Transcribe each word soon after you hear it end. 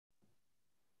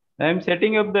I am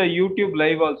setting up the YouTube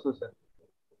live also, sir.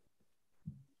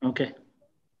 Okay.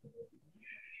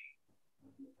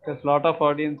 Because lot of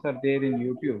audience are there in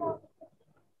YouTube.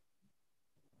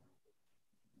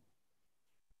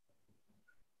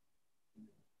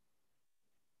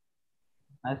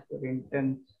 As per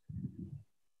intent.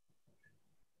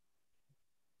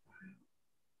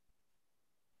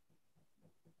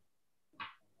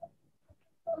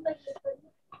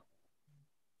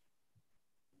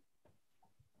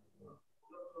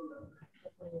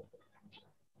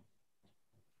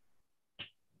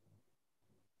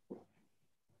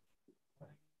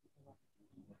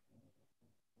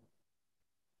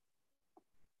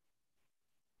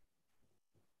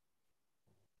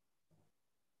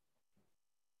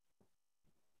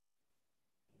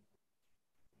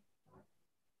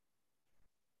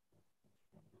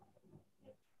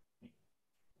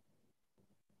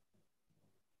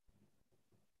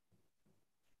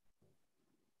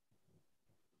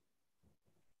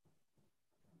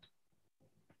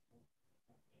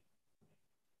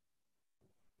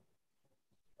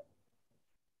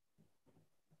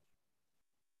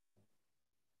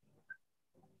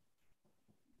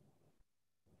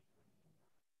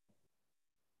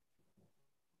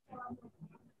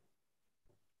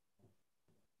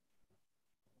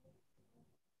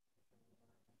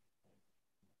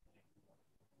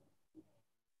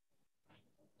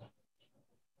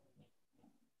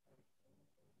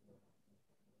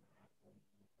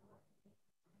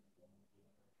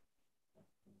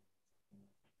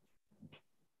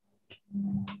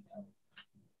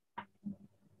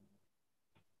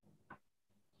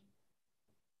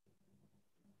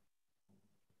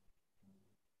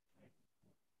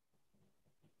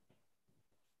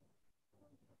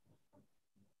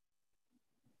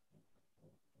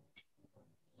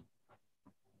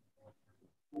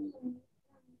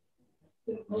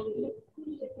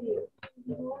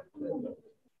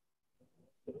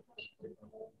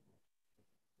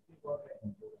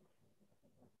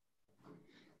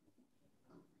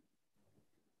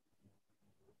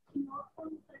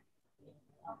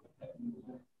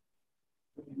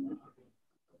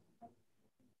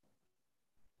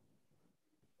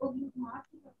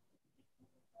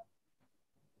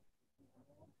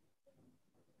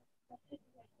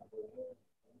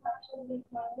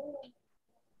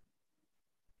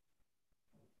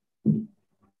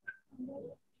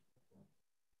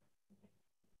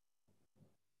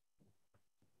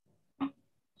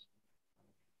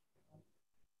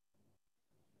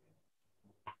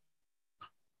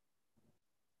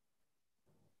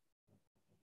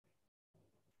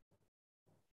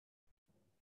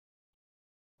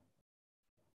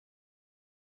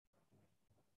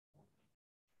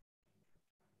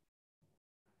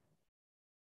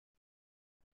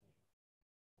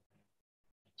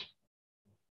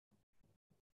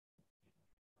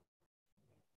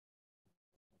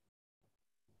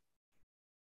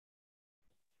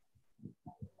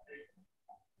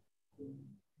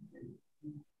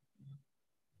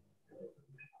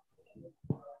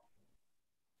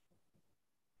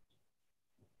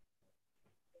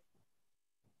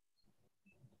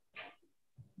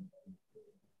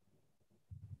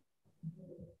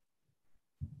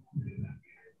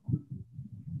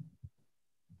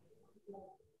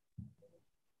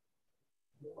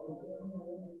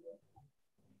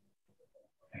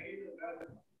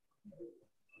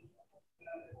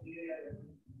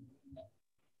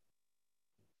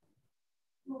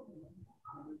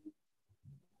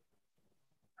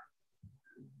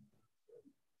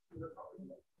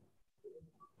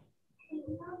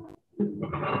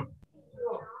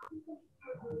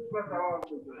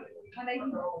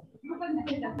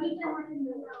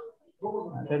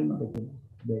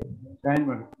 Join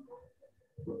ಮಾಡಿ.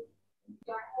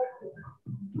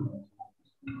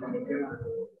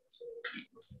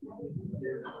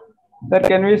 Sir,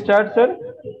 can we start, sir?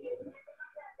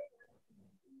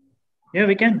 Yeah,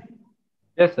 we can.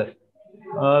 Yes, sir.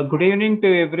 Good evening to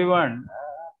everyone.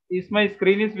 Is my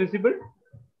screen is visible?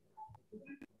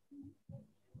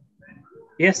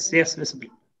 Yes,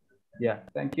 visible. Yeah,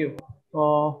 thank you.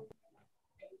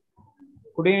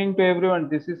 Good evening to everyone.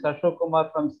 This is Ashok Kumar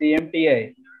from CMTI.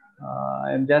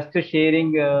 I'm just sharing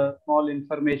small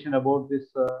information about this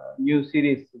new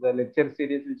series, the lecture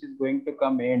series, which is going to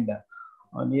come end.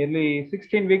 Nearly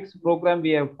 16 weeks program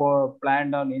we have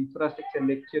planned on infrastructure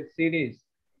lecture series,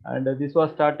 and this was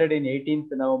started in 18th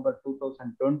November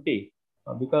 2020.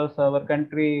 Because our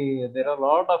country, there are a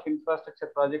lot of infrastructure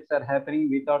projects are happening.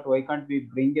 We thought, why can't we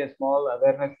bring a small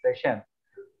awareness session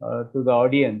to the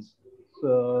audience,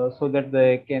 so that they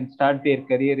can start their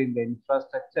career in the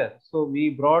infrastructure. So we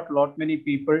brought lot many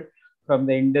people from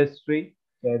the industry,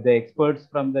 the experts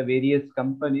from the various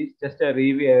companies. Just a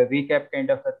recap kind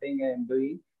of a thing I am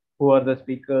doing. Who are the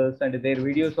speakers, and their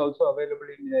videos also available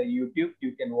in YouTube.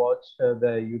 You can watch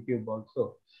the YouTube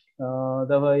also.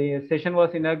 The session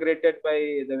was inaugurated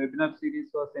by the webinar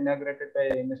series was inaugurated by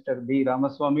Mr. B.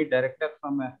 Ramaswamy, director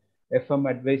from FM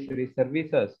Advisory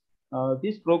Services.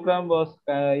 This program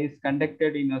is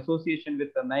conducted in association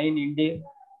with the nine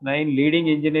leading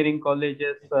engineering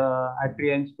colleges,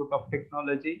 Atria Institute of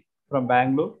Technology from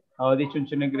Bangalore, Adi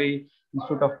Chunchanagiri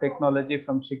Institute of Technology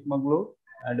from Chikmagalur,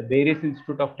 and Beris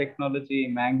Institute of Technology,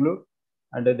 Mangalore,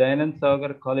 and Dayanand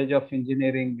Sagar College of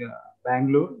Engineering,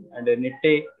 Bangalore, and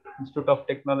Nitte Institute of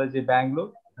Technology,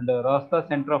 Bangalore, and Rasta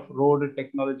Center of Road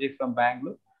Technology from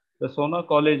Bangalore, the Sona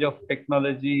College of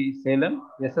Technology, Salem,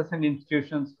 SSN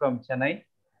institutions from Chennai,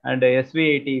 and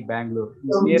SVIT, Bangalore.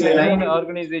 Nearly 9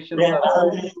 organizations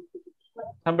are.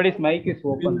 Somebody's mic is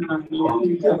open.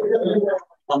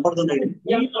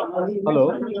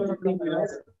 Hello.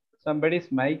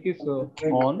 Somebody's mic is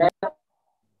on.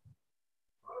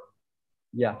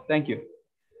 Yeah, thank you.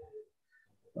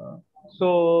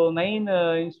 So 9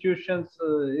 institutions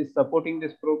is supporting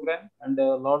this program, and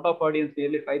a lot of audience,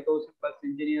 nearly 5,000 plus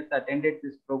engineers attended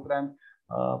this program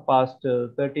past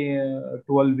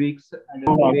 12 weeks. And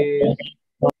today,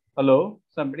 hello,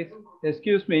 somebody,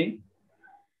 excuse me.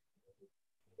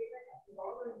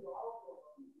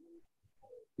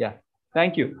 Yeah,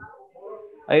 thank you.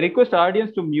 I request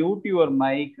audience to mute your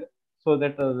mic so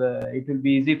that it will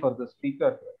be easy for the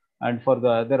speaker and for the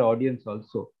other audience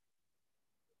also.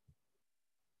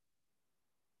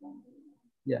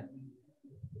 Yeah.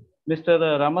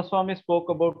 Mr. Ramaswamy spoke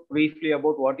briefly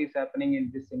about what is happening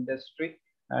in this industry,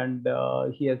 and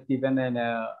he has given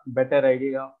a better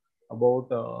idea about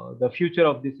the future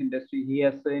of this industry. He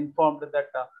has informed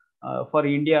that for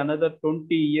India, another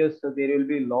 20 years, there will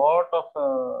be a lot of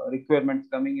requirements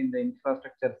coming in the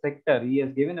infrastructure sector. He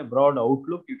has given a broad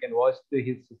outlook. You can watch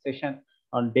his session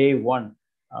on day 1,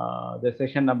 the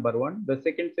session number 1. The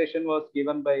second session was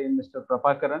given by Mr.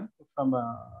 Prabhakaran from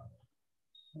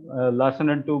Larsen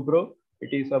and Toubro.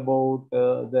 It is about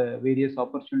the various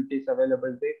opportunities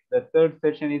available there. The third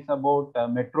session is about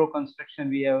metro construction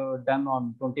we have done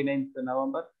on 29th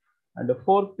November. And the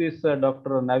fourth is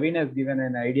Dr. Naveen has given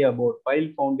an idea about pile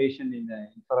foundation in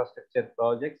infrastructure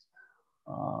projects.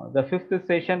 The fifth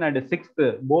session and sixth,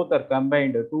 both are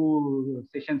combined. 2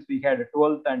 sessions we had,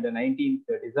 12th and 19th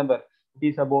December. It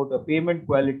is about pavement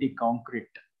quality concrete.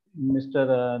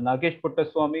 Mr. Nagesh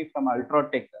Puttaswamy from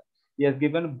Ultratech, he has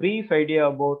given a brief idea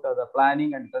about the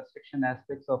planning and construction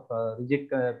aspects of rigid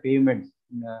pavements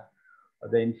in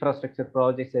the infrastructure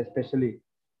projects, especially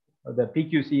the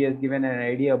PQC. Has given an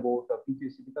idea about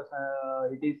PQC because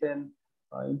it is an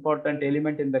important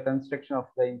element in the construction of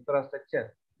the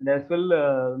infrastructure. And as well,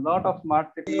 a lot of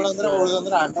smart cities.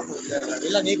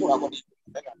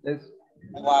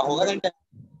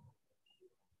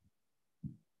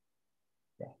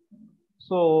 Yes.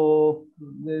 So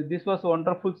this was a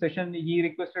wonderful session. He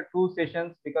requested 2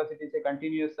 sessions because it is a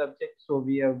continuous subject. So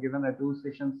we have given 2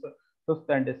 sessions, 5th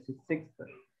and 6th.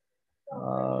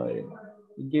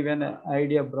 Given an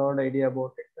idea, broad idea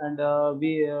about it. And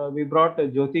we brought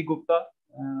Jyoti Gupta,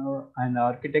 an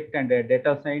architect and a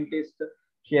data scientist.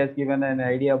 She has given an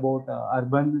idea about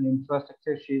urban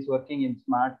infrastructure. She is working in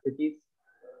smart cities.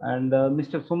 And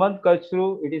Mr. Sumant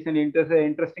Kachru, it is an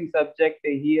interesting subject.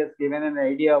 He has given an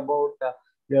idea about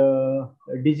the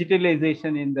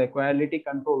digitalization in the quality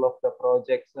control of the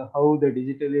projects, how the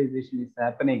digitalization is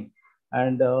happening,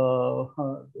 and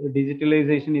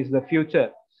digitalization is the future.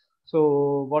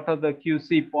 So what are the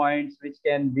QC points which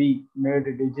can be made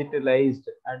digitalized,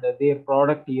 and their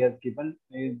product he has given.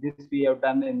 This we have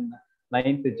done in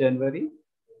 9th January.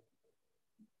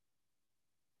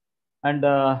 And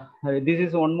this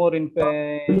is one more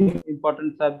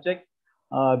important subject,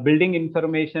 building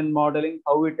information modeling,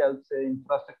 how it helps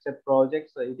infrastructure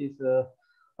projects. It is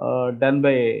done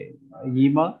by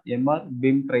MR,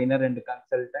 BIM trainer and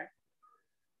consultant.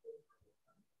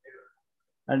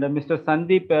 And Mr.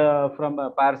 Sandeep from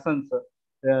Parsons,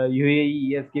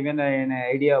 UAE, has given an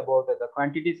idea about the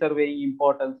quantity surveying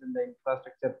importance in the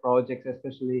infrastructure projects,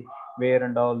 especially where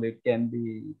and all it can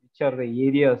be, which are the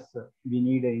areas we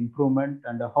need improvement,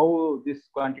 and how this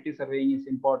quantity surveying is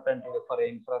important for an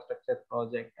infrastructure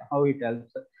project, how it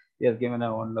helps. He has given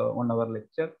a 1 hour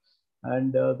lecture.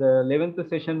 And the 11th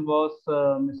session was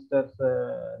Mr.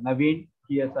 Naveen.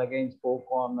 He has again spoke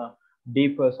on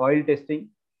deep soil testing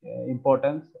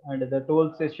importance, and the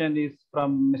 12th session is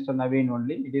from Mr. Naveen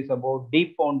only. It is about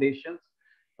deep foundations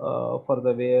for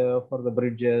the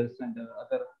bridges and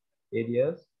other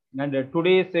areas. And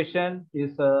today's session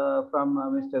is from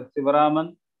Mr.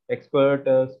 Sivaraman, expert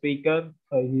speaker.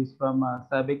 He's from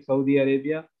Sabiq, Saudi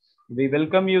Arabia. We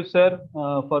welcome you, sir,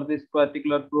 for this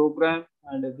particular program.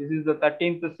 And this is the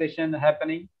 13th session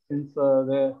happening since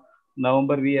the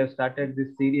November. We have started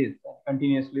this series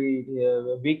continuously.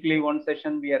 Weekly one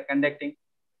session we are conducting.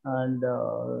 And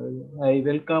I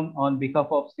welcome on behalf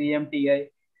of CMTI.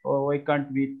 Why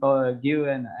can't we give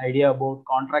an idea about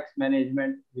contracts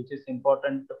management, which is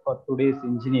important for today's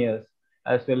engineers,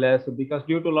 as well as because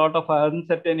due to a lot of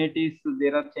uncertainties,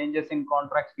 there are changes in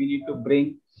contracts we need to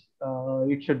bring.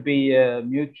 It should be a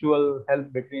mutual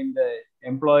help between the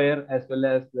employer as well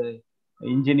as the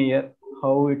engineer,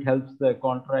 how it helps the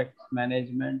contracts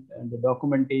management and the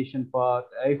documentation part.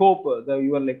 I hope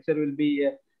your lecture will be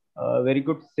a very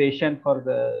good session for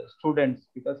the students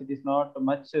because it is not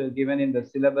much given in the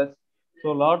syllabus.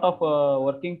 So a lot of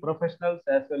working professionals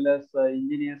as well as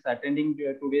engineers attending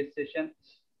today's session.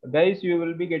 Guys, you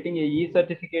will be getting a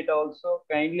e-certificate also.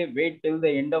 Kindly wait till the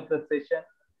end of the session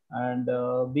and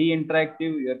be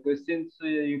interactive. Your questions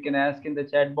you can ask in the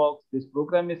chat box. This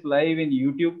program is live in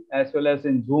YouTube as well as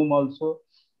in Zoom also.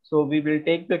 So we will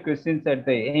take the questions at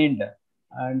the end.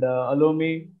 And allow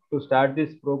me to start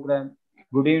this program.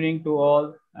 Good evening to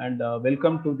all and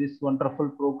welcome to this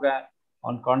wonderful program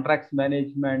on contracts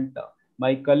management.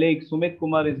 My colleague Sumit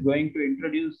Kumar is going to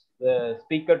introduce the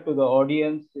speaker to the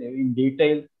audience in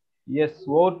detail. Yes,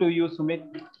 over to you, Sumit.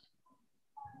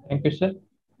 Thank you, sir.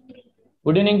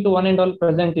 Good evening to one and all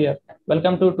present here.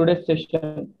 Welcome to today's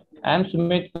session. I am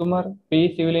Sumit Kumar,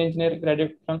 PE Civil Engineer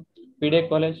graduate from PD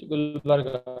College,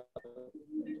 Gulbarga.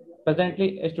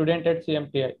 Presently a student at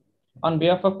CMTI. On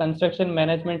behalf of Construction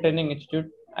Management Training Institute,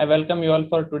 I welcome you all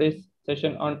for today's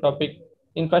session on topic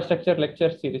Infrastructure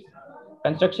Lecture Series.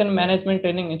 Construction Management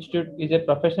Training Institute is a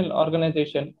professional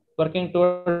organization working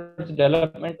towards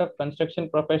development of construction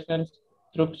professionals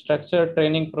through structured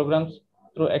training programs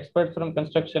through experts from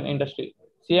construction industry.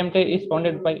 CMTI is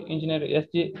founded by Engineer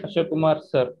S.G. Ashok Kumar,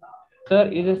 sir. Sir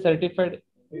is a certified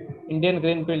Indian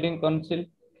Green Building Council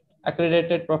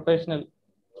accredited professional,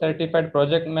 certified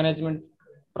project management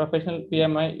professional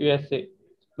PMI USA,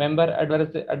 member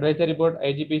advisory board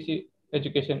IGPC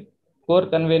Education, core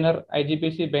convener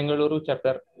IGPC Bengaluru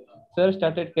chapter. Sir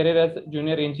started career as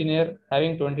junior engineer,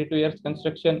 having 22 years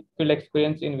construction field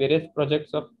experience in various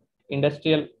projects of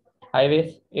industrial,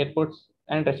 highways, airports,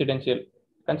 and residential.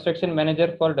 Construction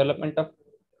manager for development of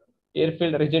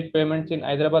airfield rigid payments in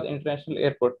Hyderabad International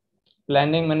Airport.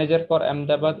 Planning manager for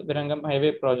Ahmedabad Virangam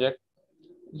Highway project.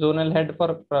 Zonal head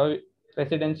for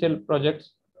residential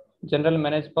projects. General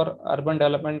manager for urban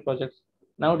development projects.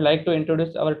 Now I would like to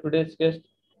introduce our today's guest,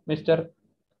 Mr.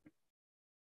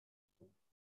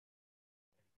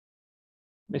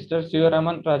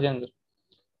 Sivaraman Rajendran.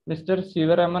 Mr.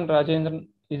 Sivaraman Rajendran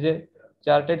is a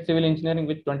chartered civil engineering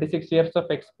with 26 years of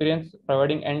experience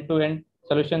providing end-to-end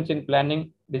solutions in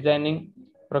planning, designing,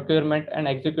 procurement, and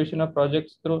execution of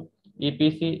projects through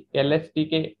EPC,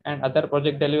 LSTK, and other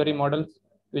project delivery models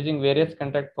using various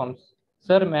contract forms.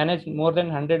 Sir managed more than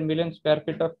 100 million square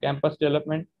feet of campus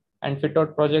development and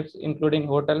fit-out projects including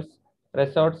hotels,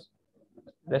 resorts,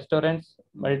 restaurants,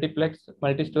 multiplex,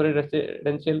 multi-story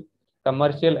residential,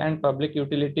 commercial and public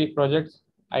utility projects,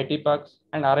 IT parks,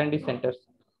 and R&D centers,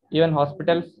 even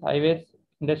hospitals, highways,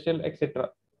 industrial, etc.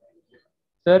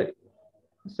 Sir,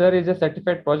 Sir is a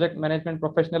certified project management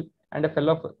professional and a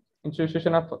fellow of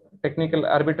Institution of Technical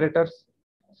Arbitrators.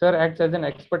 Sir acts as an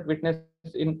expert witness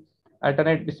in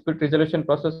alternate dispute resolution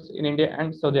process in India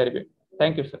and Saudi Arabia.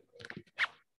 Thank you, sir.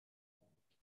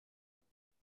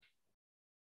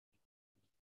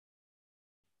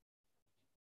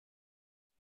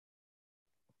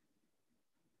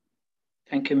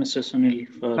 Thank you, Mr.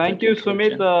 Sunil. Thank you,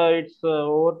 Sumit. It's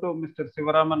over to Mr.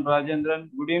 Sivaraman Rajendran.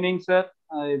 Good evening, sir.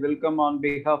 I welcome on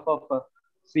behalf of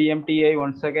CMTI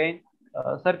once again.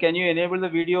 Sir, can you enable the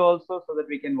video also so that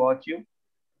we can watch you?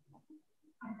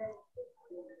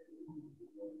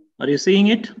 Are you seeing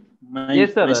it?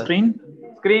 Yes, sir. My screen?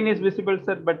 Screen is visible,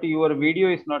 sir, but your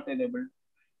video is not enabled.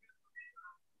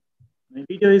 My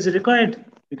video is required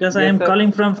because yes, I am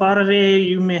calling from far away.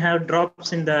 You may have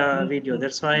drops in the video.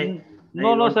 That's why.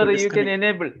 No, sir. You can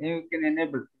enable. You can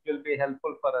enable. It will be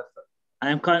helpful for us, sir.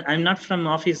 I'm not from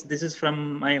office. This is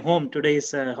from my home. Today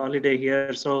is a holiday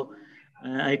here, so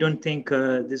I don't think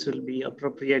this will be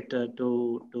appropriate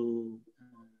to.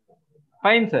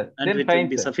 Fine, sir. And it will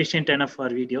be sufficient enough for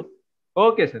video.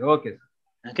 Okay, sir. Okay,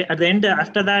 sir. Okay. At the end,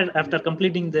 after that, after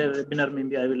completing the webinar,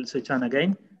 maybe I will switch on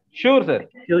again. Sure, sir.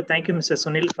 Thank you, Mr.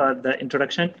 Sunil, for the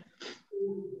introduction.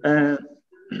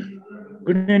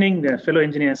 Good evening, fellow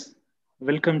engineers.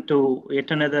 Welcome to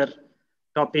yet another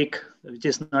topic which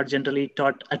is not generally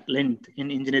taught at length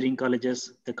in engineering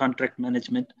colleges, the contract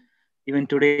management. Even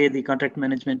today, the contract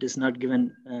management is not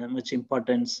given much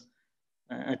importance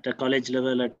at a college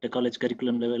level, at a college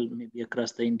curriculum level, maybe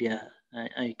across the India,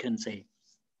 I can say.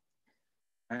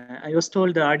 I was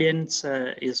told the audience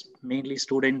is mainly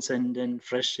students and then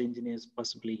fresh engineers,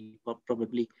 possibly,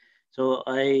 probably. So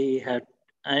I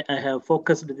have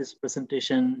focused this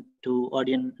presentation to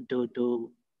audience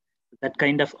to that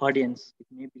kind of audience. It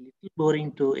may be a little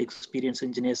boring to experienced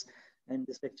engineers, and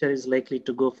this lecture is likely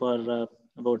to go for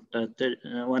about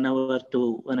 1 hour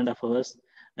to 1.5 hours.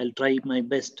 I'll try my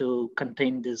best to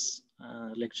contain this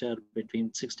lecture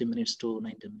between 60 minutes to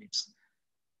 90 minutes.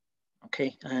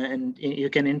 Okay, and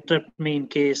you can interrupt me in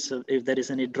case if there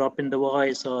is any drop in the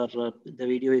voice or the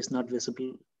video is not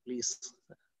visible. Please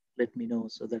let me know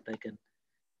so that I can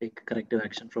take corrective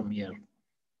action from here.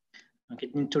 Okay,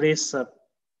 in today's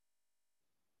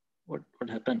what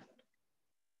happened?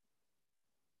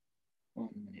 1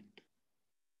 minute.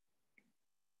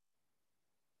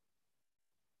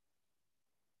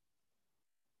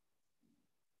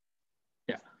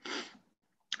 Yeah.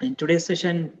 In today's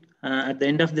session, at the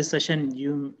end of this session,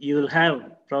 you will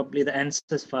have probably the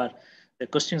answers for the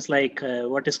questions like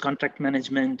what is contract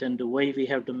management and why we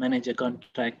have to manage a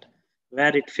contract,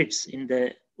 where it fits in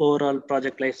the overall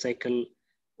project life cycle,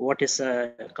 what is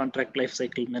a contract life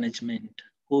cycle management,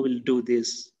 who will do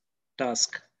this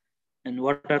task, and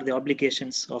what are the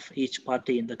obligations of each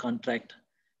party in the contract,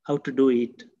 how to do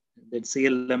it, the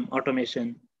CLM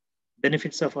automation,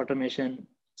 benefits of automation,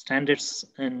 standards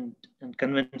and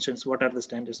conventions, what are the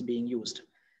standards being used,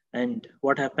 and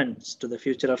what happens to the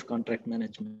future of contract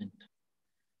management.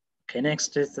 Okay,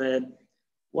 next is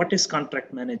what is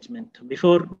contract management?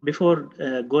 Before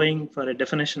going for a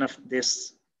definition of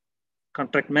this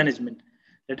contract management,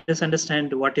 let us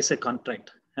understand what is a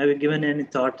contract. Have you given any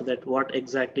thought that what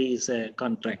exactly is a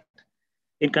contract?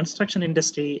 In construction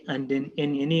industry and in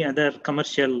any other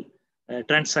commercial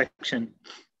transaction,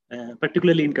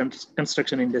 particularly in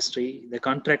construction industry, the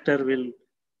contractor will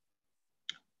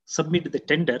submit the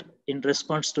tender in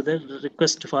response to the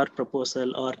request for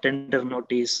proposal or tender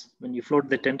notice. When you float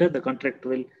the tender, the contractor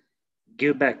will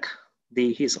give back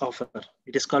his offer.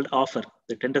 It is called offer.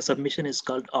 The tender submission is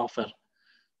called offer.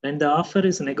 When the offer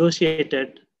is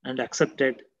negotiated and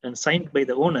accepted and signed by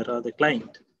the owner or the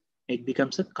client, it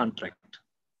becomes a contract.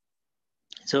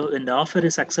 So when the offer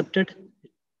is accepted,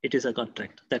 it is a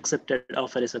contract. The accepted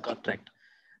offer is a contract.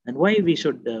 And why we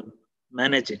should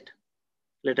manage it?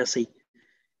 Let us see.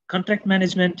 Contract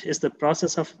management is the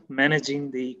process of managing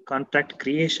the contract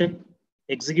creation,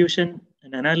 execution,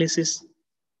 and analysis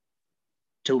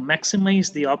to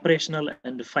maximize the operational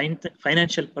and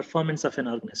financial performance of an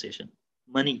organization.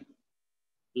 Money,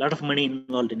 a lot of money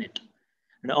involved in it.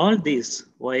 And all this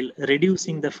while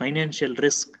reducing the financial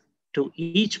risk to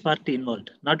each party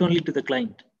involved, not only to the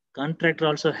client. Contractor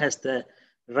also has the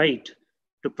right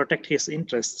to protect his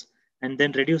interests and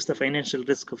then reduce the financial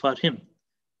risk for him.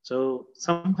 So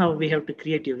somehow we have to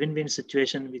create a win-win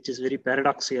situation, which is very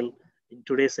paradoxical in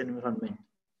today's environment.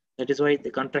 That is why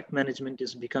the contract management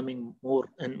is becoming more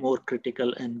and more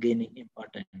critical and gaining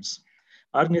importance.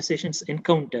 Organizations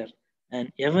encounter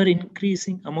an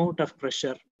ever-increasing amount of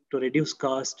pressure to reduce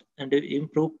cost and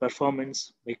improve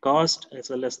performance by cost as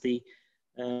well as the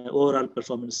overall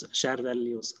performance, share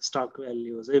values, stock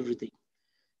values, everything.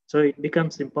 So it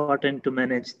becomes important to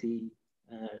manage the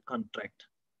contract.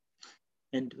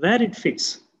 And where it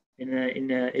fits,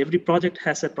 every project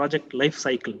has a project life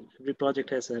cycle. Every project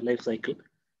has a life cycle,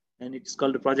 and it's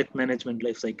called a project management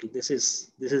life cycle. This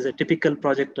is a typical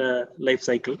project life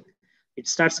cycle. It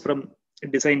starts from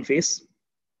design phase.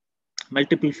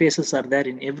 Multiple phases are there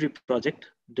in every project.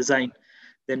 Design,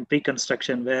 then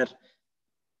pre-construction, where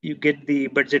you get the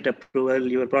budget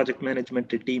approval, your project management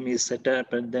team is set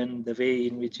up, and then the way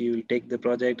in which you will take the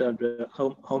project, or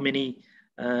how many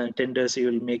tenders you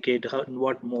will make it, in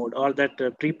what mode, all that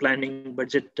pre-planning,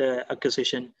 budget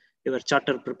acquisition, your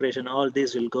charter preparation, all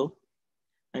these will go.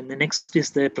 And the next is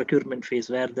the procurement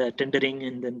phase, where the tendering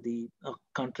and then the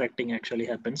contracting actually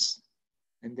happens.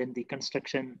 And then the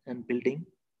construction and building,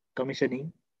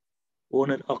 commissioning,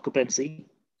 owner occupancy,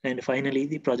 and finally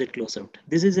the project closeout.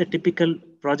 This is a typical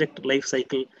project life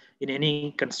cycle in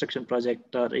any construction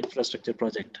project or infrastructure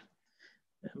project.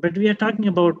 But we are talking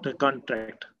about a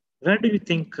contract. Where do you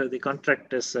think the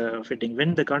contract is fitting?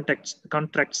 When the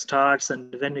contract starts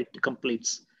and when it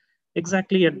completes?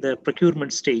 Exactly at the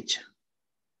procurement stage,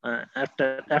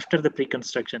 after the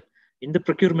pre-construction. In the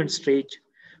procurement stage,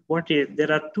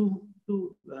 there are two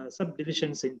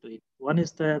subdivisions into it. One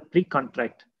is the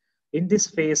pre-contract. In this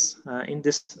phase, in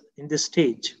this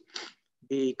stage,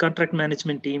 the contract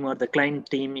management team or the client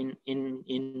team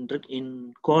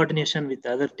in coordination with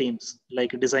other teams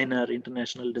like designer,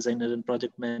 international designer, and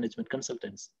project management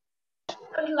consultants,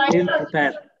 they will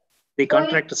prepare the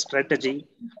contractor strategy,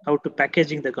 how to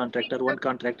packaging the contractor, one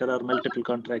contractor or multiple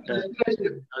contractor.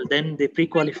 Then they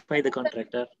pre-qualify the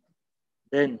contractor.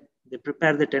 Then they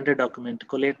prepare the tender document,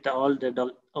 collect all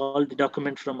the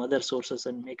document from other sources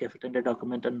and make a tender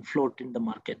document and float in the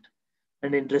market.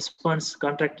 And in response,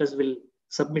 contractors will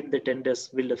submit the tenders,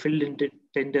 will fill in the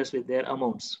tenders with their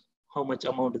amounts, how much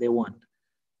amount they want.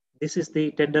 This is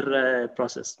the tender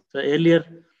process. So earlier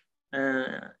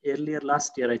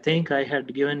last year, I think I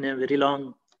had given a very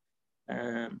long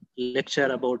lecture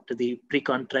about the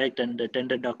pre-contract and the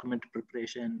tender document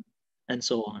preparation and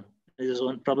so on. This is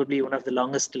probably one of the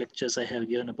longest lectures I have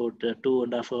given, about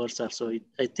 2.5 hours or so.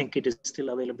 I think it is still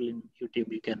available in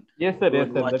YouTube. You can yes, sir. Yes,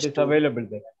 sir. That is available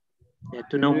there.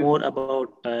 To know more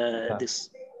about this.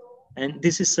 And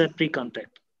this is a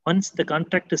pre-contract. Once the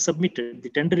contract is submitted, the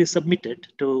tender is submitted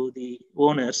to the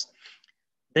owners,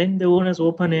 then the owners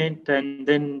open it and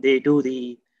then they do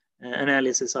the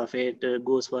analysis of it,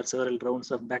 goes for several rounds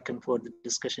of back and forth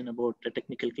discussion about the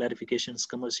technical clarifications,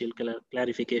 commercial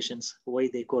clarifications, why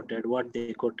they quoted, what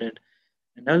they quoted.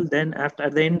 And all then after,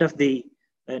 at the end of the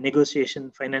negotiation,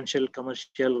 financial,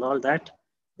 commercial, all that,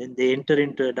 then they enter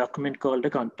into a document called a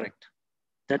contract.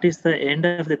 That is the end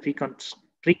of the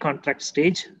pre-contract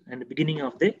stage and the beginning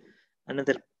of the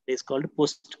another is called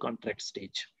post-contract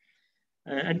stage.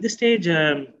 At this stage,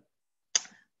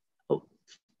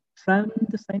 from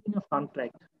the signing of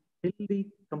contract till the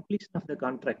completion of the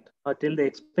contract or till the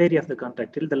expiry of the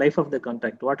contract, till the life of the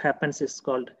contract, what happens is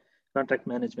called contract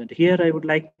management. Here, I would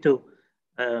like to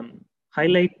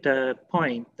highlight a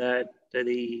point that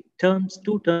the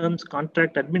two terms,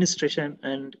 contract administration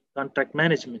and contract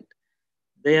management,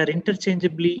 they are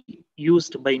interchangeably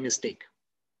used by mistake.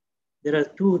 There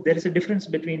is a difference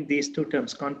between these two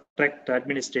terms, contract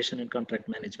administration and contract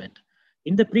management.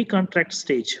 In the pre-contract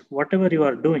stage, whatever you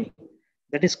are doing,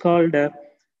 that is called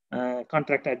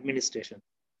contract administration.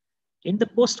 In the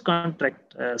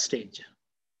post-contract stage,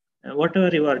 whatever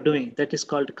you are doing, that is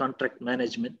called contract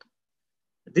management.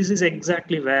 This is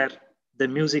exactly where the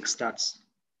music starts.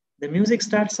 The music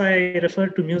starts, I refer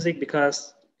to music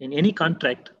because in any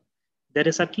contract, there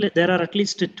are at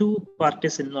least two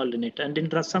parties involved in it. And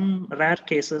in some rare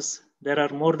cases, there are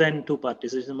more than two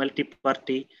parties.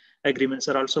 Multi-party agreements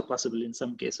are also possible in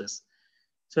some cases.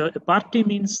 So a party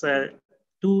means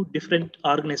two different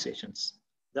organizations.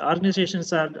 The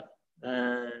organizations are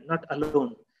not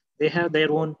alone. They have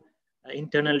their own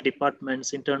internal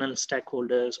departments, internal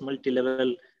stakeholders,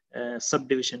 multi-level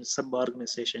subdivisions,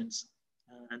 sub-organizations,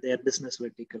 their business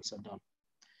verticals and all.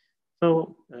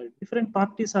 So different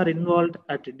parties are involved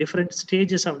at different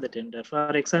stages of the tender.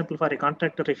 For example, for a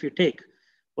contractor, if you take,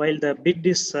 while the bid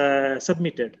is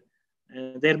submitted,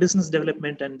 their business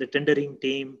development and the tendering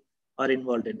team are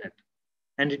involved in it.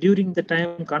 And during the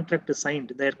time contract is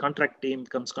signed, their contract team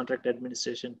comes, contract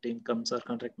administration team comes, or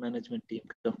contract management team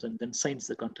comes and then signs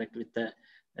the contract with the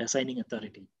signing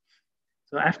authority.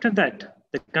 So after that,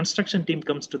 the construction team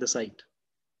comes to the site.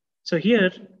 So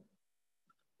here,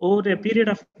 over a period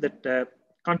of that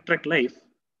contract life,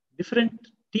 different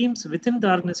teams within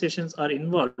the organizations are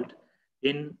involved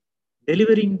in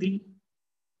delivering the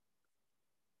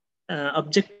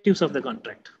objectives of the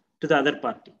contract to the other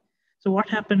party. So what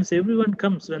happens, everyone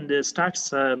comes when they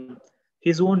starts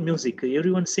his own music,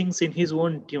 everyone sings in his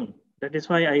own tune. That is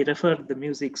why I refer the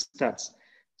music starts.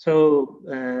 So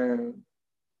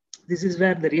this is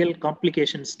where the real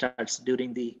complication starts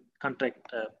during the contract.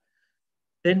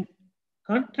 Then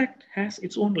contract has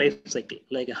its own life cycle,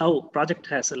 like how project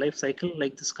has a life cycle,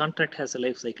 like this contract has a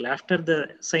life cycle. After the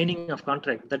signing of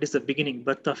contract, that is the beginning,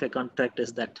 birth of a contract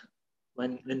is that.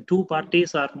 When two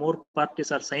parties or more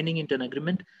parties are signing into an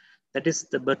agreement, that is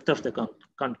the birth of the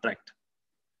contract.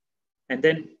 And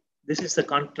then this is the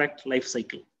contract life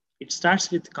cycle. It starts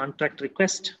with contract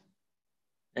request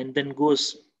and then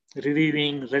goes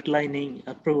reviewing, redlining,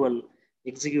 approval,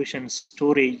 execution,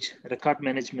 storage, record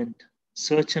management,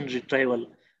 search and retrieval,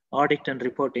 audit and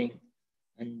reporting,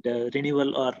 and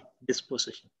renewal or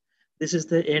disposition. This is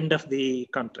the end of the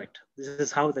contract. This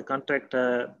is how the contract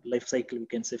life cycle, we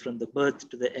can say, from the birth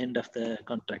to the end of the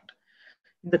contract.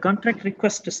 In the contract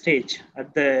request stage,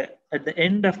 at the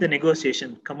end of the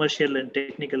negotiation, commercial and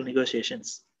technical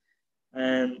negotiations,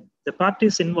 the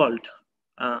parties involved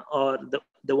or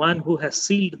the one who has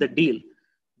sealed the deal,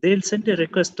 they'll send a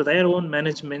request to their own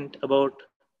management about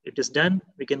it is done,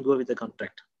 we can go with the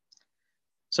contract.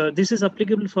 So this is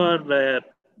applicable for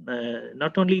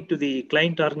not only to the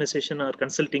client organization or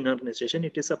consulting organization,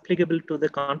 it is applicable to the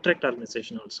contract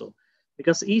organization also.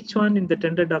 Because each one in the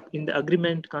tender in the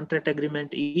agreement, contract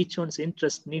agreement, each one's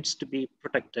interest needs to be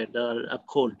protected or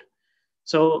upheld.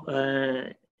 So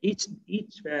each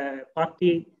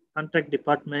party contract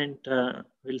department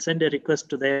will send a request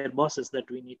to their bosses that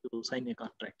we need to sign a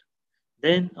contract.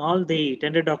 Then all the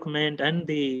tender document and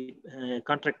the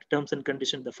contract terms and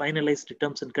conditions, the finalized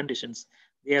terms and conditions,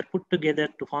 they are put together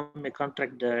to form a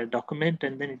contract document,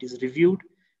 and then it is reviewed.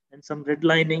 And some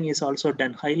redlining is also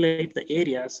done, highlight the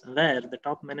areas where the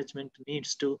top management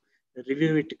needs to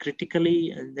review it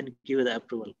critically and then give the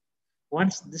approval.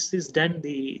 Once this is done,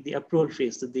 the approval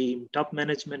phase, the top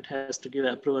management has to give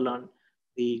approval on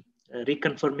the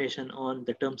reconfirmation on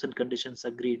the terms and conditions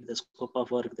agreed, the scope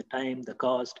of work, the time, the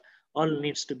cost, all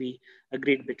needs to be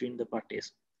agreed between the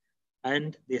parties.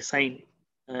 And they sign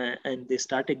and they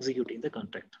start executing the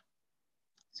contract.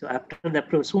 So after the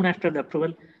approval, soon after the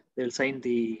approval, they will sign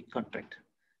the contract.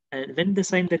 And when they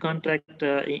sign the contract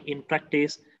in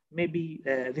practice, maybe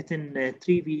within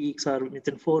 3 weeks or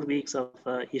within 4 weeks of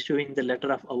issuing the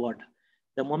letter of award.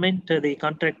 The moment the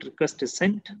contract request is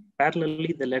sent,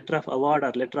 parallelly the letter of award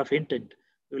or letter of intent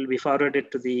will be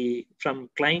forwarded to from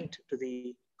client to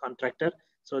the contractor,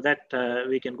 so that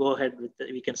we can go ahead with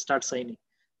we can start signing.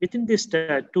 Within this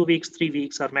 2 weeks, 3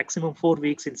 weeks, or maximum 4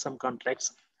 weeks in some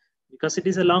contracts, because it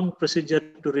is a long procedure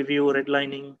to review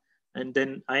redlining and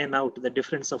then iron out the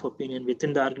difference of opinion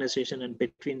within the organization and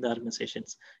between the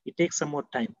organizations. It takes some more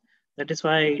time. That is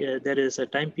why there is a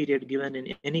time period given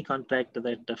in any contract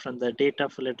that from the date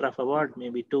of letter of award,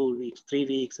 maybe 2 weeks, 3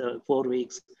 weeks, 4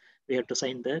 weeks, we have to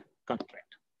sign the contract.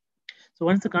 So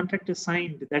once the contract is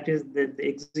signed, that is the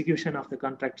execution of the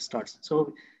contract starts.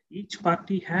 So each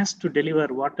party has to deliver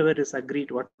whatever is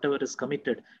agreed, whatever is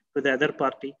committed to the other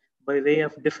party by way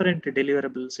of different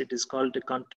deliverables. It is called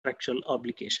contractual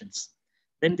obligations.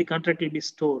 Then the contract will be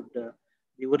stored.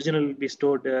 The original will be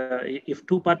stored. If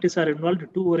 2 parties are involved,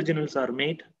 2 originals are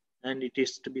made, and it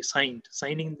is to be signed.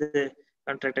 Signing the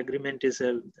contract agreement is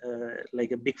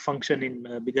like a big function in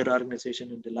a bigger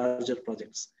organization in the larger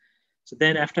projects. So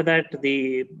then after that,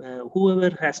 the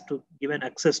whoever has to given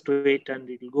access to it, and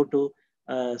it will go to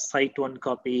site 1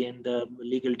 copy and the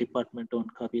legal department 1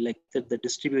 copy. Like that, the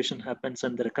distribution happens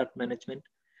and the record management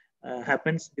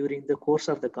happens during the course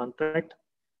of the contract.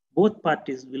 Both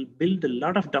parties will build a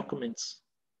lot of documents.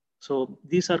 So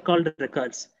these are called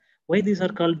records. Why these are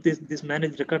called this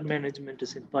managed record management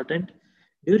is important.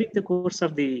 During the course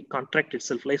of the contract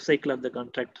itself, life cycle of the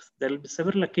contract, there will be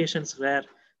several occasions where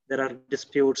there are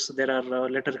disputes, there are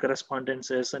letter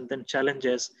correspondences, and then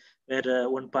challenges where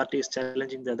one party is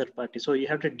challenging the other party. So you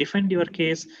have to defend your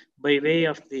case by way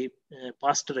of the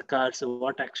past records,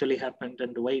 what actually happened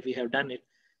and why we have done it.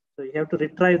 So you have to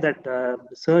retrieve that.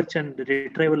 Search and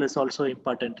retrieval is also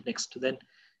important next. Then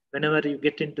whenever you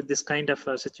get into this kind of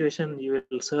situation, you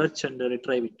will search and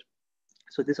retrieve it.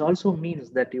 So this also means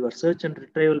that your search and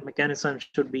retrieval mechanism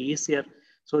should be easier,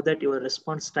 so that your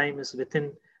response time is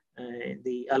within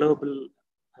the allowable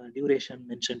duration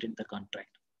mentioned in the contract.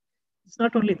 It's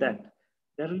not only that,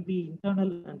 there will be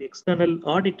internal and external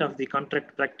audit of the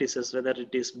contract practices, whether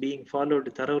it is being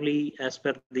followed thoroughly as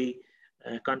per the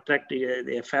contract,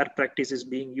 the fair practice is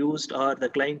being used, or the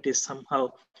client is somehow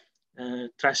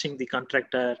trashing the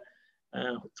contractor,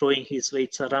 throwing his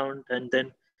weights around. And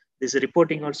then this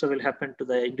reporting also will happen to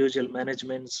the individual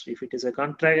managements. If it is a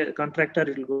contractor,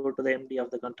 it will go to the MD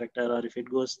of the contractor, or if it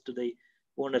goes to the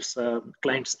owner's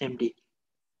client's MD,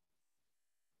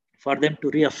 for them to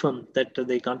reaffirm that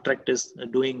the contract is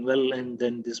doing well, and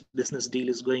then this business deal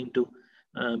is going to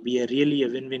be really a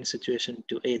win-win situation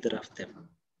to either of them.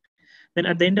 Then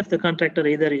at the end of the contract,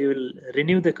 either you will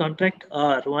renew the contract,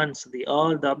 or once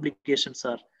all the obligations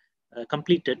are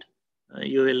completed,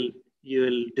 you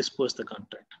will dispose the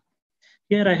contract.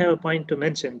 Here I have a point to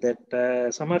mention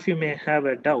that some of you may have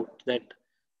a doubt that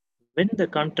when the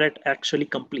contract actually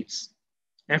completes,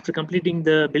 after completing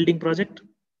the building project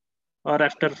or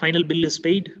after final bill is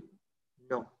paid?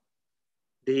 No.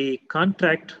 The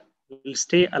contract will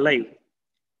stay alive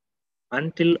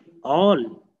until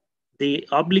all the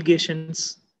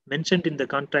obligations mentioned in the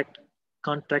contract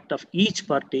of each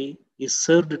party is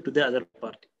served to the other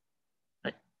party.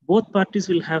 Right? Both parties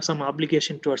will have some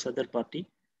obligation towards other party,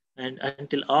 and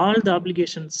until all the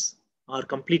obligations are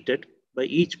completed by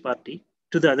each party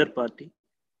to the other party,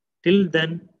 till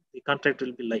then the contract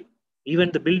will be live.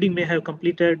 Even the building may have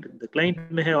completed, the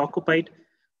client may have occupied,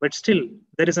 but still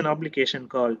there is an obligation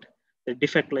called the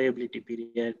defect liability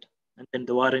period, and then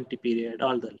the warranty period,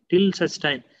 all that. Till such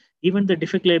time, even the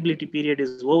defect liability period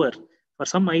is over, For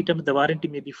some items, the warranty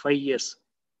may be 5 years.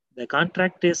 The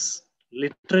contract is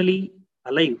literally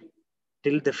alive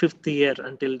till the 5th year,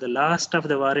 until the last of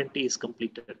the warranty is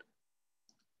completed.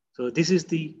 So this is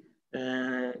the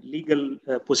legal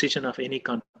position of any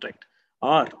contract.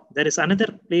 Or there is another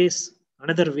place,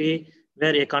 another way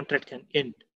where a contract can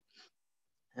end.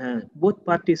 Both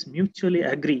parties mutually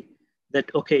agree that,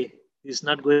 okay, this is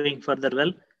not going further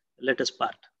well, let us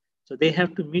part. So they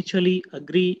have to mutually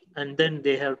agree, and then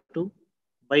they have to,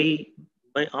 by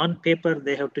on paper,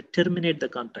 they have to terminate the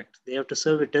contract. They have to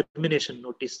serve a termination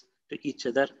notice to each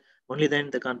other. Only then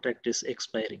the contract is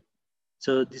expiring.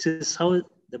 So this is how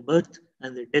the birth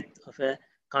and the death of a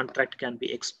contract can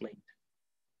be explained.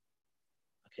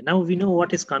 Okay, now we know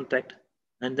what is contract,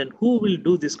 and then who will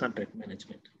do this contract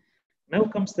management. Now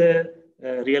comes the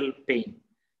real pain.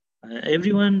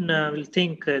 Everyone will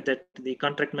think that the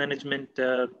contract management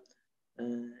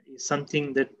is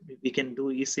something that we can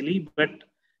do easily, but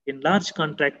in large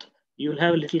contract, you will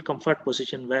have a little comfort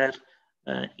position where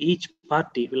each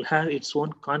party will have its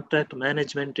own contract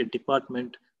management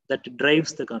department that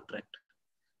drives the contract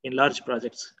in large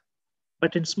projects.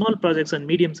 But in small projects and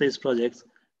medium-sized projects,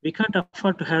 we can't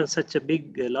afford to have such a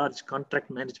big, large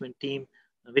contract management team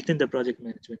within the project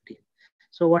management team.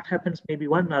 So what happens, maybe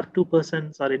 1 or 2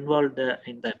 persons are involved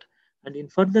in that. And in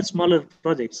further smaller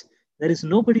projects, there is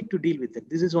nobody to deal with it.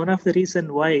 This is one of the reasons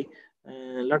why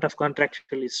a lot of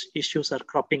contractual issues are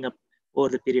cropping up over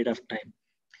the period of time.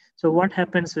 So what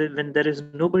happens when there is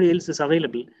nobody else is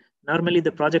available? Normally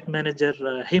the project manager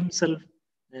himself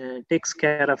takes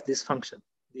care of this function,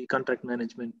 the contract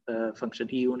management function.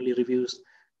 He only reviews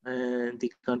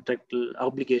the contractual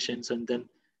obligations and then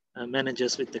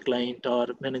manages with the client or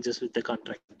manages with the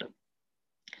contractor.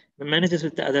 Manages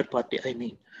with the other party, I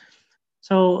mean.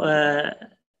 So,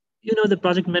 you know, the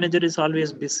project manager is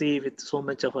always busy with so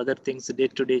much of other things,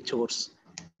 day-to-day chores.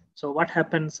 So what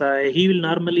happens, he will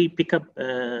normally pick up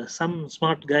some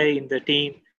smart guy in the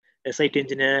team, a site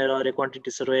engineer or a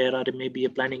quantity surveyor or maybe a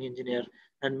planning engineer,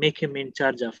 and make him in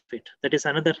charge of it. That is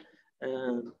another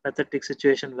pathetic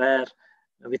situation where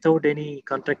without any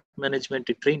contract management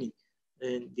training,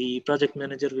 the project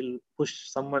manager will push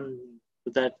someone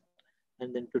to that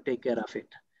and then to take care of it.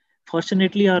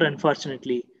 Fortunately or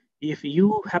unfortunately, if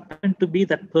you happen to be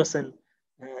that person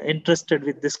interested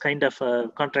with this kind of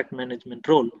contract management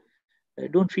role,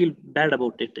 don't feel bad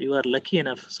about it. You are lucky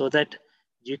enough so that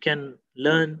you can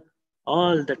learn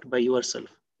all that by yourself.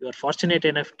 You are fortunate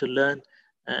enough to learn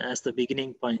as the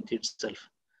beginning point itself.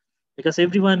 Because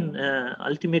everyone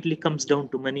ultimately comes down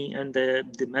to money, and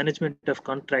the management of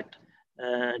contract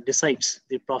decides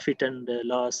the profit and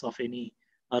loss of any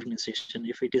organization.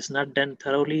 If it is not done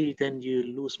thoroughly, then you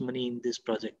lose money in this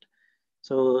project.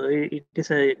 So it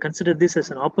is consider this as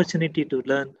an opportunity to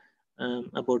learn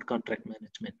about contract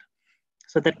management.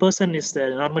 So that person is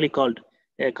normally called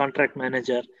a contract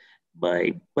manager.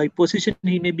 By position,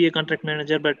 he may be a contract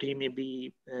manager, but he may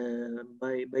be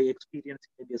by experience,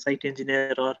 he may be a site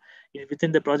engineer, or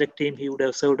within the project team, he would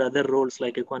have served other roles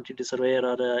like a quantity surveyor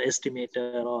or an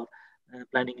estimator or a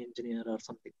planning engineer or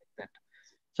something like that.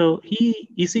 So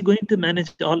is he going to manage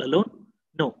all alone?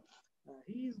 No.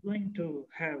 He is going to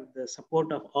have the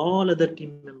support of all other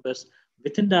team members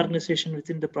within the organization,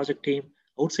 within the project team,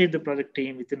 outside the project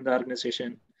team, within the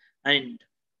organization, and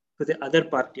to the other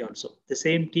party also, the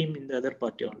same team in the other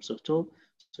party also. So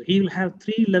he will have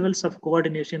 3 levels of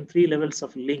coordination, 3 levels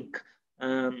of link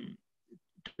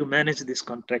to manage this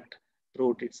contract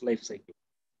throughout its life cycle.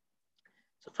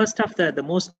 So first off, the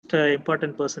most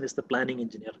important person is the planning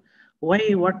engineer.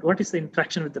 What is the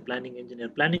interaction with the planning engineer?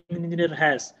 Planning engineer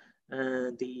has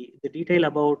the detail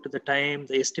about the time,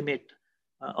 the estimate,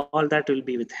 all that will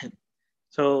be with him.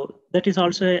 So that is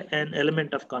also an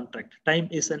element of contract. Time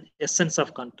is an essence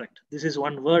of contract. This is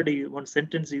one word, one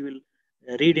sentence you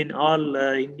will read in all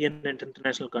Indian and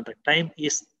international contract. Time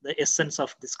is the essence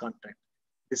of this contract.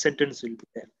 The sentence will be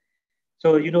there.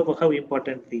 So you know how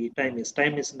important the time is.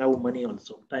 Time is now money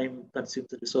also. Time consumes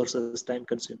the resources, time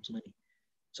consumes money.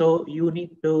 So you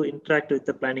need to interact with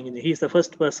the planning engineer. He's the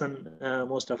first person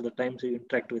most of the times you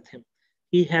interact with him.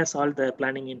 He has all the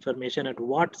planning information at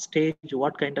what stage,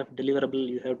 what kind of deliverable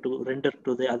you have to render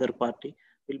to the other party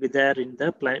will be there in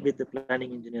the plan with the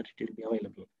planning engineer. It will be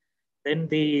available. Then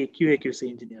the QA/QC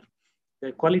engineer,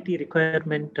 the quality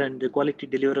requirement and the quality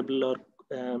deliverable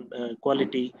or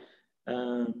quality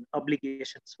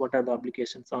obligations. What are the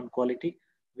obligations on quality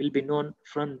will be known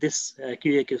from this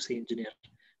QA/QC engineer.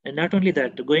 And not only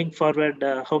that, going forward,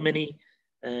 how many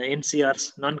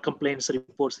NCRs, non-compliance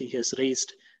reports he has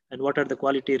raised, and what are the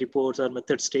quality reports or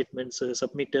method statements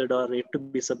submitted or yet to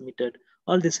be submitted.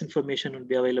 All this information will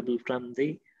be available from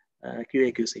the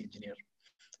QA/QC engineer.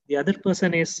 The other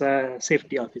person is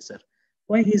safety officer.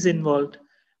 Why he's involved?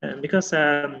 Because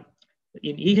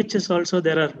in EHS also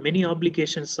there are many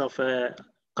obligations of a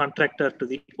contractor to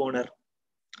the owner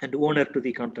and owner to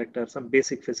the contractor, some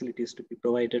basic facilities to be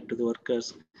provided to the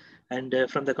workers. And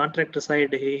from the contractor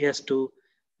side, he has to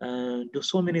do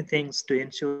so many things to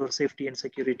ensure safety and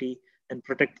security and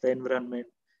protect the environment.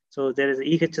 So there is an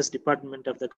EHS department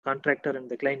of the contractor and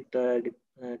the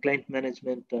client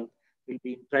management will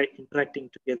be interacting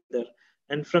together.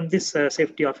 And from this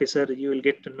safety officer, you will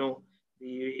get to know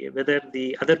whether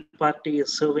the other party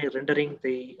is rendering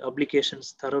the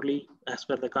obligations thoroughly as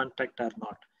per the contract or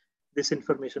not. This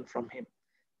information from him.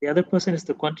 The other person is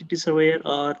the quantity surveyor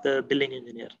or the billing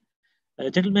engineer.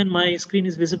 Gentlemen, my screen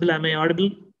is visible. Am I audible?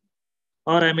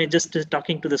 Or am I just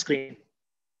talking to the screen?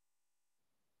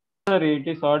 Sir, it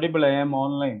is audible. I am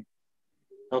online.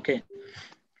 Okay.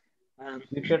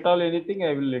 If at all anything,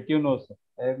 I will let you know, sir.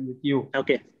 I am with you.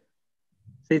 Okay.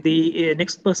 So the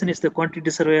next person is the quantity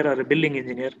surveyor or a billing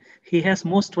engineer. He has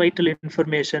most vital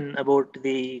information about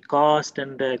the cost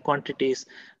and quantities,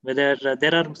 whether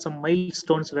there are some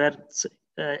milestones where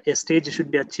a stage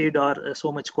should be achieved or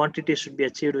so much quantity should be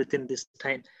achieved within this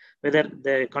time, whether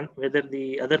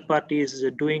the other party is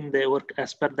doing the work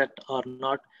as per that or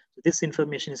not. This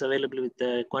information is available with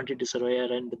the quantity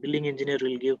surveyor, and the billing engineer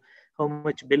will give how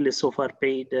much bill is so far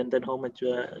paid, and then how much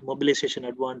mobilization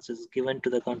advance is given to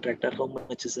the contractor, how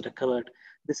much is recovered.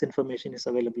 This information is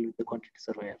available with the quantity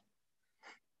surveyor.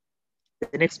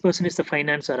 The next person is the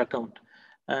finance or account.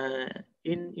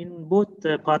 In both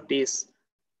parties,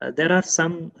 there are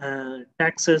some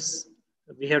taxes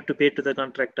we have to pay to the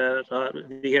contractor, or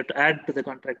we have to add to the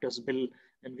contractor's bill,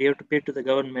 and we have to pay to the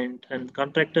government. And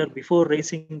contractor, before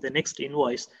raising the next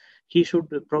invoice, he should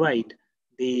provide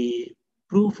the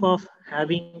proof of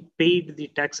having paid the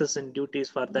taxes and duties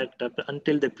for that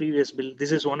until the previous bill.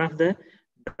 This is one of the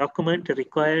document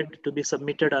required to be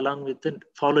submitted along with the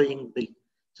following bill.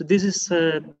 So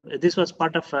this was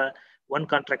part of one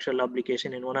contractual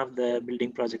obligation in one of the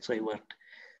building projects I worked.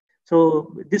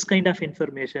 So this kind of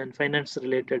information, finance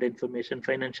related information,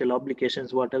 financial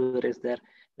obligations, whatever is there,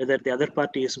 whether the other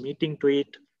party is meeting to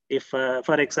it. If,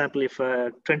 for example, if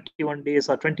 21 days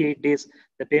or 28 days,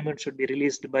 the payment should be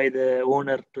released by the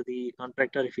owner to the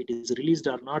contractor, if it is released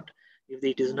or not. If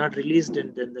it is not released,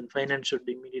 then finance should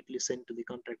be immediately sent to the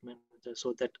contract manager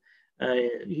so that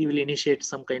he will initiate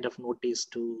some kind of notice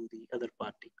to the other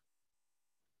party.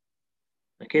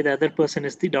 Okay, the other person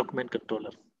is the document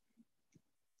controller.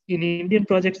 In Indian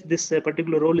projects, this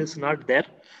particular role is not there,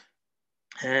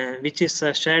 which is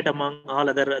shared among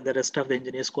all the rest of the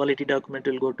engineers. Quality document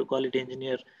will go to quality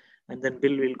engineer, and then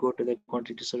bill will go to the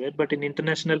quantity surveyor. But in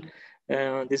international,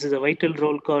 this is a vital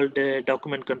role called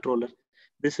document controller.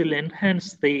 This will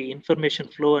enhance the information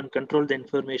flow and control the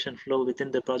information flow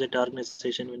within the project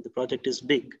organization when the project is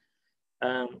big.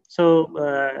 So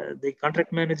the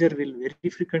contract manager will very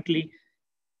frequently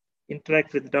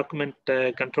interact with the document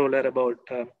controller about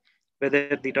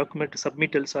whether the document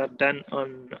submittals are done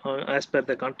on as per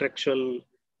the contractual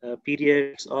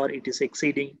periods, or it is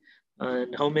exceeding,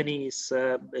 and how many is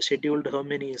scheduled, how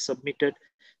many is submitted.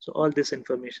 So all this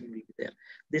information will be there.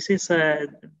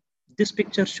 This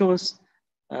picture shows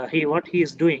what he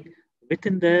is doing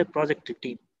within the project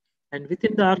team, and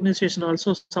within the organization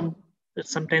also.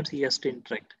 Sometimes he has to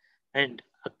interact, and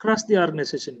across the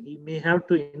organization he may have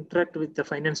to interact with the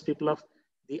finance people of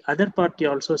the other party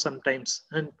also sometimes,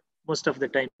 and most of the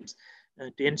times,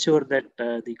 to ensure that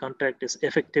the contract is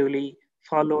effectively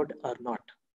followed or not.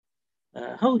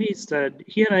 How he's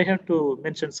here, I have to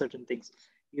mention certain things.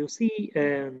 You see,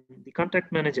 the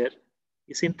contract manager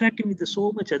is interacting with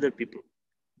so much other people,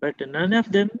 but none of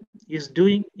them is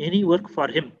doing any work for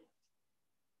him.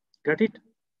 Got it?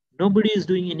 Nobody is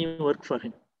doing any work for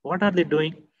him. What are they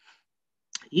doing?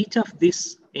 Each of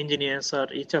these engineers or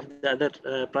each of the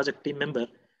other project team member,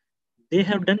 they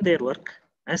have done their work.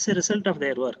 As a result of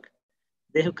their work,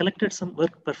 they have collected some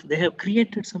work, they have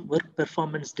created some work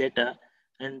performance data,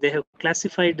 and they have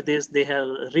classified this, they have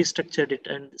restructured it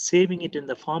and saving it in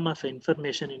the form of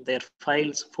information in their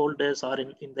files, folders, or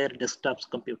in their desktops,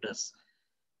 computers.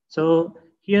 So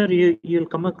here you'll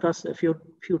come across a few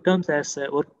terms as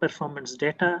work performance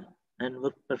data and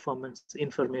work performance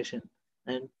information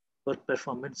and work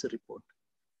performance report.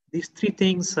 These three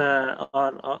things are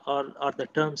the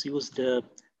terms used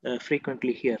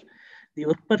frequently here. The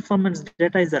work performance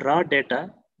data is the raw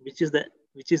data, which is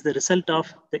the result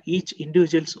of each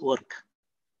individual's work.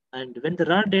 And when the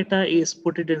raw data is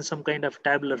put it in some kind of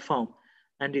tabular form,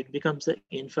 and it becomes the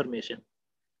information.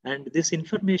 And this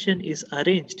information is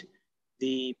arranged.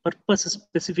 The purpose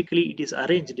specifically, it is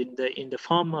arranged in the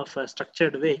form of a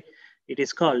structured way. It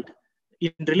is called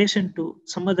in relation to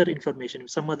some other information,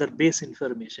 some other base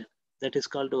information. That is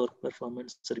called work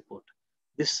performance report.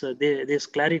 This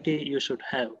clarity you should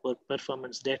have: work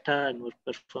performance data and work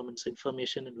performance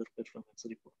information and work performance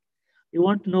report. You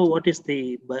want to know what is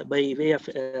the, by way of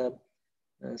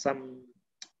some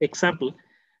example,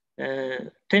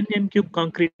 10 m³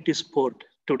 concrete is poured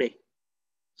today.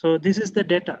 So this is the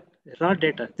data, raw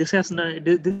data. This has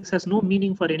no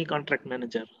meaning for any contract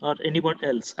manager or anyone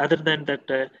else other than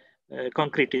that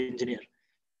concrete engineer.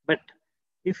 But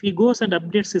if he goes and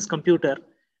updates his computer,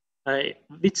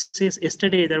 which says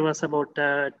yesterday there was about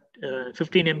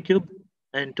 15 m³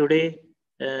 and today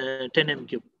 10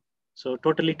 m³. So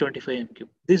totally 25 m³.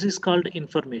 This is called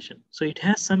information. So it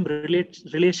has some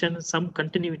relation, some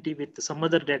continuity with some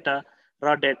other data,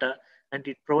 raw data, and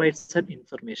it provides some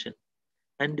information.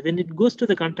 And when it goes to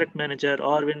the contract manager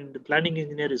or when the planning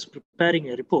engineer is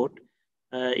preparing a report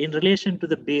in relation to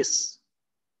the base.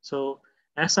 So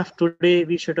as of today,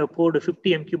 we should have poured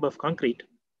 50 m³ of concrete.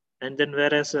 And then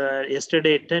whereas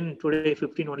yesterday 10, today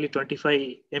 15, only 25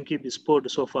 m³ is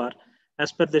poured so far.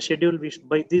 As per the schedule,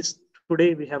 by this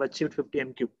today we have achieved 50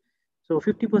 m³. So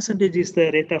 50% is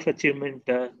the rate of achievement.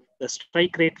 The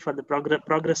strike rate for the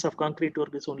progress of concrete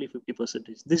work is only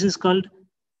 50%. This is called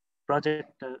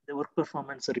project, the work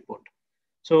performance report.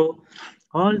 So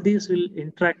all these will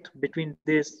interact between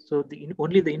this. So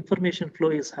only the information flow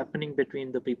is happening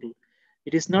between the people.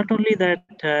 It is not only that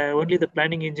only the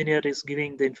planning engineer is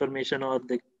giving the information or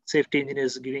the safety engineer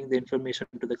is giving the information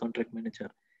to the contract manager.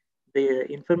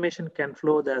 The information can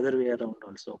flow the other way around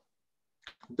also.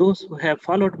 Those who have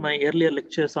followed my earlier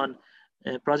lectures on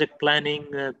project planning,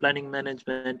 planning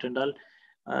management and all,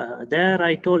 there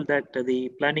I told that the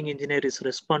planning engineer is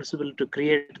responsible to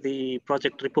create the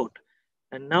project report.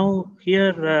 And now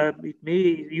here it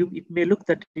may look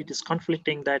that it is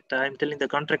conflicting, that I'm telling the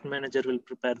contract manager will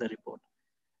prepare the report.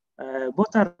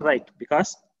 Both are right,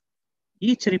 because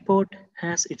each report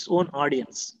has its own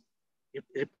audience.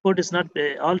 Report is not,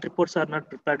 all reports are not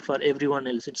prepared for everyone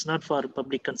else. It's not for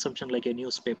public consumption like a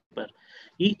newspaper.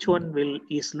 Each one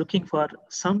is looking for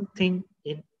something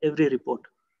in every report.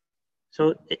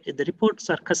 So the reports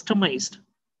are customized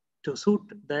to suit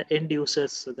the end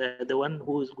users, the one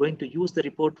who is going to use the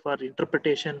report for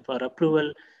interpretation, for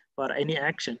approval, for any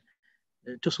action.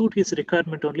 To suit his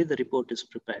requirement only, the report is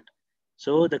prepared.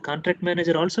 So the contract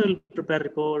manager also will prepare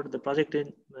report, the project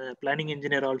planning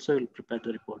engineer also will prepare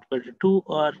the report, but two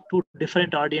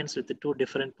different audience with the two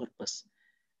different purpose.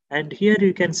 And here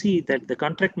you can see that the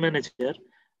contract manager,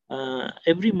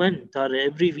 every month or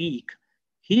every week,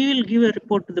 he will give a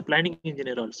report to the planning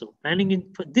engineer also.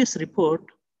 For this report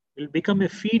will become a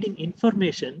feeding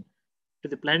information to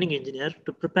the planning engineer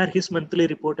to prepare his monthly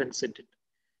report and send it.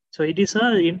 So it is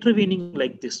intervening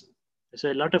like this.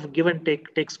 So a lot of give and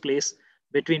take takes place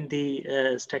between the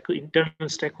internal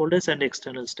stakeholders and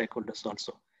external stakeholders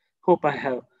also. Hope I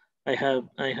have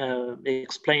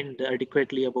explained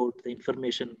adequately about the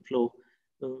information flow,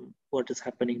 what is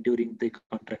happening during the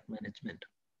contract management.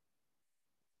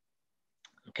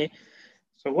 Okay,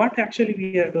 so what actually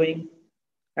we are doing,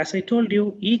 as I told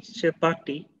you, each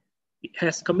party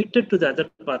has committed to the other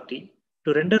party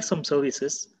to render some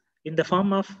services in the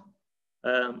form of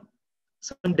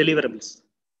some deliverables.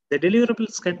 The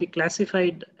deliverables can be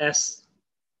classified as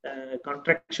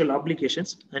contractual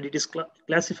obligations, and it is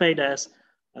classified as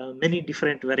many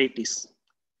different varieties.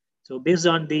 So based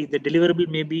on the deliverable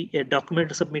may be a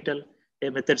document submittal, a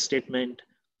method statement,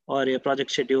 or a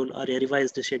project schedule, or a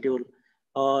revised schedule,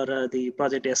 or the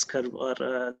project S-curve, or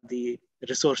the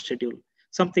resource schedule,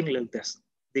 something like this.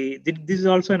 This is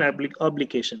also an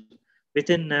obligation.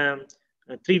 Within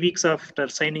 3 weeks after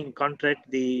signing contract,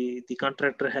 the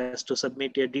contractor has to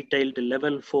submit a detailed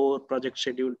level 4 project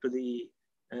schedule to the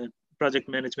project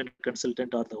management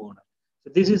consultant or the owner.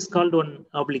 So this is called one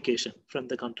obligation from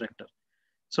the contractor.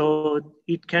 So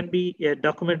it can be a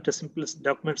document, a simple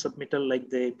document submittal like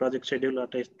the project schedule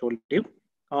that I told you,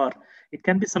 or it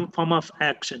can be some form of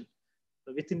action.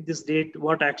 So within this date,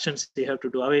 what actions they have to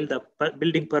do? Avail the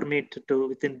building permit to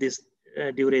within this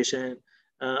duration,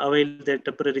 avail the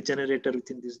temporary generator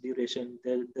within this duration.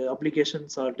 The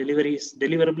obligations or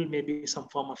deliverable may be some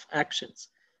form of actions,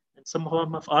 and some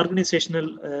form of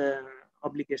organizational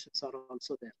obligations are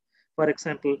also there. For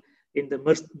example, in the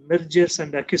mergers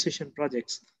and acquisition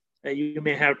projects, you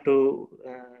may have to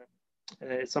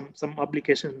some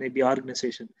obligations may be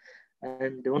organization.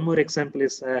 And one more example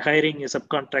is hiring a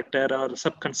subcontractor or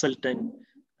sub-consultant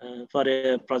for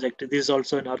a project. This is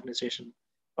also an organization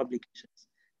obligations.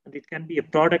 And it can be a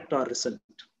product or result.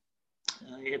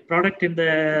 A product in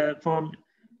the form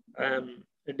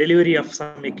delivery of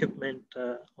some equipment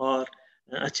or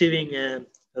achieving a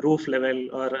roof level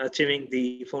or achieving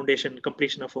the foundation,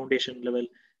 completion of foundation level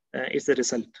is the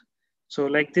result. So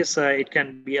like this, it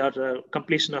can be our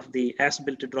completion of the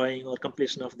as-built drawing or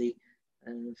completion of the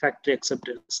factory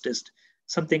acceptance test,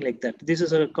 something like that. This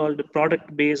is called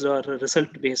product-based or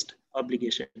result-based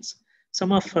obligations.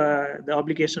 Some of the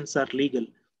obligations are legal,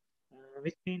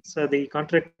 which means the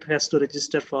contractor has to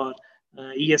register for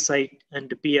ESI and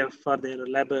PF for their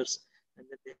laborers, and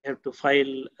then they have to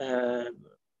file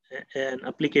an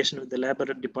application with the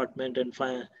labor department and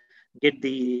get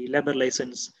the labor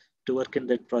license to work in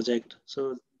that project.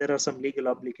 So there are some legal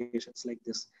obligations like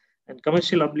this. And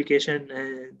commercial obligation,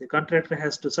 the contractor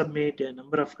has to submit a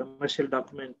number of commercial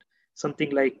documents,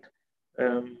 something like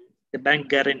the bank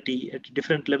guarantee. At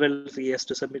different levels, he has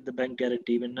to submit the bank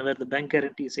guarantee. Whenever the bank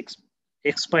guarantee is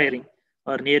expiring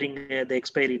or nearing the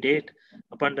expiry date,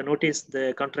 upon the notice,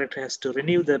 the contractor has to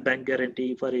renew the bank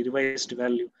guarantee for a revised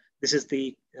value. This is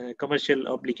the commercial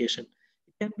obligation.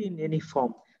 It can be in any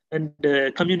form. And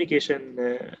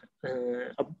communication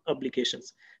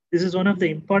obligations. This is one of the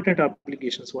important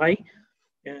obligations. Why?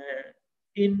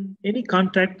 In any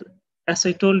contract, as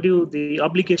I told you, the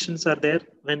obligations are there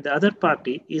when the other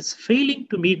party is failing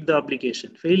to meet the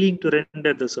obligation, failing to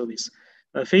render the service,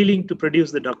 failing to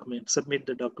produce the document, submit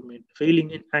the document,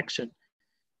 failing in action.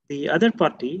 The other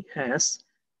party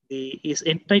is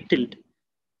entitled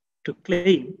to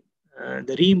claim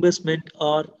the reimbursement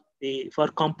or for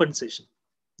compensation.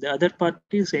 The other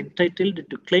party is entitled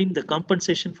to claim the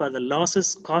compensation for the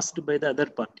losses caused by the other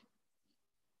party.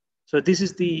 So this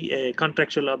is the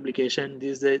contractual obligation.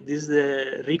 This is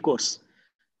the recourse.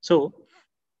 So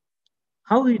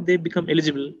how they become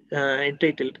eligible,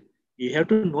 entitled? You have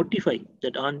to notify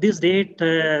that on this date,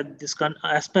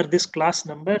 as per this class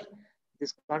number,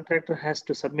 this contractor has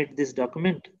to submit this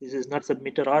document. This is not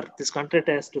submitted, or this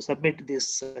contractor has to submit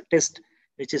this test,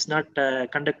 which is not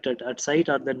conducted at site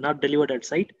or not delivered at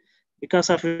site, because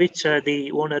of which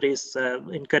the owner is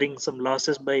incurring some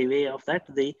losses by way of that.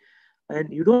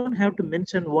 And you don't have to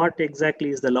mention what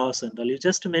exactly is the loss and all. You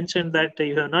just mention that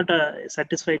you have not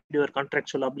satisfied your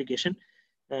contractual obligation,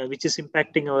 which is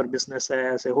impacting our business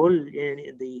as a whole,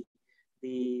 the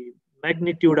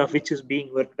magnitude of which is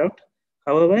being worked out.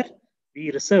 However,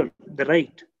 we reserve the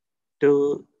right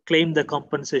to claim the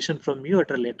compensation from you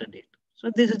at a later date. So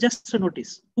this is just a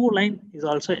notice. 2 lines is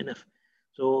also enough.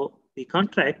 So the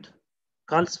contract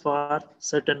calls for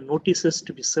certain notices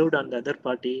to be served on the other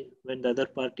party when the other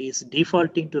party is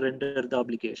defaulting to render the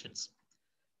obligations.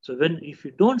 So if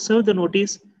you don't serve the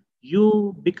notice,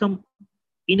 you become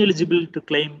ineligible to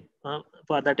claim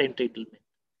for that entitlement.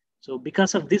 So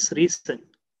because of this reason,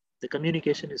 the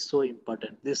communication is so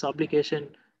important. This obligation,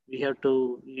 we have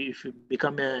to, if you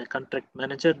become a contract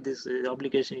manager, this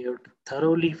obligation, you have to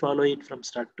thoroughly follow it from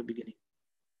start to beginning.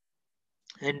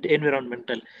 And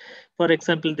environmental. For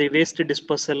example, the waste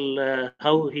disposal,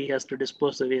 how he has to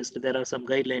dispose the waste, there are some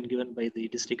guidelines given by the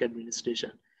district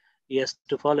administration. He has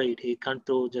to follow it. He can't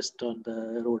throw just on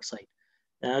the roadside.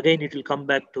 Again, it will come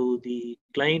back to the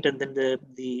client, and then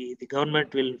the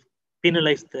government will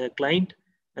penalize the client,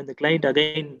 and the client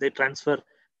again, they transfer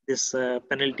this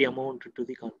penalty amount to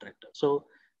the contractor. So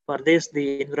for this,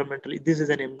 the environmental,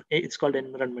 it's called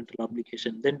environmental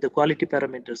obligation. Then the quality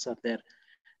parameters are there.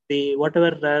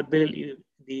 Whatever build,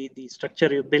 the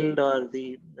structure you build or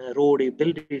the road you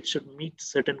build, it should meet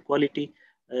certain quality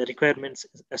requirements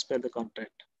as per the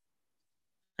contract.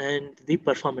 And the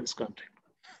performance contract.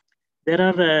 There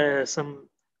are some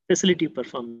facility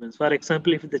performance. For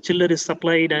example, if the chiller is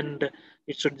supplied and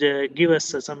it should give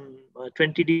us some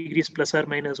 20 degrees plus or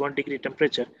minus 1 degree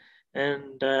temperature,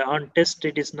 and on test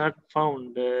it is not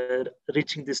found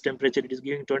reaching this temperature, it is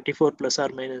giving 24 plus or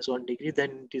minus 1 degree,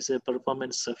 then it is a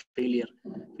performance failure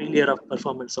of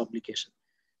performance obligation.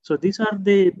 So these are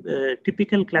the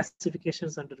typical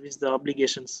classifications under which the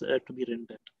obligations to be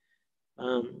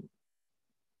rendered.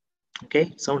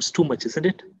 Okay, sounds too much, isn't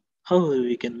it? How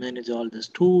we can manage all this?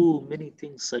 Too many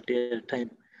things at a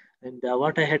time. And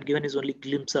what I had given is only a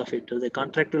glimpse of it. The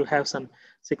contract will have some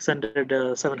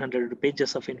 600, 700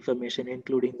 pages of information,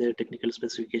 including the technical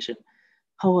specification.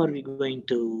 How are we going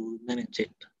to manage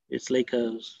it? It's like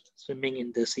swimming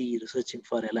in the sea, searching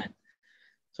for a land.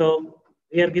 So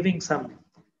we are giving some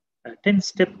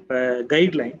 10-step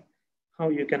guideline how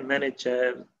you can manage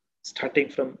starting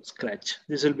from scratch.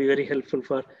 This will be very helpful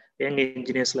for young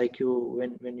engineers like you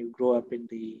when you grow up in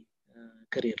the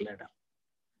career ladder.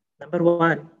 Number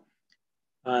one,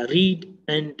 read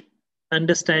and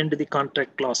understand the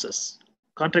contract clauses.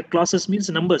 Contract clauses means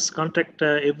numbers. Contract,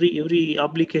 every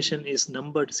obligation is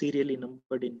numbered, serially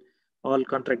numbered in all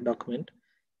contract document.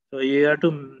 So you have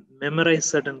to memorize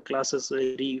certain clauses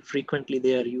very frequently.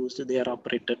 They are used, they are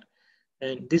operated.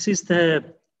 And this is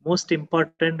the most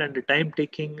important and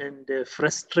time-taking and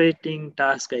frustrating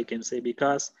task, I can say,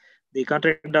 because the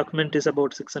contract document is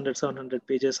about 600, 700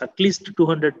 pages, at least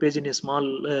 200 pages in a small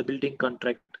building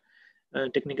contract.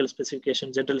 Technical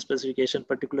specification, general specification,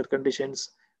 particular conditions,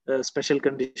 special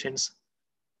conditions,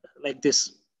 like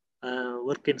this,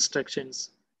 work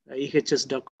instructions, EHS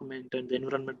document, and the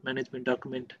environment management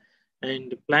document.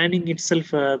 And planning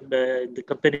itself, the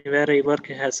company where I work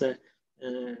has a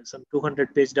some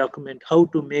 200-page document, how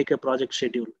to make a project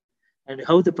schedule and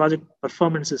how the project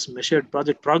performance is measured,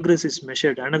 project progress is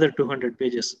measured, another 200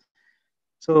 pages.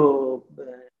 So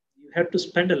you have to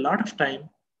spend a lot of time,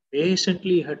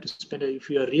 patiently you have to spend, if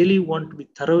you really want to be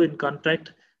thorough in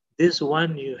contract, this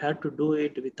one you have to do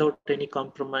it without any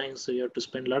compromise. So you have to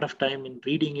spend a lot of time in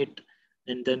reading it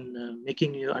and then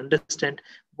making you understand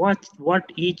what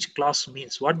each clause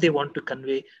means, what they want to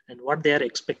convey and what they are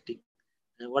expecting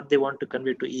and what they want to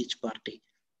convey to each party.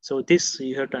 So this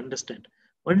you have to understand.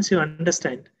 Once you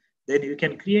understand, then you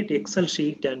can create Excel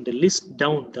sheet and list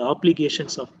down the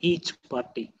obligations of each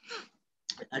party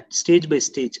at stage by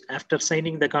stage. After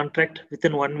signing the contract,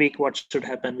 within 1 week, what should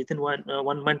happen? Within one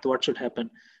month, what should happen?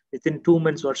 Within 2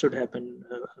 months, what should happen?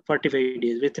 45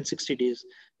 days, within 60 days,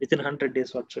 within 100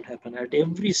 days, what should happen? At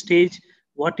every stage,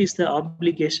 what is the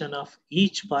obligation of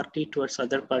each party towards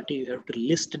other party? You have to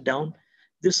list down.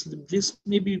 This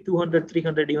may be 200,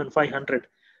 300, even 500.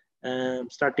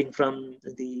 Starting from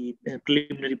the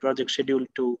preliminary project schedule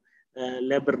to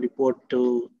labor report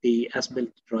to the as-built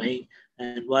drawing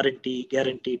and warranty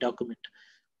guarantee document.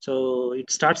 So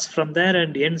it starts from there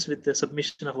and ends with the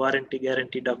submission of warranty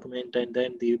guarantee document and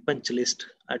then the punch list,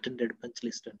 attended punch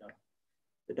list and all.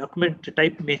 The document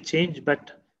type may change,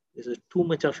 but there's too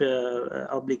much of a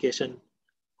obligation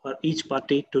for each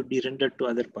party to be rendered to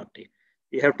other party.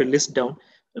 You have to list down.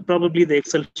 Probably the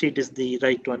Excel sheet is the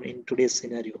right one in today's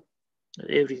scenario.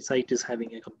 Every site is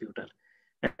having a computer.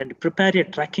 And prepare a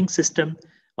tracking system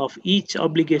of each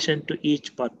obligation to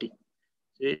each party.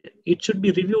 It should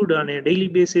be reviewed on a daily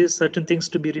basis, certain things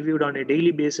to be reviewed on a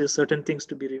daily basis, certain things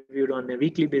to be reviewed on a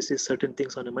weekly basis, certain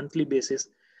things on a monthly basis,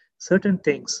 certain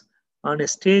things on a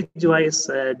stage-wise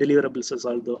deliverables is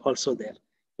also there.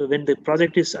 So when the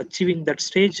project is achieving that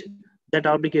stage, that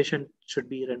obligation should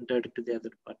be rendered to the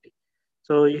other party.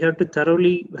 So you have to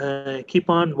thoroughly keep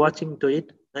on watching to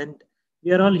it. And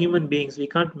we are all human beings. We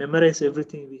can't memorize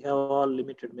everything. We have all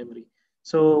limited memory.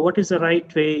 So what is the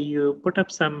right way? You put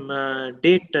up some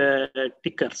date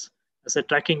tickers as a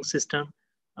tracking system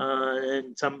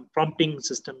and some prompting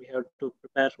system. You have to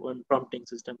prepare one prompting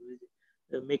system.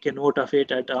 Make a note of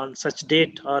it on such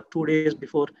date or 2 days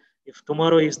before. If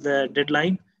tomorrow is the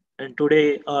deadline and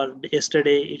today or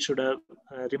yesterday, it should have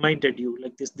reminded you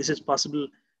like this. This is possible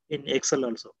in Excel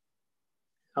also.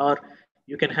 Or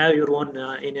you can have your own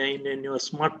in your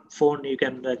smartphone, you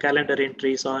can calendar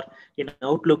entries, or in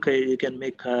Outlook, you can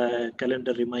make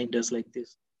calendar reminders like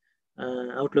this.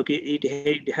 Outlook,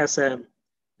 it has a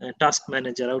task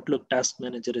manager. Outlook task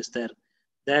manager is there.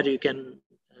 There you can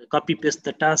copy paste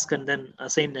the task and then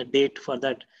assign a date for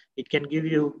that. It can give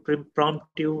you, prompt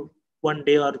you 1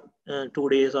 day or 2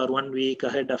 days or 1 week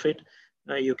ahead of it.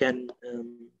 You can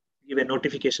give a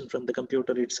notification from the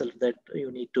computer itself that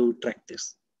you need to track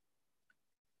this.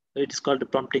 It is called a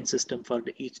prompting system for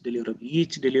each deliverable.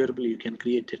 Each deliverable you can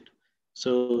create it.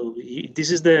 So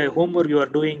this is the homework you are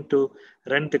doing to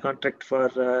run the contract for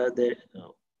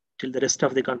till the rest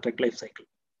of the contract life cycle.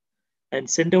 And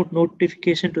send out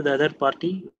notification to the other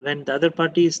party when the other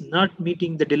party is not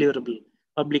meeting the deliverable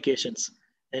obligations.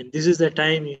 And this is the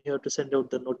time you have to send out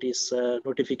the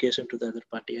notification to the other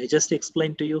party. I just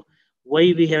explained to you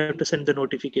why we have to send the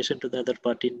notification to the other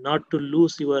party, not to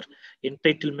lose your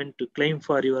entitlement to claim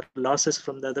for your losses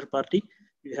from the other party.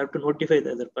 You have to notify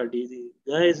the other party.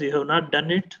 Guys, you have not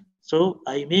done it, so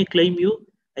I may claim you.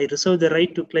 I reserve the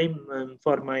right to claim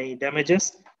for my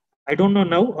damages. I don't know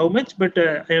now how much, but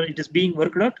it is being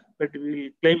worked out, but we will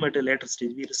claim at a later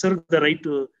stage. We reserve the right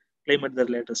to claim at the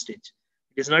later stage.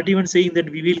 It is not even saying that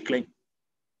we will claim.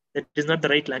 That is not the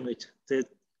right language.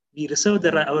 We reserve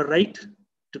our right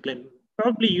to claim.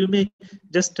 Probably you may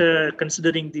just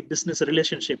considering the business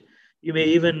relationship, you may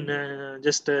even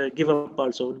just give up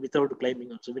also without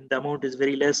claiming also. When the amount is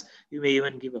very less, you may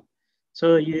even give up.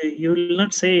 So you will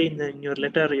not say in your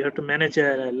letter, you have to manage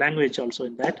a language also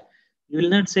in that. You will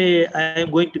not say, I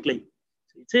am going to claim.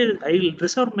 It says, I will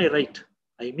reserve my right.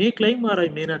 I may claim or I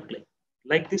may not claim.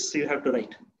 Like this, you have to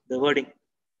write the wording.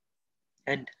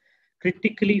 And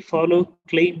critically follow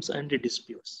claims and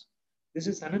disputes. This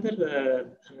is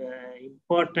another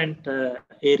important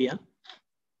area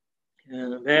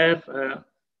where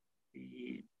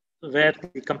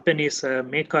the companies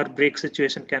make or break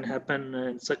situation can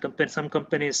happen. So some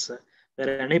companies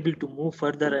were unable to move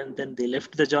further, and then they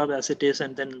left the job as it is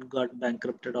and then got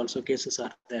bankrupted. Also cases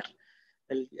are there.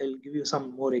 I'll give you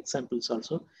some more examples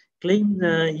also. Claim,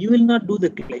 you will not do the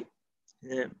claim.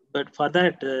 But for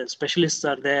that, specialists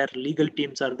are there, legal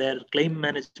teams are there, claim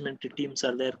management teams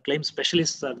are there, claim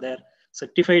specialists are there,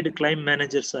 certified claim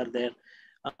managers are there.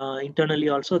 Internally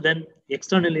also, then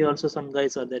externally also some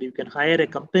guys are there. You can hire a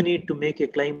company to make a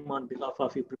claim on behalf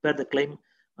of you, prepare the claim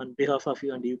on behalf of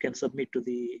you, and you can submit to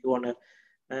the owner,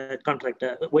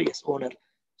 contractor, owner.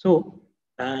 So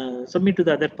submit to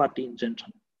the other party in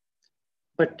general.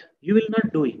 But you will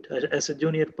not do it as a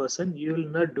junior person. You will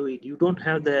not do it. You don't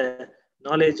have the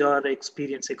knowledge or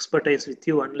experience, expertise with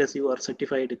you unless you are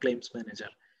certified claims manager.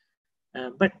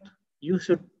 But you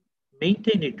should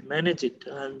maintain it, manage it,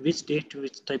 and which date,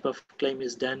 which type of claim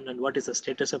is done, and what is the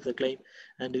status of the claim,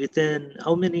 and within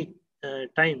how many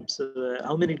times,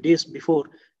 how many days before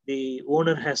the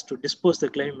owner has to dispose the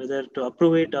claim, whether to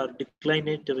approve it or decline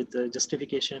it with the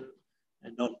justification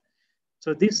and all.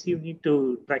 So this you need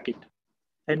to track it.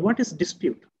 And what is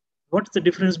dispute? What's the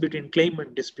difference between claim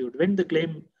and dispute? When the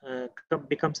claim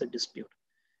becomes a dispute,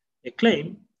 a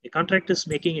claim, a contractor is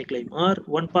making a claim, or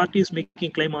one party is making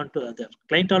a claim on to other.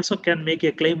 Client also can make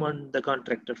a claim on the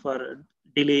contractor for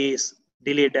delays,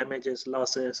 delay damages,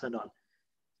 losses, and all.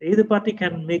 Either party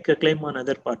can make a claim on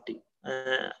other party,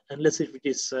 unless if it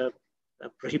is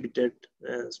prohibited,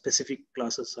 specific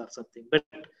clauses or something. But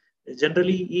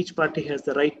generally, each party has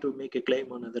the right to make a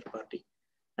claim on other party.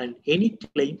 And any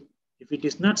claim, if it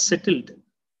is not settled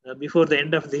before the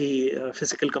end of the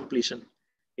physical completion,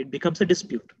 it becomes a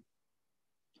dispute.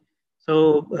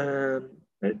 So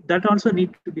that also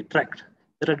needs to be tracked.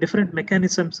 There are different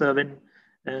mechanisms when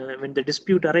the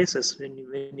dispute arises. When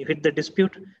you hit the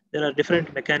dispute, there are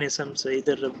different mechanisms,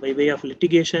 either by way of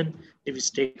litigation,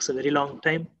 which takes a very long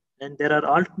time, and there are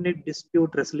alternate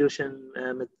dispute resolution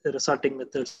resorting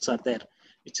methods are there,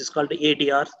 which is called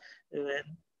ADR,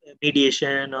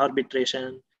 mediation,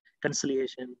 arbitration,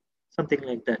 conciliation, something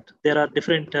like that. There are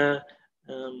different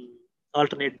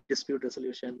alternate dispute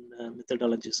resolution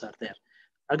methodologies are there.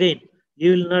 Again,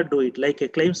 you will not do it like a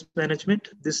claims management.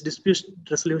 This dispute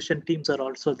resolution teams are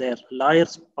also there.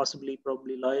 Lawyers,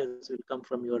 probably lawyers will come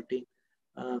from your team,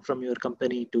 from your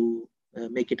company to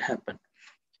make it happen.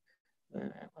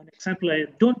 An example, I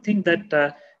don't think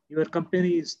that your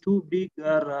company is too big,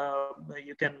 or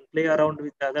you can play around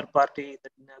with the other party.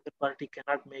 That the other party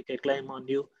cannot make a claim on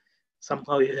you.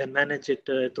 Somehow you can manage it,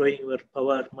 throwing your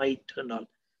power, might, and all.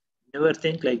 Never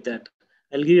think like that.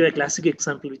 I'll give you a classic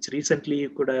example, which recently you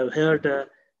could have heard.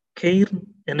 Cairn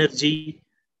Energy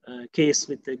case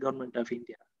with the government of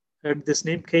India. Heard this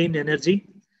name, Cairn Energy?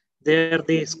 They are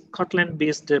the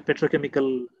Scotland-based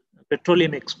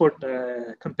petroleum export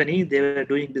company. They were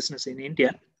doing business in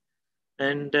India,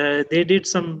 and they did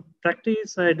some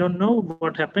practice. I don't know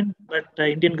what happened, but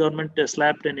Indian government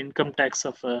slapped an income tax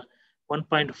of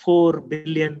 1.4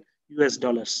 billion US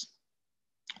dollars,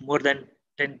 more than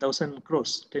 10,000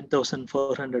 crores,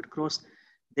 10,400 crores.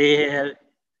 They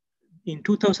in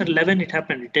 2011 it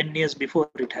happened, 10 years before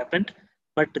it happened,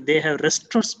 but they have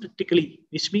retrospectively,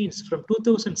 which means from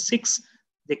 2006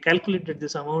 they calculated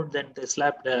this amount, then they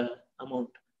slapped the amount,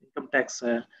 income tax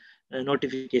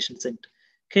notification sent.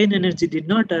 Cairn Energy did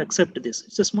not accept this.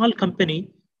 It's a small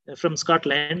company from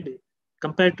Scotland.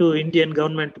 Compared to Indian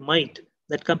government might,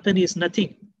 that company is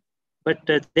nothing. But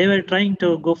they were trying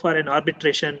to go for an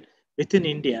arbitration within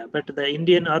India, but the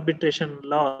Indian arbitration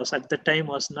laws at the time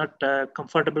was not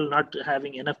comfortable, not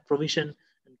having enough provision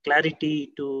and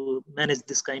clarity to manage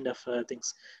this kind of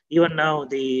things. Even now,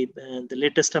 the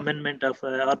latest amendment of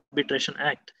Arbitration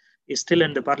Act is still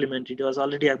in the Parliament. It was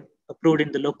already approved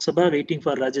in the Lok Sabha, waiting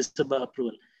for Rajya Sabha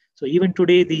approval. So even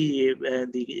today, the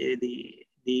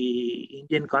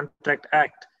Indian Contract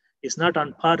Act is not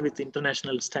on par with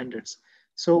international standards.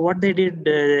 So what they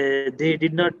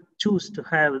did not choose to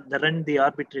run the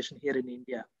arbitration here in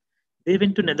India. They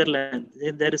went to Netherlands.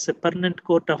 There is a permanent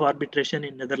court of arbitration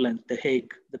in Netherlands, The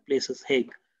Hague. The place is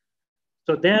Hague.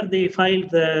 So there they filed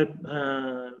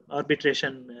the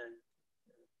arbitration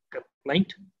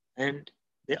complaint, and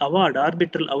the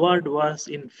arbitral award was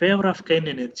in favor of Cairn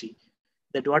Energy.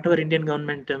 that whatever Indian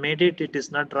government made it, it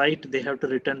is not right. They have to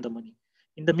return the money.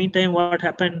 In the meantime, what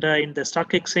happened in the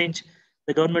stock exchange,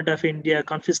 the government of India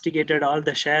confiscated all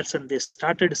the shares and they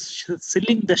started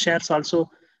selling the shares also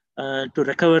to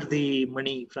recover the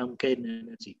money from Cairn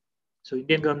Energy. So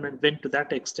Indian government went to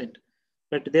that extent.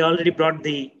 But they already brought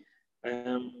the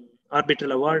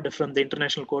arbitral award from the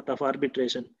International Court of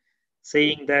Arbitration,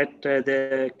 saying that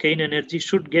the Cairn Energy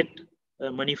should get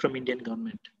money from Indian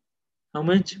government. How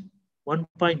much?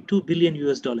 1.2 billion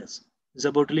US dollars. It's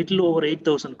about a little over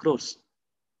 8,000 crores.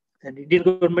 And Indian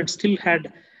government still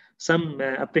had some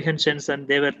apprehensions, and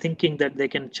they were thinking that they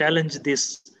can challenge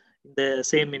this in the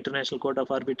same International Court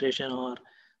of Arbitration, or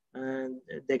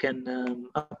they can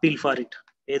appeal for it.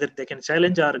 Either they can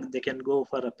challenge or they can go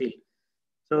for appeal.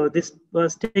 So this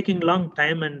was taking long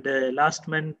time, and last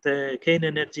month Cairn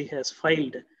Energy has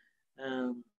filed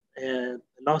a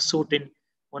lawsuit in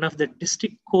one of the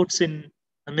district courts in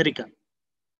America.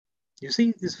 You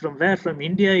see, this from where? From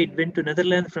India, it went to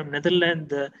Netherlands. From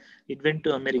Netherlands, it went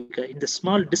to America. In the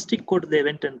small district court, they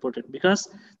went and put it because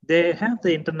they have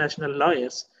the international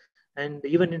lawyers. And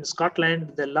even in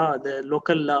Scotland, the law, the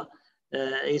local law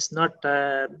is not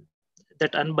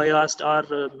that unbiased,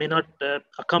 or may not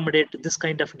accommodate this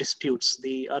kind of disputes,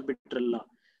 the arbitral law.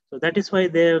 So that is why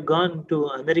they have gone to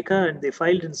America and they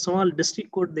filed in small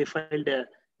district court, they filed a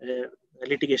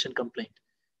litigation complaint.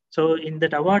 So in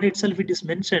that award itself, it is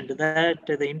mentioned that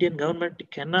the Indian government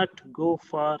cannot go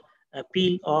for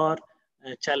appeal or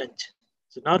challenge.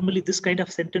 So normally this kind of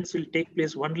sentence will take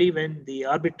place only when the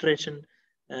arbitration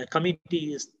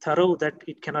committee is thorough that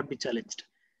it cannot be challenged.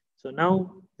 So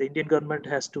now the Indian government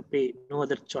has to pay, no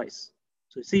other choice.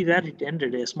 So see where it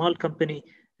ended. A small company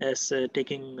as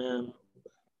taking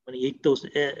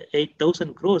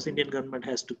 8,000 crores, Indian government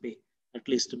has to pay at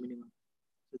least a minimum.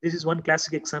 So this is one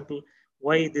classic example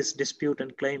why this dispute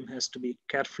and claim has to be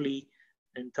carefully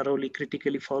and thoroughly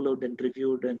critically followed and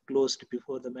reviewed and closed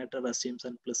before the matter assumes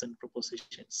unpleasant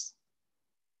propositions.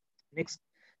 Next,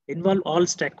 involve all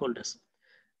stakeholders.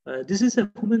 This is a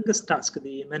humongous task.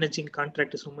 The managing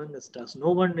contract is a humongous task. No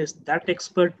one is that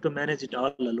expert to manage it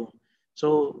all alone.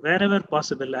 So wherever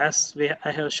possible, as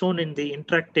I have shown in the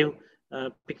interactive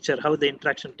picture, how the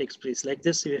interaction takes place. Like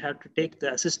this, you have to take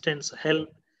the assistance, help,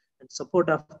 and support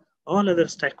of all other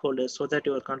stakeholders so that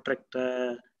your contract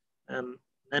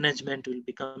management will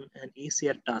become an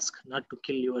easier task, not to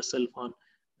kill yourself on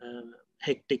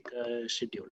hectic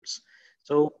schedules.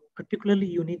 So particularly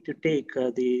you need to take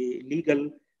the legal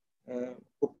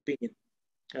opinion,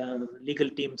 legal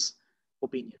team's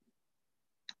opinion.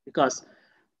 Because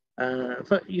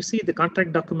you see the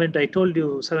contract document, I told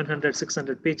you 700,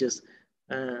 600 pages.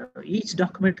 Each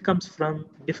document comes from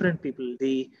different people.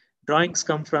 The drawings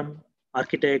come from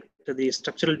architect, the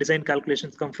structural design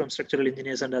calculations come from structural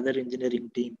engineers and other engineering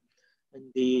team. And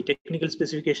the technical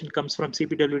specification comes from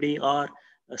CPWD or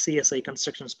CSI,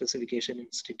 Construction Specification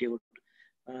Institute.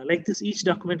 Like this, each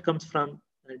document comes from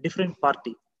a different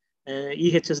party.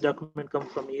 EHS document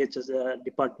comes from EHS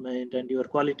department, and your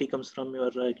quality comes from your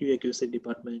QA/QC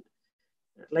department.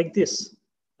 Like this,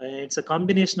 it's a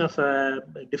combination of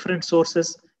different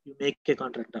sources. You make a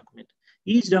contract document.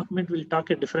 Each document will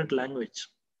talk a different language,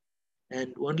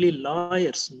 and only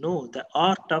lawyers know the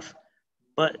art of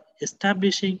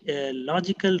establishing a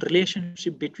logical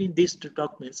relationship between these two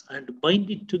documents and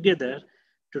bind it together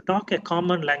to talk a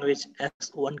common language as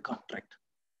one contract.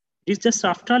 It's just,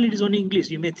 after all, it is only English.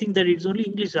 You may think that it's only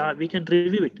English. We can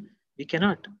review it. We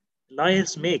cannot.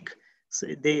 Lawyers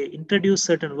they introduce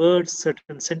certain words,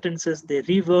 certain sentences, they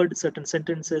reword certain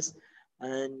sentences,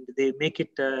 and they make it,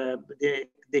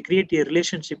 they create a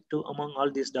relationship among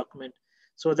all these documents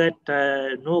so that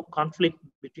no conflict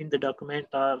between the document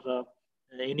or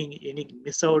any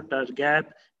miss out or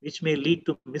gap, which may lead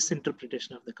to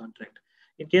misinterpretation of the contract.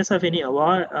 In case of any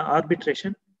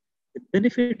arbitration, the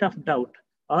benefit of doubt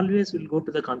always will go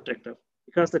to the contractor,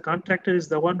 because the contractor is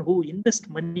the one who invests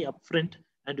money upfront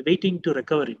and waiting to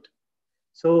recover it.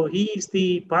 So he is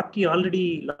the party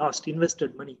already lost,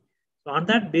 invested money. So on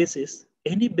that basis,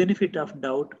 any benefit of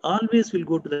doubt always will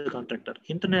go to the contractor.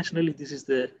 Internationally, this is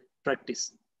the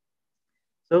practice.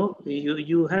 So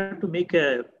you have to make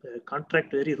a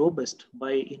contract very robust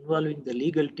by involving the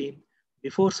legal team.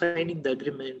 Before signing the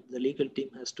agreement, the legal team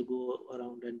has to go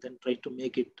around and then try to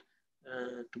make it,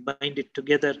 to bind it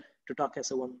together to talk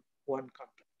as a one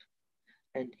contract,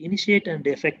 and initiate and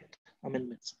effect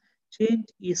amendments. Change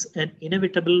is an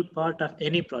inevitable part of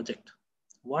any project.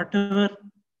 Whatever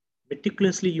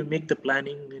meticulously you make the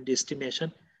planning and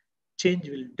estimation, change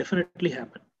will definitely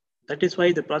happen. That is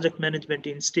why the Project Management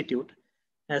Institute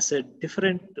has a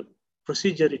different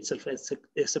procedure itself as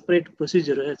a separate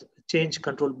procedure, as change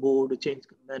control board, change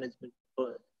management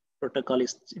protocol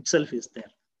itself is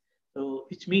there. So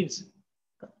which means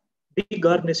big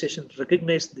organizations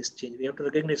recognize this change. We have to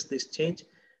recognize this change,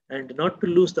 and not to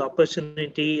lose the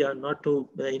opportunity or not to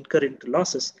incur into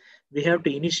losses. We have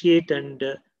to initiate and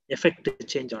effect the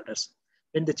change orders.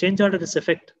 When the change order is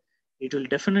effect, it will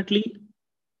definitely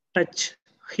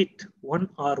hit one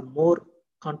or more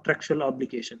contractual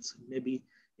obligations. Maybe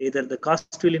either the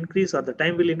cost will increase or the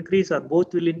time will increase or both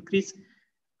will increase.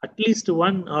 At least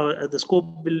one, or the scope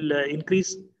will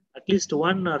increase. At least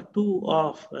one or two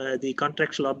of the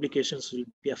contractual obligations will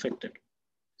be affected.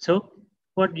 So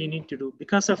what you need to do,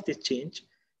 because of this change,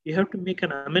 you have to make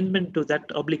an amendment to that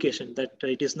obligation, that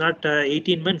it is not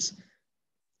 18 months,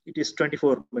 it is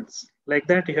 24 months. Like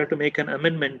that, you have to make an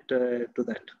amendment to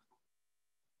that.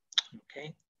 Okay.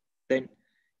 Then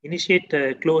initiate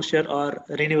closure or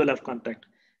renewal of contract.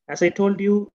 As I told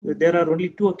you, there are only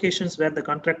two occasions where the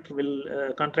contract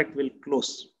will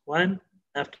close. One,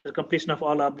 after completion of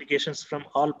all obligations from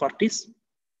all parties,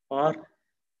 or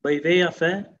by way of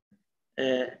a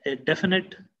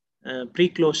definite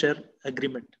pre-closure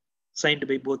agreement signed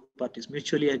by both parties,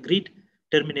 mutually agreed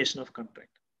termination of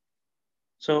contract.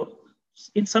 So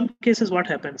in some cases, what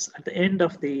happens at the end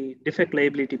of the defect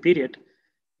liability period,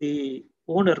 the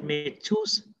owner may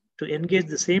choose to engage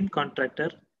the same contractor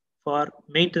for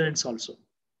maintenance also,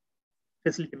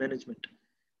 facility management.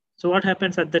 So what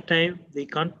happens at that time, the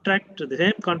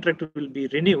same contract will be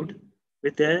renewed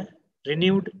with a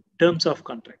renewed terms of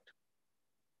contract.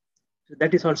 So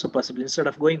that is also possible. Instead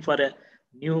of going for a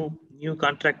new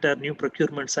contractor, new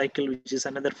procurement cycle, which is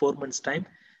another 4 months time,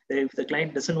 if the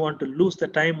client doesn't want to lose the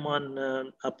time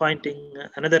on appointing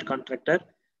another contractor,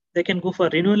 they can go for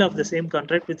renewal of the same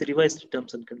contract with revised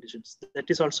terms and conditions. That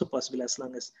is also possible as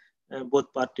long as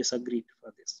both parties agreed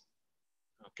for this.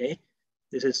 Okay,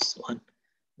 this is one.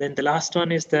 Then the last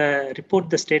one is the report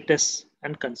the status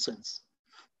and concerns.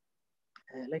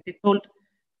 Like I told,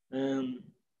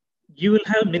 you will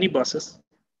have many bosses,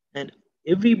 and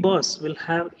every boss will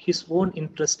have his own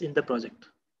interest in the project,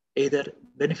 either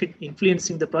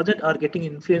influencing the project or getting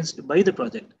influenced by the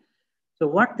project. So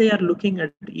what they are looking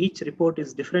at each report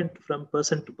is different from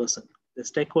person to person, the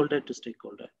stakeholder to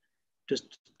stakeholder.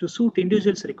 To suit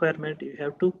individual's requirement, you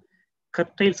have to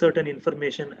curtail certain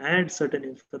information, add certain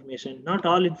information. Not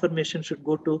all information should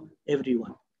go to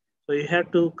everyone. So you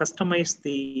have to customize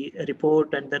the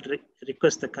report and then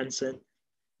request the concern.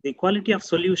 The quality of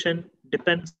solution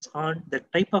depends on the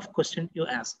type of question you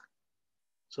ask.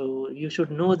 So you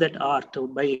should know that art.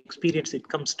 By experience, it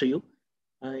comes to you.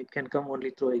 It can come only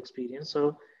through experience.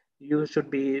 So you should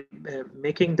be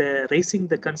raising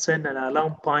the concern and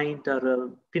alarm point or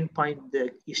pinpoint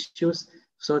the issues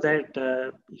so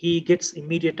that he gets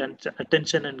immediate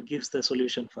attention and gives the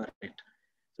solution for it.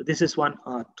 So this is one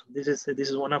art. This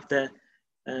is one of the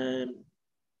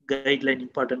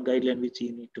important guideline which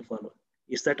you need to follow.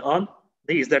 Is that all?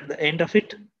 Is that the end of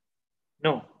it?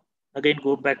 No. Again,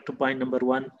 go back to point number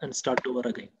 1 and start over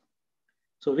again.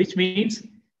 So which means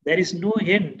there is no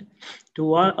end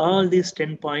to all these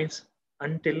 10 points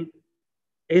until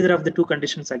either of the two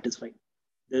conditions satisfied.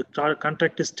 The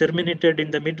contract is terminated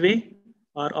in the midway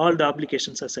or all the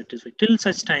obligations are satisfied. Till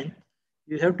such time,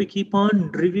 you have to keep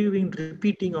on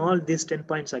repeating all these 10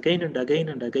 points again and again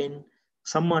and again,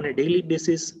 some on a daily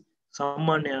basis, some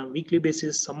on a weekly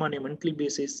basis, some on a monthly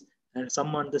basis, and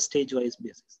some on the stage-wise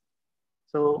basis.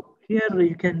 So here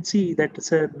you can see that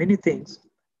many things.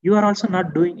 You are also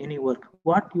not doing any work.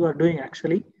 What you are doing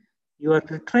actually, you are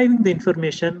retrieving the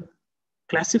information,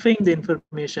 classifying the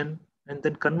information, and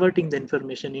then converting the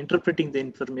information, interpreting the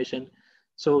information.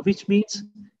 So which means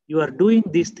you are doing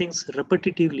these things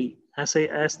repetitively. As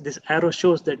this arrow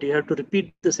shows that you have to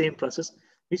repeat the same process,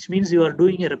 which means you are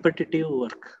doing a repetitive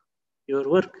work. Your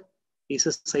work is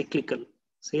a cyclical.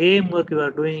 Same work you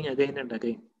are doing again and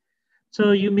again.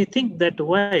 So you may think that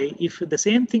why, if the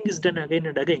same thing is done again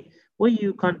and again, why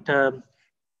you can't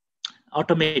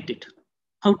automate it?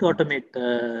 How to automate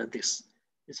this?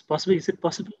 Is it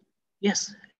possible?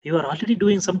 Yes, you are already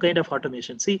doing some kind of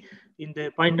automation. See, in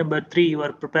the point number 3, you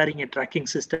are preparing a tracking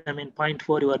system. In point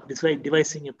 4, you are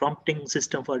devising a prompting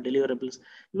system for deliverables.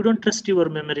 You don't trust your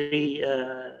memory.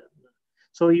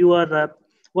 So you are,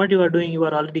 what you are doing, you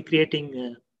are already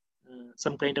creating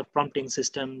some kind of prompting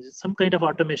system, some kind of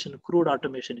automation, crude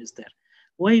automation is there.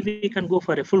 Why we can go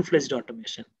for a full-fledged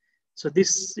automation? So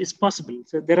this is possible.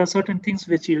 So there are certain things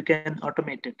which you can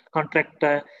automate it. Contract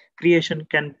creation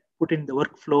can put in the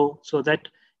workflow so that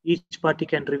Each party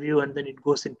can review and then it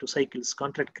goes into cycles.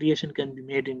 Contract creation can be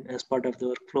made in as part of the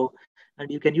workflow, and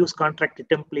you can use contract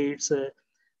templates,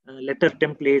 letter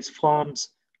templates, forms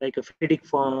like a FIDIC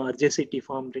form or JCT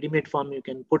form, ready-made form. You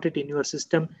can put it in your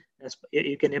system. As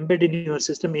you can embed in your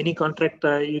system any contract.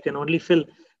 You can only fill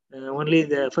only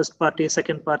the first party,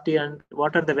 second party, and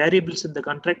what are the variables in the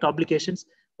contract obligations.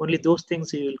 Only those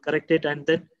things you will correct it, and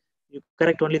then you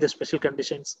correct only the special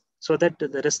conditions, so that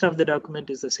the rest of the document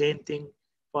is the same thing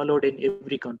followed in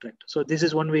every contract. So this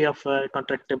is one way of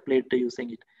contract template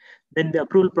using it. Then the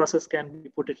approval process can be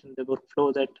put it in the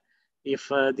workflow, that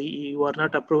if you are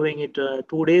not approving it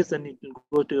 2 days, then it will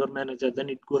go to your manager, then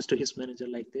it goes to his manager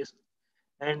like this.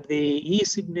 And the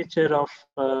e-signature of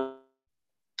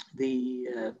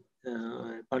the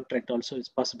contract also is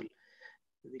possible.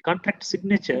 The contract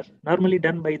signature normally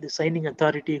done by the signing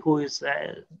authority, who is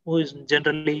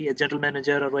generally a general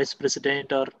manager or vice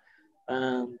president or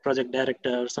project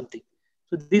director or something.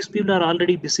 So these people are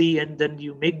already busy, and then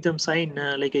you make them sign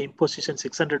like an imposition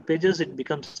 600 pages, it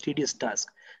becomes tedious task.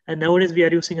 And nowadays we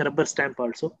are using a rubber stamp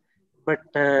also, but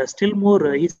still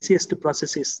more easiest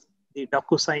process is the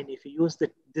DocuSign. If you use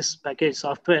this package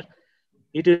software,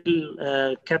 it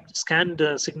will scan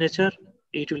the signature.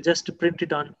 It will just print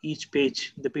it on each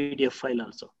page, the PDF file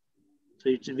also. So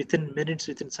it's within minutes,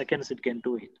 within seconds, it can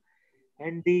do it.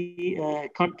 And the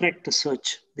contract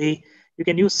search, you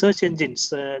can use search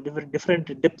engines,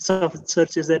 different depths of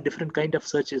search is there, different kind of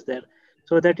search is there.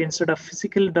 So that instead of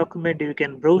physical document, you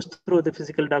can browse through the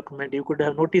physical document. You could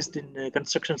have noticed in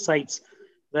construction sites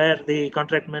where the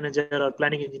contract manager or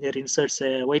planning engineer inserts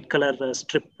a white color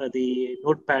strip, the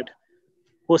notepad,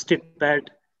 post-it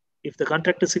pad. If the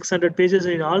contract is 600 pages,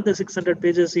 in all the 600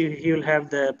 pages, he will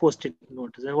have the post-it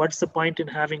note. And what's the point in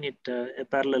having it a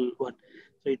parallel one?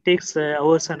 So it takes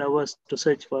hours and hours to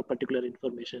search for particular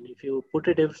information. If you put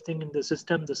it everything in the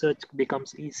system, the search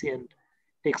becomes easy and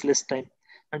takes less time.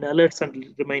 And alerts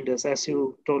and reminders, as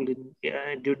you told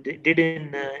did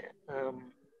in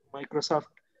Microsoft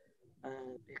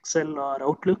Excel or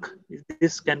Outlook,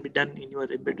 this can be done in your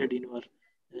embedded in your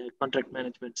contract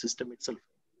management system itself.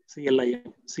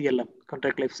 CLM,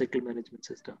 Contract Lifecycle Management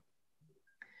System.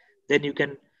 Then you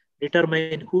can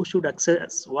determine who should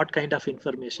access what kind of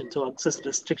information. So access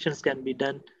restrictions can be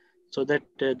done so that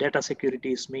data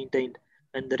security is maintained.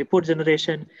 And the report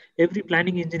generation, every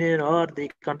planning engineer or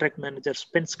the contract manager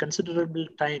spends considerable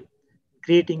time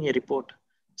creating a report.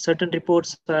 Certain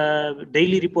reports,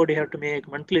 daily report you have to make,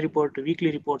 monthly report,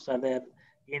 weekly reports are there.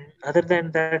 Other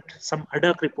than that, some ad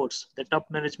hoc reports, the top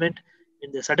management,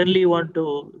 when they suddenly want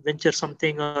to venture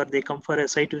something or they come for a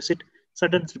site visit,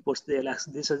 sudden reports they'll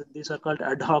ask. These are called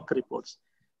ad hoc reports.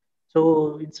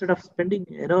 So instead of spending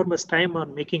enormous time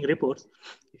on making reports,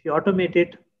 if you automate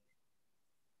it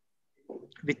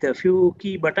with a few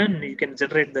key buttons, you can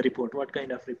generate the report. What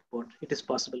kind of report? It is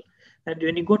possible. And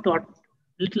when you go to a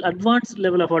little advanced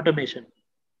level of automation,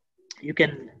 you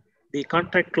can, the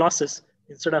contract clauses,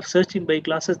 instead of searching by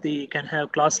classes, you can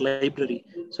have class library,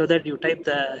 so that you type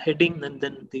the heading and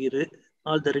then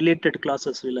all the related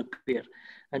classes will appear.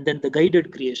 And then the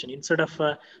guided creation, instead of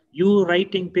you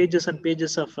writing pages and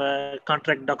pages of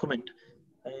contract document,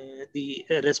 the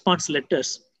response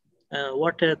letters,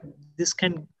 this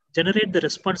can generate the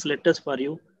response letters for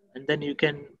you, and then you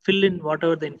can fill in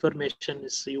whatever the information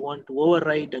is you want to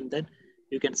override, and then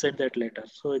you can send that letter.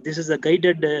 So this is a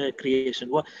guided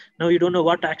creation. Now you don't know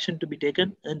what action to be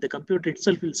taken, and the computer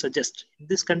itself will suggest, in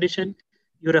this condition,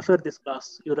 you refer this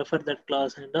class, you refer that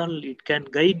class, and all. It can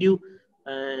guide you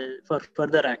for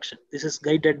further action. This is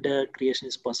guided creation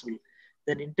is possible.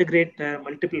 Then integrate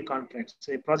multiple contracts.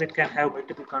 So a project can have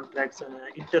multiple contracts,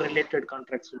 interrelated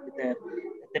contracts will be there.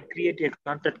 And then create a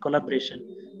contract collaboration.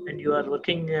 And you are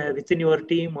working within your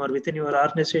team or within your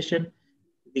organization.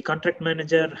 The contract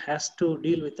manager has to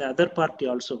deal with the other party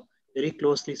also very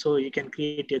closely. So you can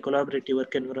create a collaborative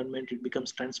work environment. It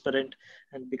becomes transparent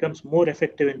and becomes more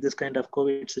effective in this kind of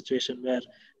COVID situation where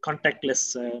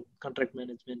contactless contract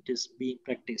management is being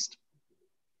practiced.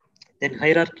 Then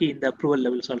hierarchy in the approval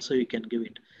levels also you can give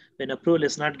it. When approval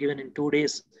is not given in 2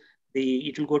 days,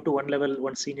 it will go to one level,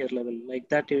 one senior level. Like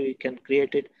that, you can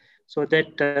create it so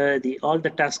that all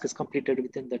the task is completed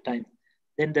within the time.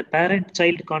 Then the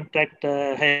parent-child contract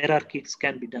hierarchies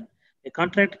can be done. A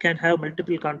contract can have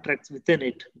multiple contracts within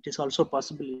it. It is also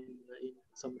possible in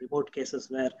some remote cases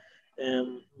where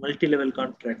multi-level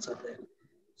contracts are there.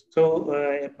 So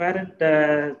a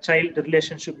parent-child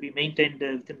relation should be maintained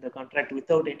within the contract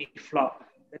without any flaw.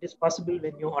 That is possible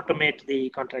when you automate the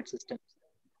contract systems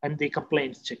and the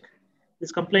compliance check.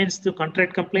 This compliance to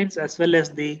contract compliance as well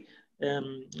as the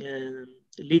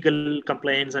legal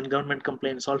compliance and government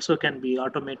compliance also can be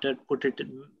automated. Put it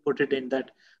in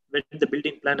that when the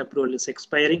building plan approval is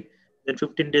expiring, then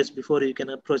 15 days before you can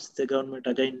approach the government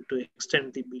again to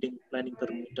extend the building planning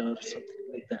permit or something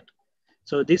like that.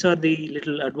 So these are the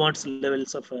little advanced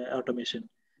levels of automation.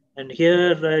 And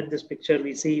here in this picture,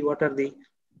 we see what are the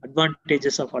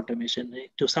advantages of automation.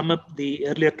 To sum up the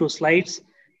earlier two slides,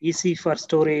 easy for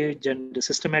storage and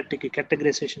systematic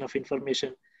categorization of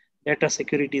information, data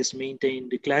security is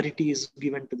maintained, clarity is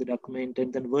given to the document,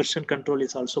 and then version control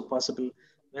is also possible.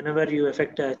 Whenever you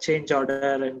effect a change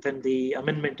order and then the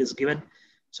amendment is given,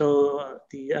 so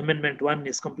the amendment 1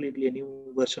 is completely a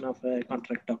new version of a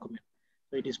contract document.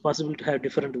 So it is possible to have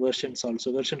different versions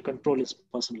also. Version control is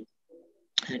possible.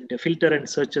 And filter and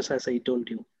searches, as I told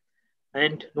you.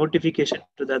 And notification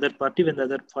to the other party when the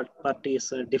other party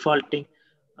is defaulting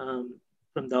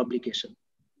from the obligation.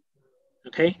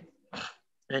 Okay.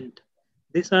 And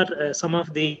these are some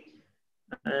of the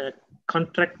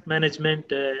contract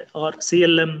management or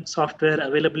CLM software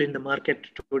available in the market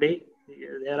today.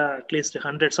 There are at least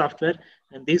 100 software,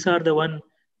 and these are the one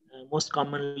most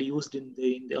commonly used in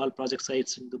the all project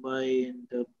sites in Dubai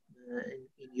and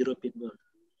in European world.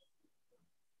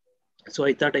 So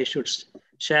I thought I should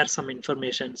share some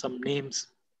information, some names,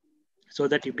 so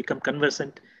that you become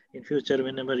conversant in future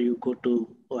whenever you go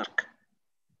to work.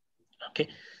 Okay.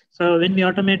 So when we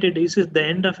automated, is it the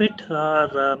end of it,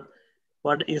 or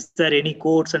what is there any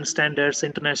codes and standards,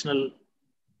 international?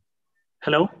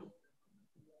 Hello,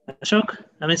 Ashok,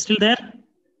 am I still there?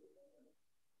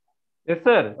 Yes,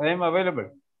 sir. I am available.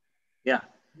 Yeah.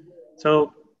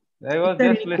 So I was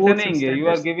just listening. You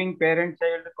are giving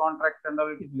parent-child contract and all.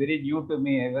 It is very new to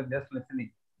me. I was just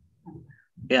listening.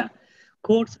 Yeah.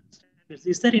 Codes and standards.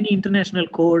 Is there any international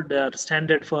code or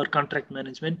standard for contract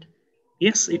management?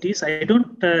 Yes, it is. I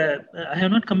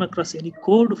have not come across any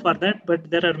code for that, but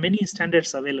there are many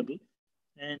standards available.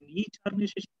 And each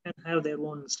organization can have their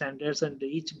own standards, and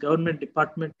each government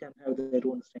department can have their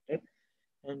own standard.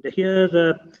 And here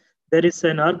there is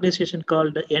an organization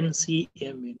called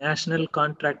NCMA, National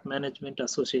Contract Management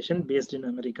Association, based in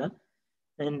America.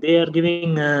 And they are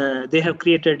giving, they have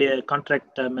created a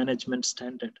contract management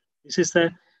standard. This is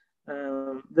a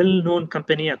well-known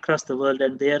company across the world,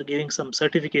 and they are giving some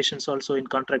certifications also in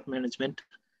contract management.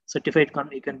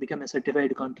 You can become a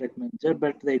certified contract manager,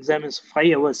 but the exam is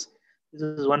 5 hours. This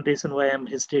is one reason why I'm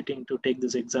hesitating to take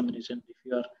this examination. If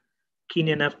you are keen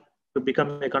enough to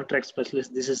become a contract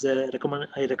specialist, this is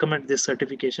I recommend this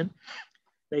certification.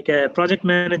 Like a project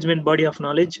management body of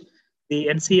knowledge, the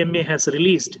NCMA has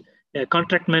released a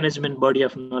contract management body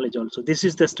of knowledge also. This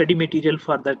is the study material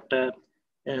for that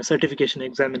certification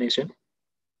examination.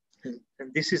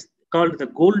 And this is called the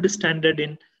gold standard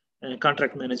in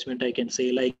contract management, I can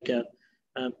say. Like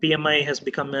PMI has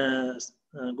become a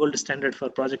gold standard for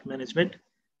project management,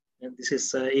 and this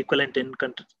is equivalent in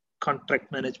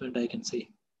contract management, I can say.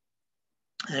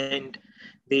 And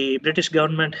the British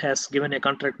government has given a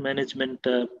contract management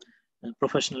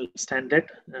professional standard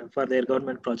for their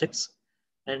government projects,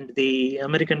 and the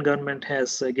American government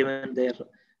has given their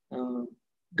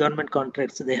government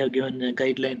contracts. They have given a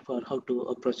guideline for how to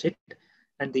approach it.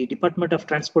 And the Department of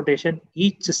Transportation,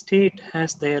 each state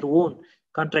has their own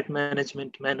contract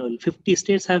management manual. 50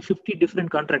 states have 50 different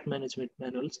contract management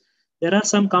manuals. There are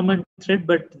some common thread,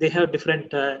 but they have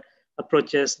different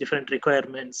approaches, different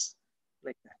requirements,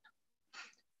 like that.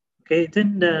 Okay,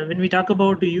 then when we talk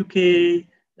about the UK,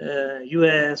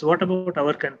 US, what about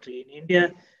our country? In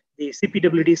India, the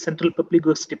CPWD, Central Public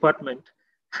Works Department,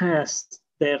 has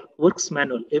their works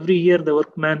manual. Every year, the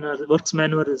works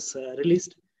manual is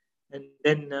released, and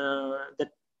then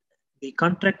the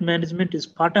contract management is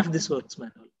part of this works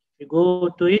manual. If you go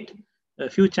to it, a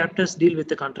few chapters deal with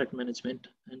the contract management,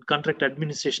 and contract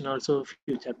administration also, a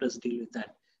few chapters deal with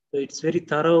that. So it's very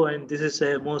thorough, and this is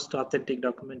a most authentic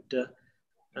document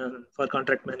for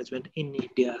contract management in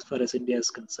India, as far as India is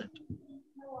concerned.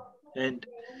 And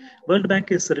World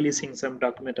Bank is releasing some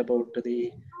document about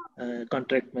the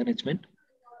contract management,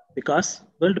 because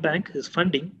World Bank is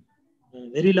funding a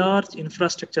very large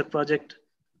infrastructure project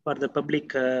for the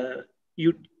public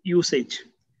usage.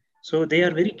 So they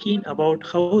are very keen about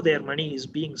how their money is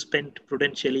being spent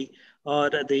prudentially, or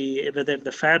whether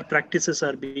the fair practices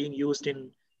are being used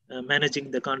in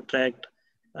managing the contract.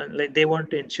 Like they want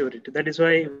to ensure it. That is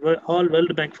why all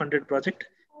World Bank funded project,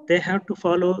 they have to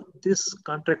follow this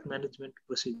contract management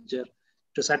procedure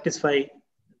to satisfy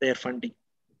their funding.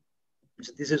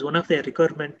 So this is one of their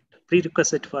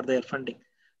prerequisite for their funding.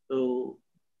 So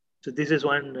this is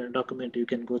one document, you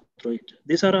can go through it.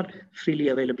 These are all freely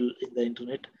available in the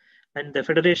internet. And the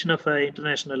Federation of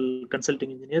International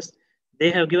Consulting Engineers, they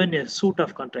have given a suit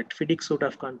of contract, FIDIC suit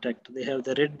of contract. They have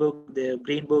the red book, they have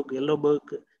green book, yellow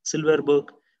book, silver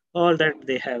book, all that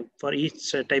they have for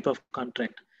each type of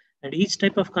contract. And each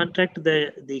type of contract,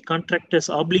 the contractor's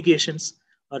obligations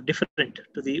are different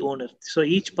to the owner. So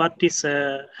each parties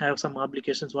have some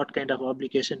obligations. What kind of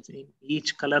obligations in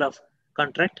each color of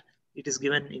contract, it is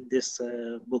given in this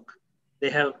book.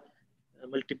 They have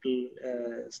multiple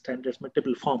standards,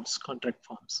 multiple forms, contract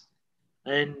forms.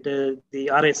 And the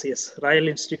RICS, Royal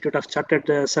Institute of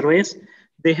Chartered Surveyors,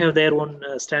 they have their own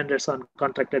standards on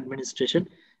contract administration.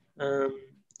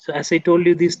 So as I told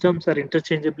you, these terms are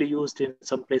interchangeably used in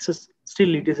some places.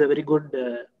 Still, it is a very good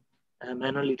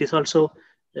manual. It is also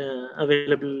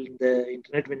available in the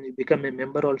internet. When you become a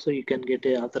member also, you can get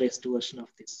an authorized version of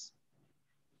this.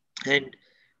 And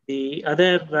the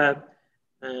other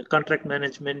contract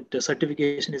management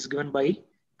certification is given by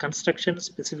Construction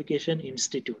Specification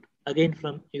Institute. Again,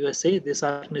 from USA, this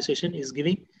organization is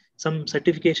giving some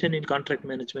certification in contract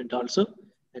management also.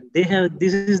 And they have,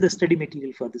 this is the study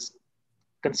material for this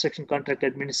Construction Contract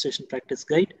Administration Practice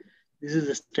Guide. This is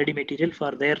the study material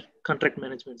for their contract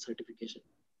management certification.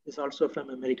 This is also from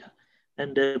America.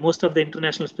 And most of the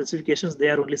international specifications, they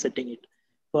are only setting it.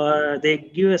 They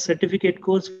give a certificate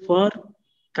course for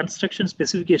construction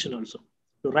specification also.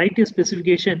 To write a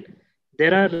specification,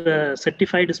 there are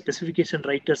certified specification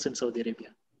writers in Saudi Arabia.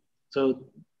 So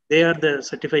they are the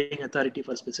certifying authority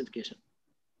for specification.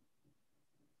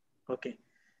 Okay.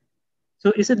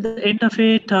 So is it the end of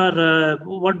it, or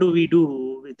what do we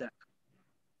do with that?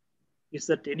 Is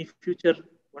that any future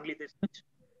only this much?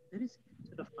 There is a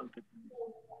future of contract.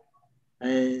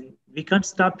 And we can't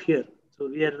stop here.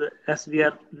 So as we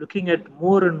are looking at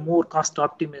more and more cost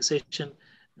optimization,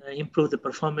 improve the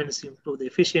performance, improve the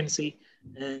efficiency,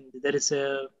 and there's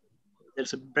a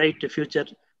bright future.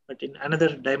 But in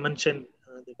another dimension,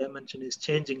 the dimension is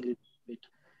changing a bit.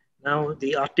 Now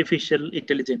the artificial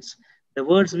intelligence, the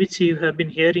words which you have been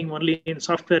hearing only in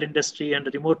software industry and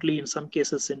remotely in some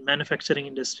cases in manufacturing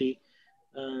industry,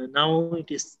 now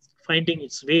it is finding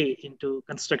its way into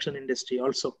construction industry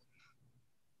also.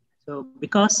 So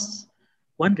because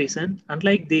one reason,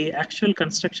 unlike the actual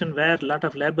construction where a lot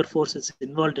of labor force is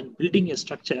involved in building a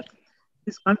structure,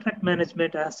 this contract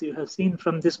management, as you have seen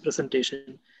from this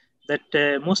presentation,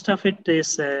 that most of it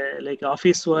is like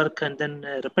office work and then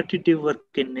repetitive work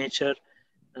in nature,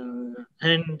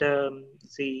 and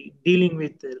dealing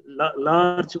with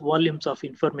large volumes of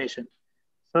information.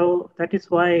 So that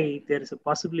is why there is a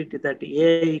possibility that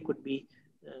AI could be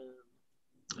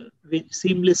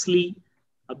seamlessly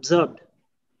absorbed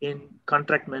in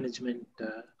contract management,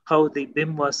 how the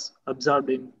BIM was absorbed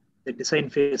in the design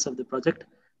phase of the project.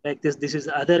 Like this is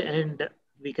the other end.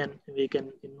 We can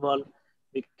involve,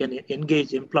 we can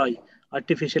employ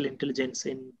artificial intelligence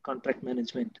in contract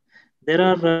management. There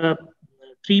are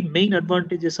three main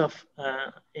advantages of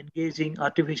engaging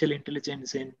artificial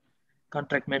intelligence in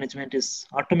contract management: is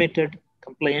automated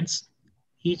compliance.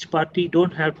 Each party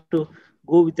don't have to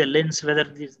go with the lens whether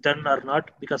it's done or not,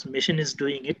 because machine is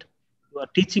doing it. You are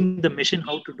teaching the machine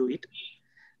how to do it.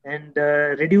 And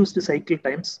reduced cycle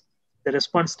times. The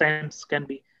response times can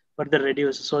be further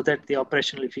reduced so that the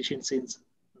operational efficiencies,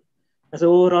 as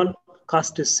overall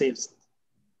cost is saved.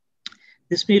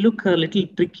 This may look a little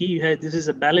tricky. This is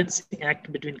a balancing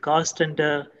act between cost and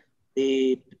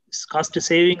the cost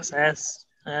savings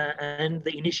and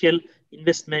the initial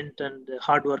investment and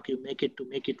hard work you make it to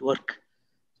make it work.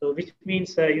 So which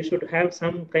means you should have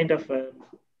some kind of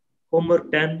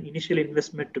homework done, initial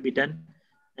investment to be done.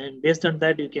 And based on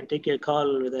that, you can take a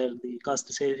call whether the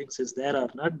cost savings is there or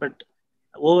not. But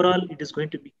overall, it is going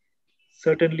to be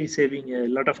certainly saving a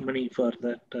lot of money for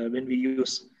that when we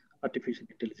use artificial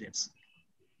intelligence.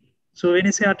 So when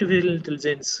you say artificial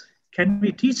intelligence, can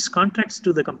we teach contracts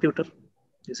to the computer?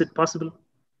 Is it possible?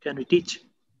 Can we teach?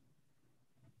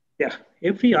 Yeah,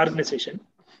 every organization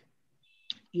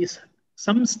is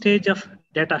some stage of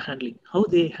data handling, how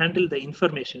they handle the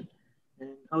information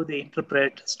and how they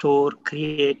interpret, store,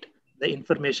 create the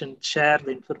information, share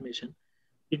the information.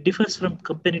 It differs from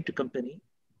company to company,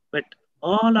 but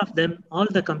all of them, all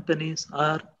the companies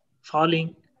are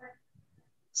following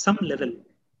some level,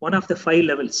 one of the 5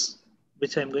 levels,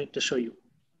 which I'm going to show you.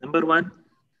 Number one,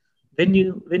 when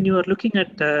you are looking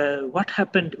at what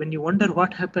happened, when you wonder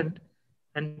what happened,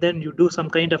 and then you do some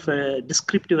kind of a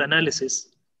descriptive analysis,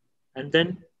 and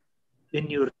then when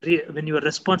your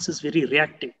response is very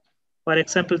reactive. For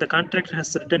example, the contractor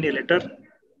has written a letter,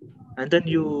 and then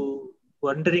you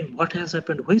wondering what has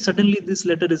happened, why suddenly this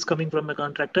letter is coming from a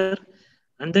contractor,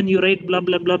 and then you write blah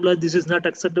blah blah blah, this is not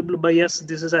acceptable by us,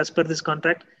 this is as per this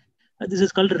contract. This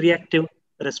is called reactive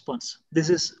response. This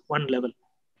is one level.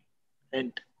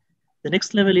 And the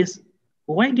next level is,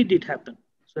 why did it happen?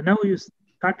 So now you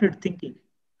started thinking,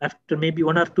 after maybe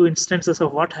one or two instances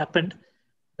of what happened,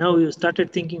 now you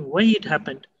started thinking why it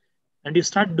happened, and you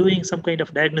start doing some kind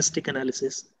of diagnostic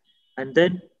analysis, and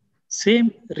then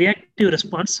same reactive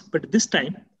response, but this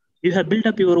time you have built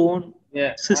up your own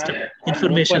system,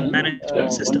 information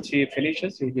management system. Once he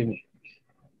finishes, he give me.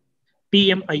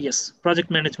 PMIS,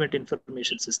 Project Management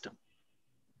Information System.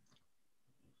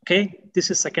 Okay,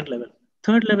 this is second level.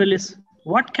 Third level is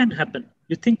what can happen.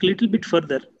 You think a little bit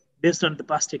further based on the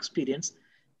past experience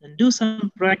and do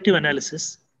some proactive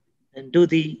analysis and do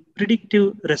the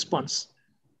predictive response.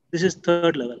 This is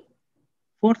third level.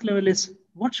 Fourth level is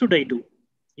what should I do?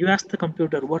 You ask the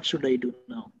computer, what should I do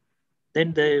now?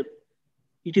 Then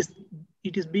it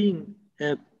is being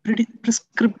a pretty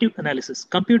prescriptive analysis.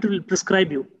 Computer will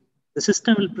prescribe you. The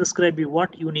system will prescribe you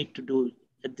what you need to do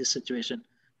at this situation.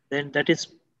 Then that is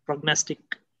prognostic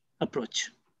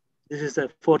approach. This is the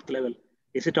fourth level.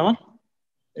 Is it all?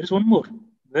 There is one more.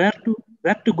 Where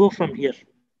to go from here?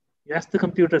 You ask the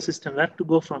computer system where to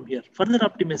go from here. Further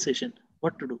optimization,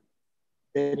 what to do?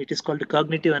 Then it is called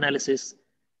cognitive analysis.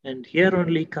 And here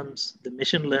only comes the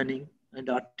machine learning and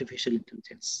artificial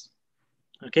intelligence.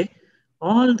 Okay.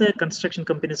 All the construction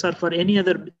companies or for any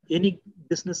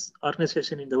business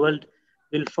organization in the world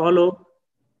will follow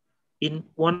in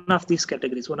one of these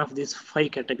categories, one of these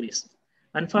 5 categories.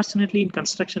 Unfortunately, in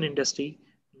construction industry,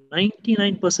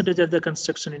 99% of the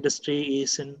construction industry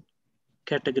is in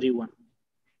category 1.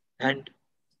 And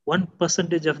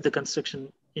 1% of the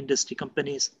construction industry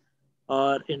companies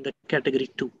are in the category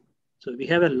 2. So we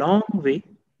have a long way,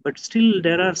 but still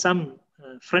there are some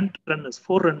front runners,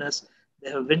 forerunners. They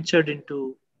have ventured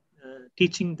into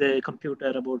teaching the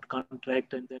computer about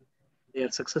contract, and then they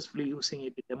are successfully using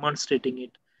it, demonstrating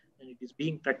it, and it is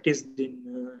being practiced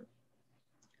in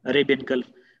Arabian Gulf.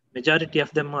 Majority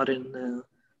of them are in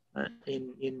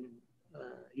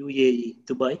UAE,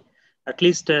 Dubai. At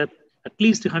least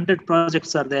 100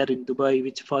 projects are there in Dubai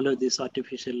which follow this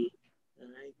artificial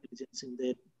intelligence in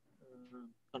their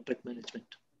contract management.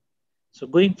 So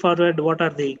going forward, what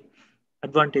are the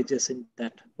advantages in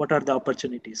that? What are the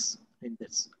opportunities in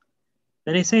this?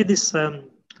 When I say this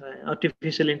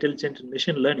artificial intelligence and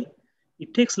machine learning,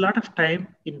 it takes a lot of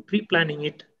time in pre-planning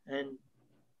it, and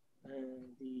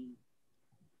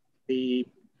the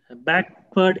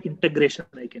backward integration,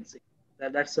 I can say.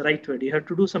 That's the right word. You have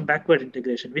to do some backward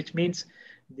integration, which means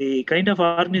the kind of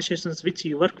organizations which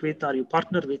you work with or you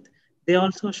partner with, they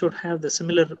also should have the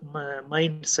similar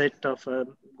mindset of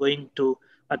going to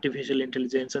artificial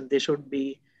intelligence, and they should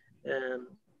be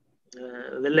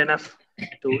well enough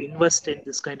to invest in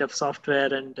this kind of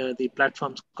software and the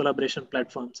platforms, collaboration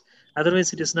platforms.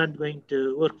 Otherwise, it is not going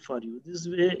to work for you. This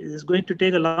is going to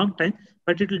take a long time,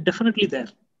 but it will definitely there.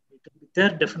 It will be there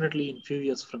definitely in a few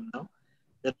years from now.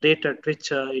 The rate at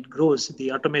which it grows,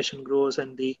 the automation grows,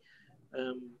 and the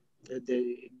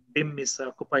BIM is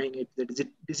occupying it. The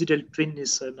digital twin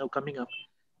is now coming up.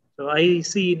 So I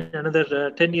see in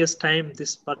another 10 years time,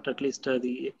 this part at least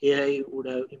the AI would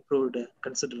have improved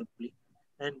considerably.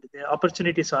 And the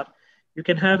opportunities are, you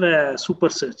can have a super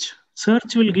search.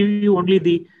 Search will give you only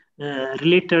the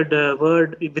related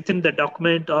word within the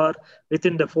document or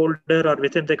within the folder or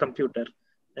within the computer,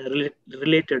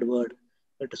 related word.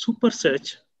 But a super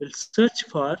search will search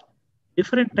for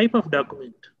different type of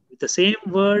document. With the same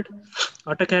word,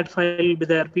 AutoCAD file will be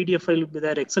there, PDF file will be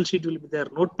there, Excel sheet will be there,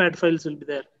 Notepad files will be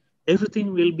there.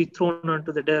 Everything will be thrown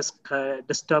onto the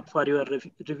desktop for your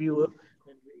reviewer,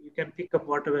 and you can pick up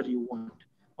whatever you want.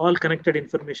 All connected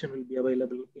information will be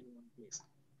available in one place.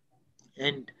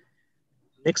 And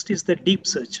next is the deep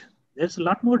search. There's a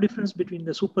lot more difference between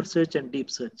the super search and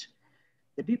deep search.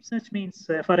 The deep search means,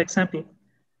 for example,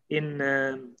 in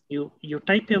you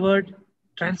type a word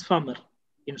transformer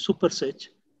in super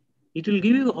search, it will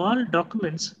give you all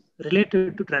documents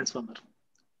related to transformer.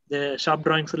 The shop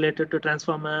drawings related to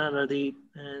transformer, or the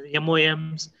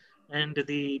MOMs, and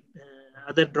the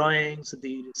other drawings,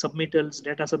 the submittals,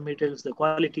 data submittals, the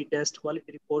quality test,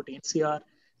 quality report, NCR,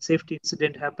 safety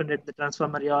incident happened at the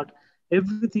transformer yard.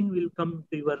 Everything will come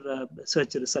to your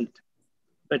search result.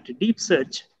 But deep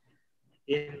search,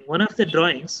 in one of the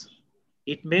drawings,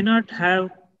 it may not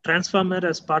have transformer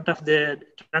as part of the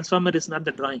transformer is not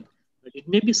the drawing, but it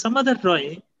may be some other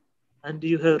drawing, and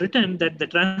you have written that the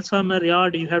transformer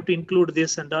yard, you have to include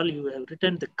this and all. You have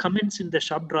written the comments in the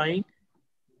shop drawing.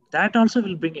 That also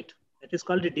will bring it. That is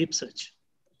called a deep search.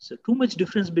 So too much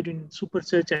difference between super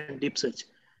search and deep search.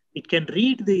 It can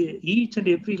read each and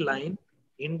every line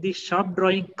in the shop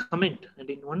drawing comment, and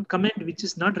in one comment which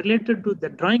is not related to the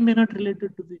drawing, may not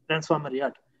related to the transformer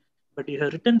yard, but you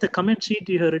have written the comment sheet,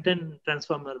 you have written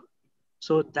transformer.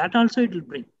 So that also it will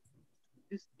bring.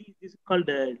 This is called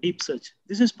a deep search.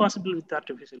 This is possible with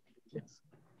artificial intelligence.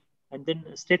 And then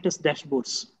status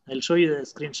dashboards. I'll show you a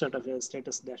screenshot of a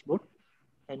status dashboard.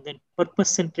 And then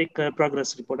purpose-centric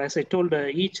progress report. As I told,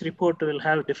 each report will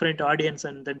have different audience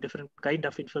and then different kind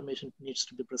of information needs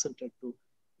to be presented to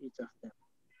each of them.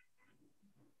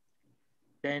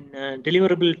 Then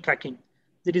deliverable tracking.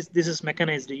 This is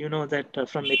mechanized. You know that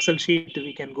from Excel sheet,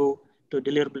 we can go to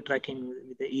deliverable tracking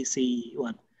with the EC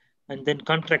one. And then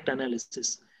contract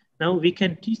analysis. Now we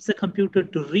can teach the computer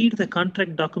to read the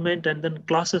contract document and then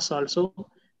clauses also.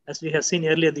 As we have seen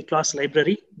earlier, the clause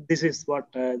library, this is what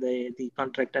the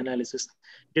contract analysis.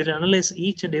 It will analyze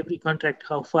each and every contract,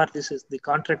 how far the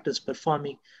contract is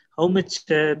performing, how much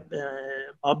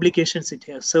obligations it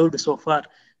has served so far.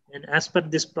 And as per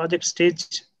this project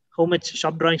stage, how much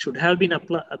shop drawing should have been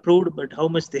approved, but how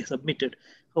much they submitted,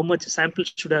 how much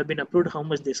samples should have been approved, how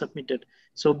much they submitted.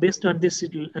 So based on this,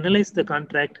 it will analyze the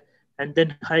contract and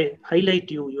then highlight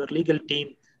your legal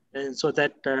team, and so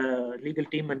that legal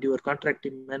team and your contract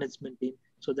team management team,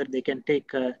 so that they can take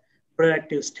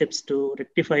proactive steps to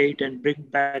rectify it and bring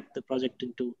back the project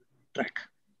into track.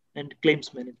 And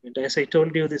claims management. As I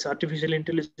told you, this artificial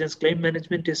intelligence claim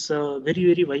management is very,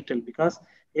 very vital, because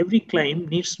every claim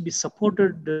needs to be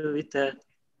supported with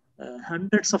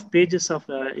hundreds of pages of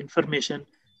information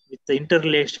with the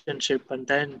interrelationship, and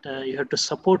then you have to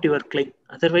support your claim.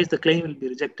 Otherwise, the claim will be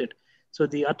rejected. So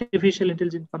the artificial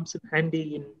intelligence comes in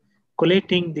handy in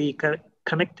collating the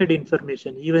connected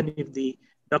information, even if the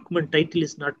document title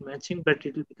is not matching, but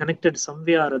it will be connected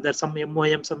somewhere or other, some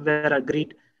MOM somewhere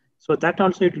agreed. So that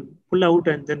also it will pull out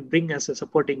and then bring as a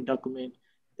supporting document.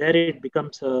 There it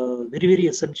becomes very, very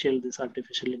essential, this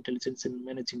artificial intelligence in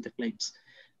managing the claims.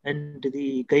 And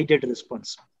the guided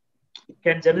response. It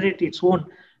can generate its own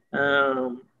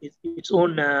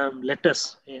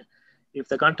letters. Yeah. If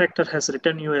the contractor has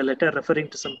written you a letter referring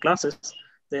to some classes,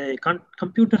 the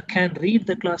computer can read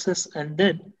the classes and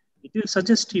then it will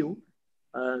suggest you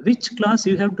which class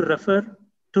you have to refer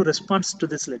to response to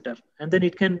this letter. And then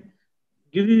it can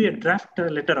give you a draft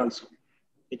letter also.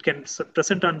 It can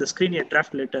present on the screen a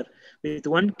draft letter. With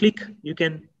one click, you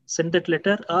can send that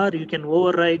letter, or you can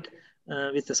override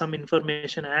with some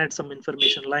information, add some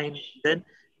information line, then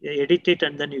edit it,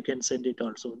 and then you can send it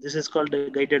also. This is called a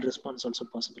guided response, also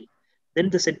possible. Then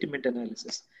the sentiment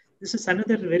analysis. This is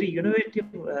another very innovative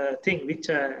thing which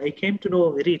I came to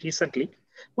know very recently.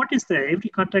 What is there? Every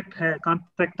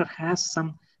contractor has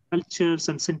some cultures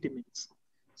and sentiments.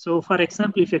 So for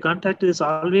example, if a contractor is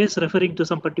always referring to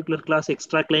some particular class,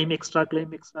 extra claim, extra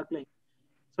claim, extra claim.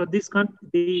 So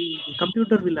the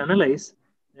computer will analyze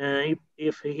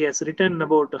if he has written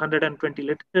about 120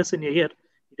 letters in a year,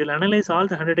 it will analyze all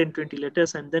the 120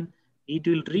 letters and then it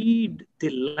will read the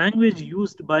language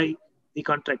used by the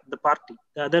contract,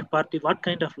 the other party, what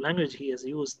kind of language he has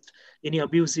used, any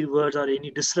abusive words or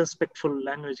any disrespectful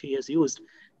language he has used.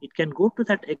 It can go to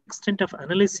that extent of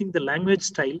analyzing the language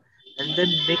style and then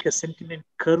make a sentiment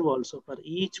curve also for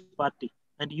each party.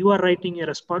 And you are writing a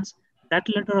response, that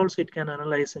letter also it can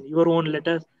analyze, and your own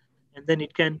letter, and then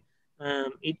it can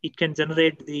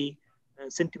generate the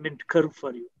sentiment curve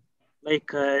for you. Like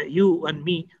you and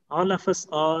me, all of us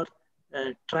are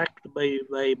tracked by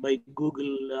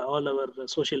Google, all our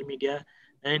social media,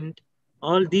 and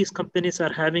all these companies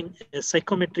are having a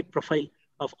psychometric profile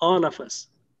of all of us.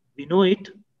 We know it,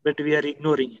 but we are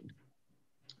ignoring it.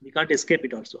 We can't escape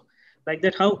it also. Like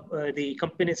that, how the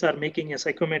companies are making a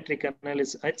psychometric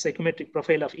analysis, a psychometric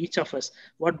profile of each of us,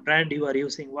 what brand you are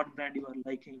using, what brand you are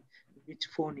liking, which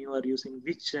phone you are using,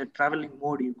 which traveling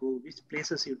mode you go, which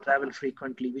places you travel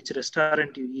frequently, which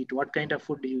restaurant you eat, what kind of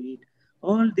food you eat.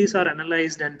 All these are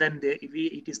analyzed, and then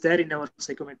it is there in our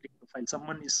psychometric profile.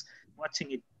 Someone is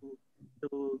watching it.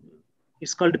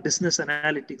 It's called business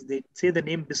analytics. They say the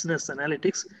name business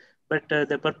analytics, but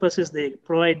the purpose is they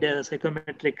provide a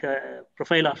psychometric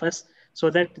profile of us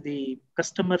so that the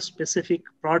customer specific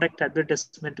product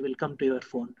advertisement will come to your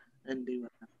phone and your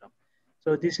laptop.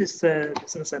 So this is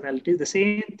business analytics. The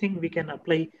same thing we can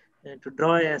apply to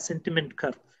draw a sentiment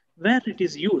curve where it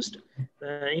is used.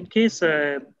 In case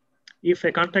if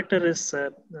a contractor is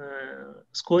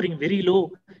scoring very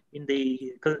low in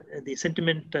the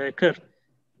sentiment curve,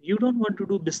 you don't want to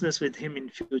do business with him in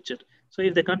future. So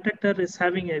if the contractor is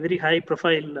having a very high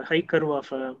profile, high curve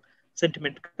of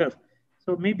sentiment curve,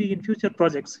 so maybe in future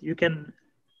projects,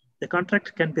 the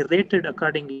contract can be rated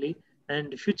accordingly,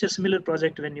 and future similar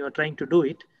project when you are trying to do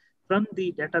it, from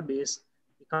the database,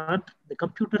 the can't, the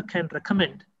computer can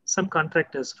recommend some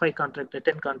contractors, 5 contractors,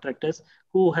 10 contractors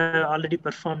who have already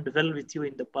performed well with you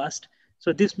in the past.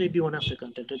 So this may be one of the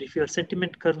contractors. If your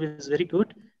sentiment curve is very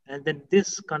good, and then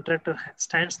this contractor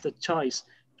stands the choice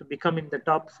to become in the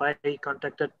top 5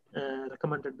 contractor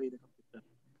recommended by the computer.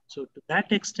 So to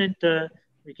that extent,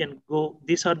 we can go,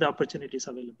 these are the opportunities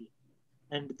available.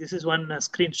 And this is one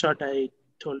screenshot I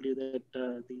told you that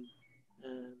the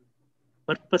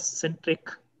purpose-centric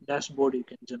dashboard you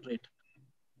can generate.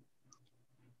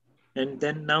 And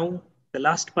then now the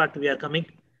last part we are coming.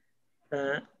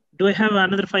 Do I have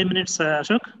another 5 minutes,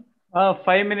 Ashok?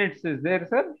 5 minutes is there,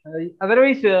 sir.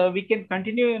 Otherwise, we can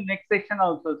continue next section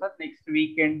also, sir. Next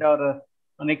weekend or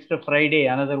next Friday,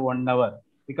 another 1 hour,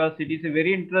 because it is a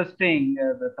very interesting.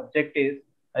 The subject is.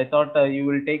 I thought you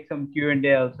will take some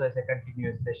Q&A also as a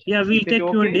continuous session. Yeah, we'll take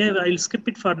Q&A. I'll skip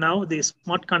it for now. The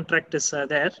smart contract is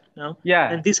there now. Yeah.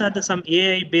 And these are some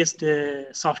AI-based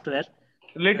software.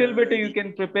 Little bit you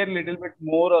can prepare little bit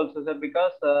more also, sir,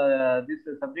 because this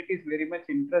subject is very much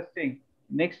interesting.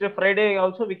 Next Friday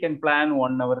also we can plan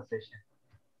 1 hour session.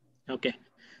 Okay.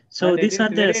 So these are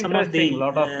the some of the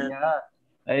lot of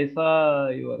I saw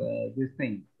your these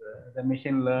things, the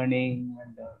machine learning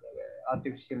and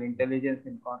artificial intelligence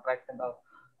in contracts and all.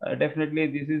 Definitely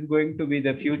this is going to be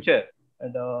the future,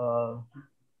 and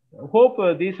hope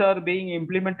these are being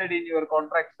implemented in your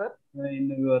contracts, sir, in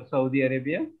your Saudi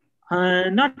Arabia.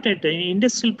 Not at an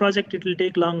industrial project, it will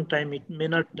take long time. It may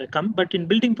not come, but in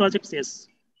building projects, yes.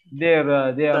 They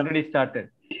already started.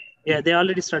 Yeah, they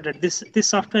already started. This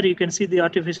software, you can see the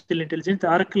artificial intelligence.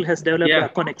 The Oracle has developed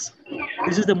Aconex.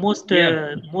 This is the most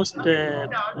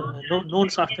known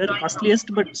software,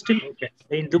 costliest, but still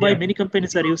in Dubai, many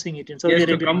companies are using it. In Saudi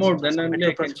Arabia, to come out, then only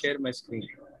I can share my screen.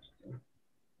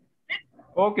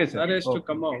 Okay, sir. Sir has to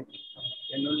come out,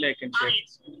 then only I can share.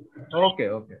 Okay.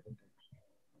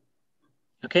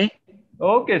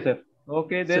 Okay, sir.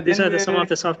 Okay. So these are some of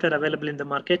the software available in the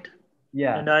market.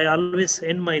 Yeah. And I always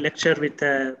end my lecture with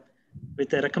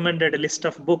a recommended list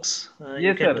of books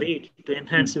you can read to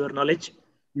enhance your knowledge.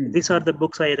 These are the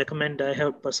books I recommend. I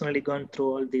have personally gone through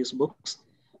all these books.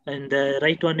 And the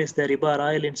right one is the Riba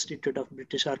Royal Institute of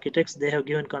British Architects. They have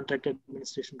given contract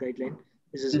administration guideline.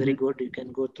 This is very good. You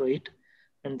can go through it.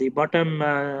 And the bottom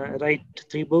right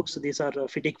 3 books, these are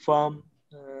FIDIC form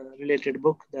related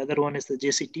book. The other one is the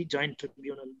JCT,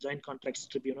 Joint Contracts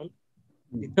Tribunal.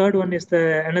 The third one is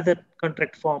another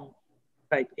contract form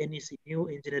type, NEC, New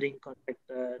Engineering Contract.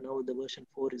 Now the version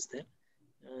 4 is there.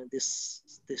 This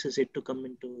is yet to come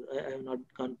into. I have not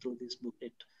gone through this book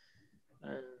yet.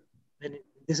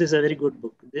 This is a very good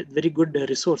book, very good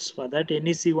resource for that.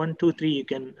 NEC 1, 2, 3 you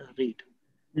can read.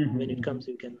 When it comes,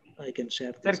 I can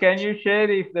share this. Sir, can you share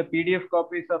if the PDF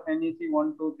copies of NEC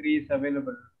 1, 2, 3 is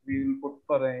available? We will put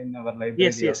for in our library.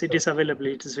 Yes, it is available.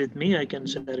 It is with me. I can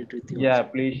share it with you. Yeah, also.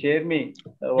 Please share me.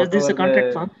 Yes, this is a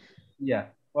contract form. Yeah,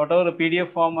 whatever the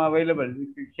PDF form available,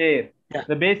 if you share. Yeah.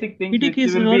 The basic things. PDK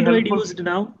is worldwide used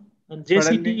now. And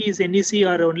JCT is NEC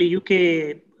are only UK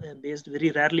based,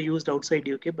 very rarely used outside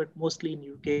UK, but mostly in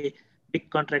UK, big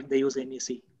contract they use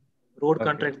NEC. Road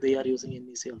contract they are using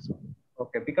NEC also.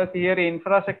 Okay, because here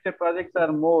infrastructure projects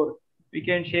are more. We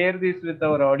can share this with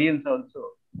our audience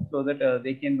also, so that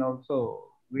they can also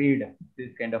read this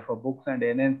kind of books and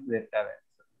enhance their talents.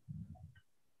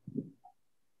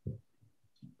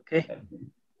 Okay.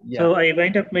 Yeah. So I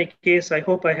wind up my case. I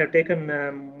hope I have taken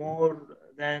more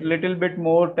than little bit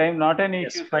more time. Not an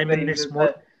issue. 5 minutes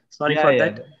more. Sorry for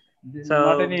that. So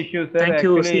not an issue, sir. Thank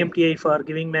you, CMTI, for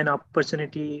giving me an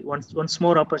opportunity, once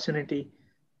more opportunity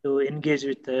to engage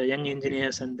with young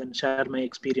engineers and then share my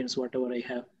experience, whatever I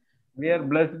have. We are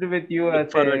blessed with you.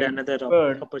 Look forward another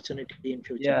opportunity in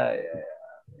future. Yeah.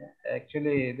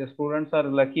 Actually, the students are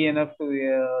lucky enough to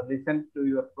listen to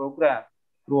your program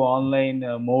through online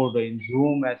mode in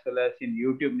Zoom as well as in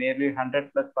YouTube. Nearly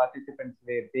 100+ participants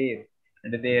were there,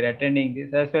 and they are attending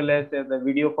this, as well as the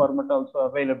video format also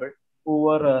available. Who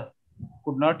were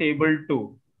could not able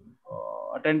to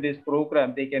attend this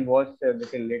program, they can watch a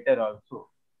little later also.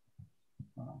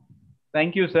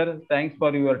 Thank you, sir. Thanks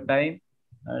for your time.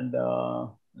 And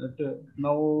now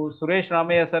Suresh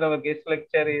Ramaya, sir, our guest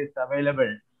lecturer, is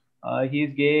available. He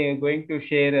is going to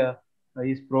share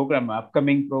his program,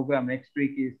 upcoming program. Next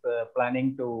week is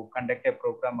planning to conduct a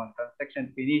program on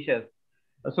construction finishes.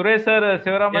 Suresh sir,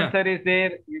 Sivaraman sir is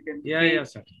there. You can yeah,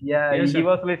 sir. Yeah, yes, he sir.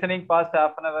 was listening past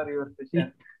half an hour your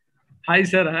session. Hi,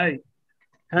 sir. Hi.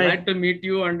 Glad to meet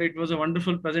you, and it was a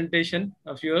wonderful presentation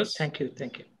of yours. Thank you.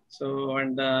 So,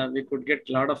 and we could get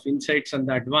a lot of insights on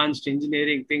the advanced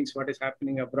engineering things, what is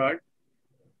happening abroad.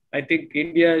 I think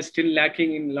India is still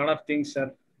lacking in a lot of things,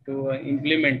 sir. to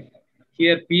implement.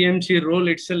 Here, PMC role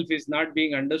itself is not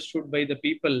being understood by the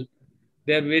people.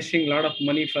 They are wasting a lot of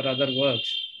money for other works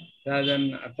rather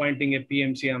than appointing a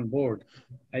PMC on board.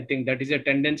 I think that is a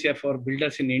tendency for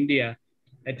builders in India.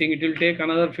 I think it will take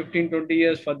another 15, 20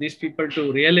 years for these people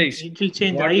to realize. It will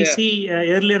change. I see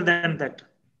earlier than that.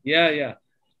 Yeah.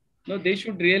 No, they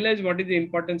should realize what is the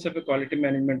importance of a quality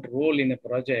management role in a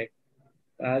project.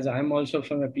 As I'm also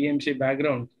from a PMC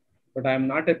background, but I'm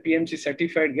not a PMC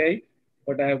certified guy,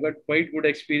 but I have got quite good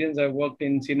experience. I've worked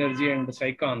in Synergy and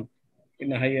Sycon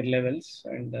in higher levels,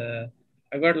 and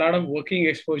I got a lot of working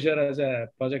exposure as a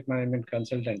project management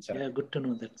consultant, sir. Yeah, good to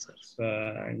know that, sir. So,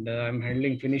 and I'm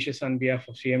handling finishes on behalf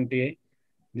of CMTI.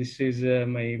 This is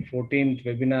my 14th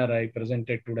webinar I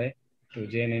presented today to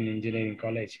JNN Engineering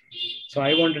College. So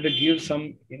I wanted to give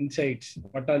some insights,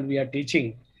 what all we are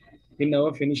teaching in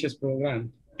our finishes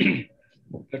program.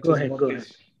 Go ahead.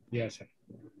 Yes, sir.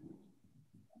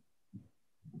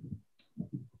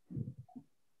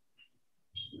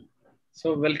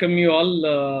 So welcome you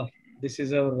all. This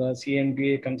is our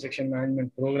CMTI construction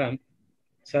management program.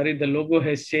 Sorry, the logo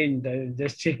has changed. I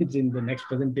just changed in the next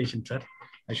presentation, sir.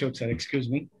 Ashok, sir, excuse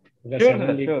me.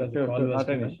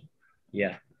 Sure.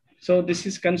 Yeah. So this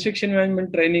is Construction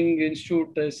Management Training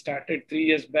Institute started 3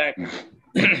 years back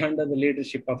under the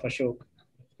leadership of Ashok.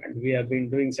 And we have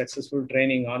been doing successful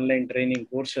training, online training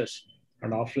courses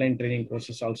and offline training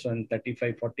courses also in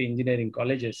 35, 40 engineering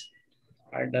colleges.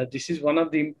 And this is one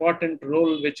of the important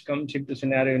role which comes into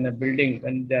scenario in a building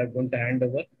when they are going to hand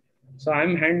over. So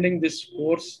I'm handling this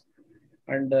course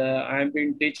and I've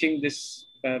been teaching this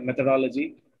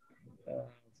methodology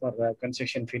for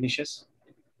construction finishes.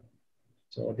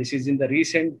 So this is in the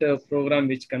recent program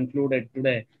which concluded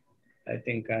today. I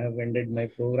think I have ended my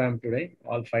program today.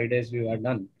 All 5 days we were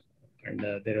done. And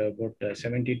there are about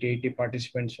 70 to 80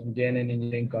 participants from JNN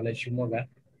Engineering College, Shimoga.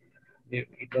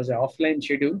 It was an offline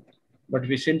schedule, but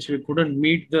since we couldn't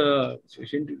meet go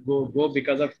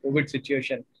because of COVID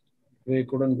situation, we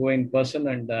couldn't go in person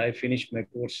and I finished my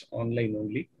course online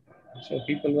only. So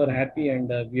people were happy and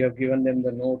we have given them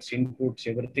the notes, inputs,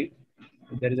 everything.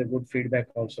 There is a good feedback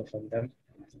also from them.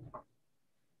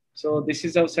 So this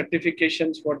is our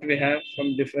certifications, what we have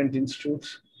from different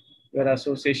institutes. We're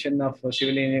Association of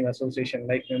Civil Engineering Association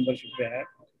like membership we have.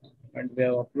 And we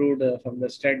have approved from the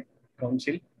State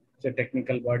Council, it's a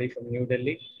technical body from New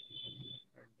Delhi.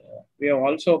 We have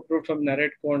also approved from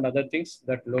NAREDCO and other things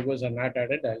that logos are not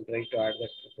added. I'll try to add that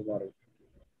for tomorrow.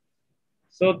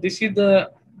 So this is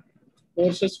the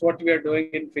courses what we are doing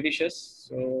in finishes.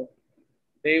 So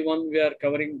day one, we are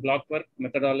covering block work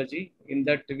methodology. In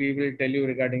that, we will tell you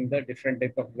regarding the different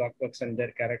type of block works and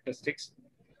their characteristics,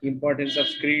 importance of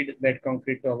screed bed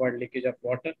concrete to avoid leakage of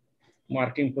water,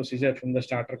 marking procedure from the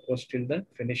starter course till the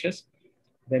finishes.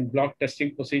 Then block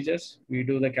testing procedures. We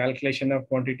do the calculation of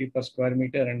quantity per square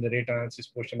meter and the rate analysis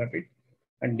portion of it.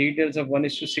 And details of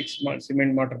 1:6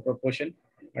 cement mortar proportion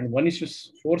and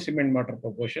 1:4 cement mortar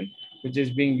proportion, which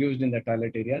is being used in the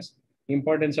toilet areas.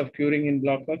 Importance of curing in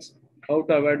block works, how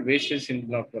to avoid wastage in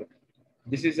block work.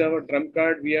 This is our trump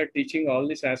card. We are teaching all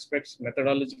these aspects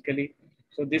methodologically.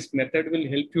 So this method will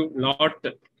help you a lot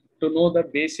to know the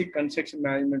basic construction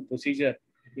management procedure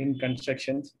in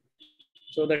constructions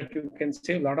so that you can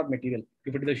save a lot of material.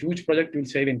 If it is a huge project, you'll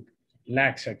save in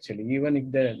lakhs actually. Even if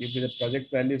the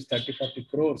project value is 30, 40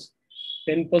 crores,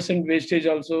 10% wastage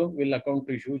also will account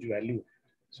to huge value.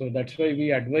 So that's why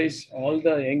we advise all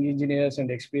the young engineers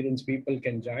and experienced people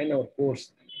can join our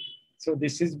course. So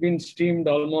this has been streamed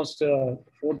almost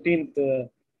 14th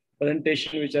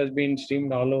presentation, which has been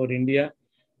streamed all over India.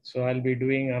 So I'll be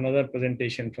doing another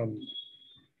presentation from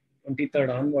 23rd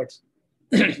onwards.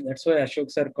 That's why Ashok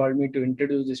sir called me to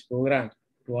introduce this program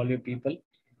to all you people.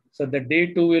 So the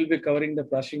day 2 will be covering the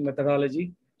plastering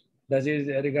methodology. That is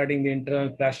regarding the internal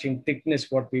plastering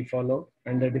thickness, what we follow,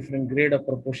 and the different grade of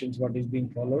proportions, what is being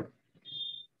followed.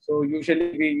 So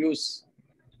usually we use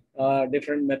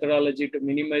different methodology to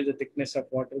minimize the thickness of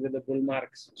water with the bull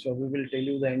marks. So we will tell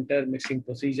you the entire mixing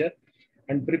procedure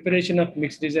and preparation of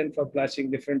mix design for plastering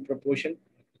different proportion.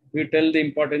 We tell the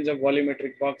importance of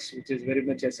volumetric box, which is very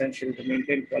much essential to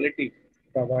maintain quality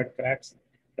to avoid cracks.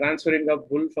 Transferring of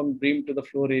wool from beam to the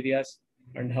floor areas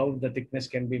and how the thickness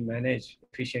can be managed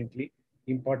efficiently.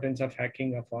 Importance of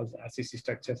hacking of all RCC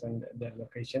structures and their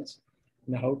locations.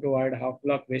 And how to avoid half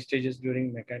block wastages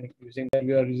during mechanic using.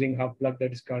 We are using half block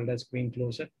that is called as queen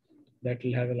closer. That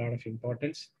will have a lot of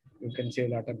importance. You can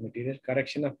save a lot of material.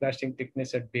 Correction of plastering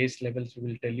thickness at base levels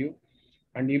will tell you.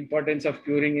 And the importance of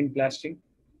curing in plastering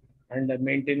and the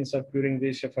maintenance of curing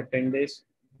this for 10 days,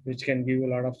 which can give you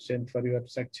a lot of strength for your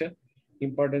structure.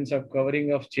 Importance of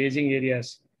covering of chasing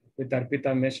areas with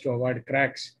Arpita mesh to avoid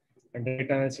cracks, and rate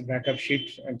analysis backup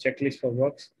sheets and checklist for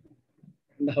works,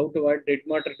 and how to avoid dead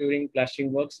matter during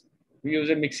plastering works. We use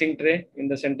a mixing tray in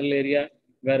the central area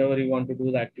wherever you want to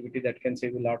do the activity. That can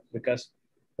save a lot, because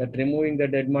that removing the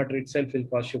dead matter itself will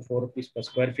cost you 4 rupees per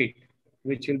square feet,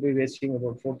 which will be wasting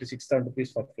about 4 to 6,000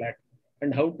 rupees for flat.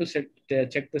 And how to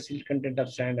check the silt content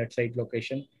of sand at site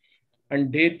location.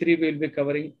 And day 3, we will be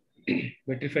covering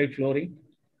vitrified flooring,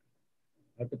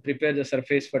 how to prepare the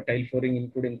surface for tile flooring,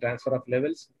 including transfer of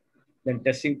levels, then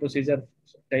testing procedure,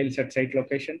 tiles at site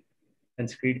location, and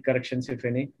screed corrections, if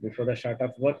any, before the start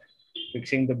of work,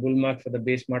 fixing the bull mark for the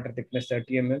base mortar thickness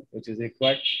 30 mm, which is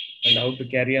required, and how to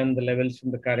carry on the levels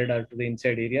from the corridor to the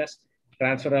inside areas,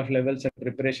 transfer of levels and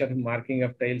preparation, marking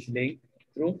of tiles laying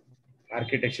through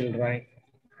architectural drawing,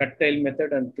 cut tile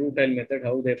method and through tile method,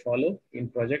 how they follow in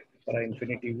project for an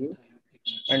infinity view,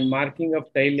 and marking of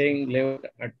tile laying layout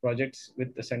at projects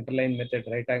with the center line method,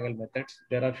 right angle methods.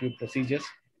 There are few procedures.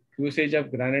 Usage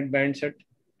of granite bands at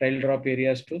tile drop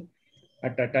areas to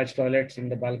at attached toilets in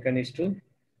the balconies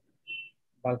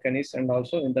and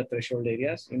also in the threshold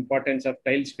areas. Importance of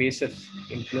tile spaces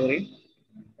in flooring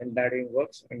and laddering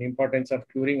works, and importance of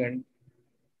curing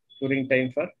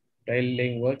time for tile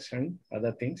laying works and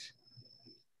other things.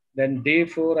 Then day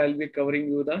 4, I'll be covering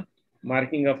you the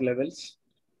marking of levels.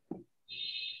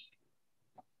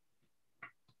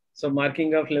 So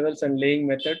marking of levels and laying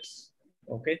methods.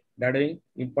 Okay, laddering,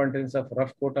 importance of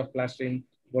rough coat of plastering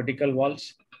vertical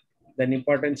walls. Then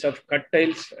importance of cut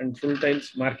tiles and full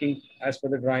tiles, marking as per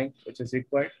the drawing, which is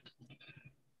required.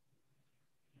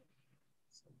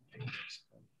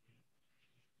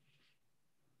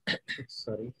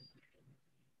 Sorry.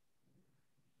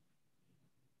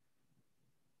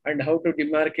 And how to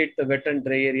demarcate the wet and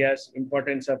dry areas,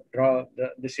 importance of drop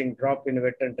in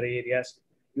wet and dry areas,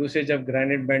 usage of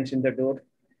granite bands in the door,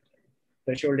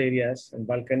 threshold areas and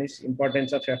balconies,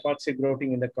 importance of epoxy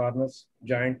grouting in the corners,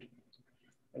 jointing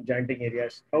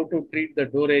areas, how to treat the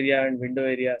door area and window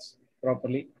areas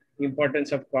properly,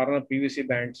 importance of corner PVC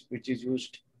bands, which is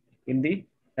used in the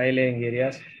tile laying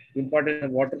areas, importance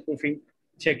of waterproofing,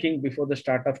 checking before the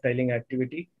start of tiling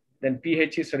activity, then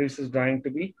PHE services drawing to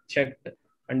be checked,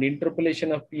 and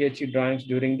interpolation of PHE drawings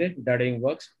during the dadding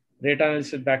works, rate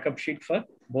analysis backup sheet for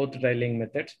both tiling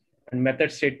methods, and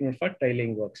method statement for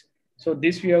tiling works. So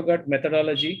this we have got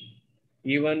methodology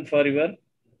even for your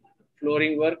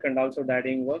flooring work and also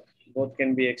dadding work. Both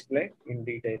can be explained in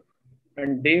detail.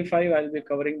 And day 5, I'll be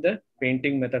covering the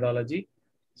painting methodology.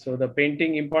 So the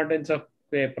painting, importance of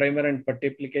primer and putty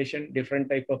application, different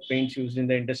type of paints used in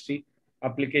the industry,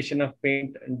 application of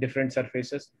paint in different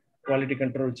surfaces, quality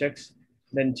control checks,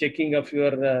 then checking of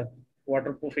your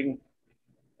waterproofing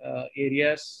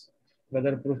areas,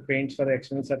 weatherproof paints for the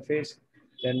external surface,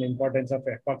 then importance of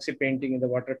epoxy painting in the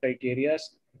watertight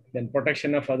areas, then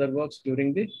protection of other works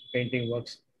during the painting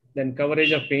works, then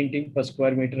coverage of painting per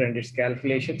square meter and its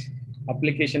calculations,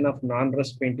 application of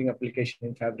non-rust painting application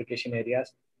in fabrication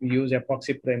areas. We use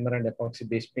epoxy primer and epoxy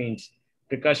based paints.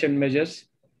 Precaution measures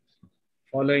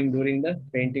following during the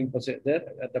painting procedure,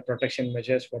 the protection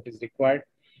measures, what is required,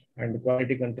 and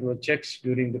quality control checks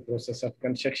during the process of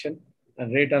construction,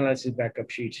 and rate analysis backup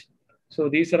sheets. So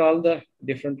these are all the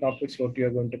different topics what you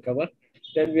are going to cover.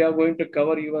 Then we are going to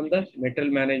cover even the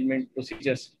material management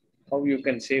procedures, how you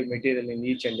can save material in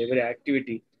each and every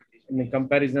activity in the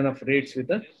comparison of rates with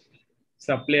the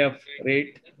supply of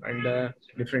rate and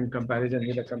different comparison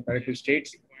with the comparative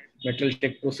states, material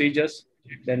check procedures,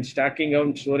 then stacking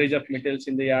out storage of materials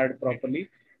in the yard properly,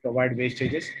 provide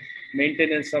wastages,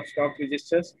 maintenance of stock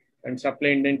registers and supply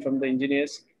indent from the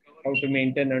engineers, how to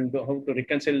maintain and how to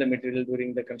reconcile the material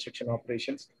during the construction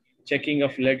operations, checking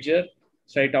of ledger,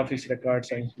 site office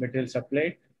records and material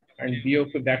supplied, and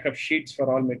BOP backup sheets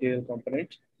for all material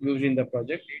components used in the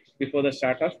project before the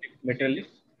start of material,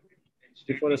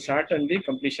 before the start and the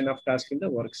completion of task in the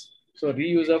works. So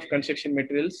reuse of construction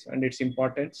materials and its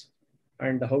importance,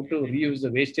 and how to reuse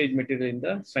the wastage material in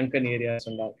the sunken areas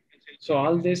and all. So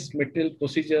all this material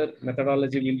procedure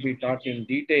methodology will be taught in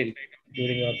detail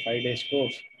during our 5 days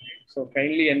course. So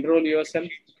kindly enroll yourself.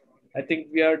 I think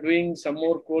we are doing some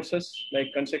more courses like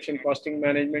construction costing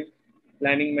management,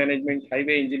 planning management,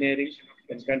 highway engineering,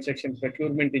 then construction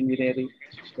procurement engineering,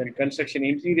 then construction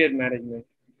interior management,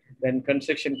 then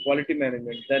construction quality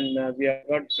management. Then we have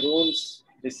got drones,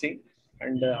 this thing,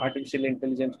 and artificial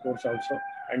intelligence course also,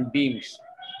 and beams.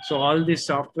 So all these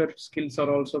software skills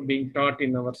are also being taught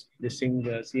in our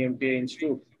CMTI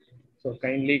Institute. So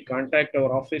kindly contact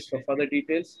our office for further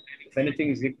details. If anything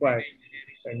is required,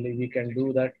 kindly we can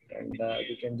do that, and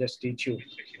we can just teach you.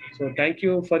 So thank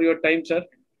you for your time, sir.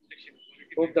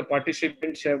 hope the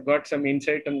participants have got some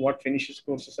insight on what finishes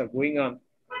courses are going on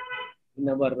in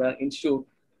our institute.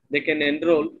 They can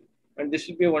enroll, and this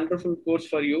will be a wonderful course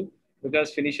for you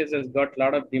because finishes has got a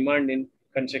lot of demand in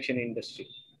construction industry.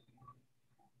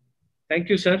 Thank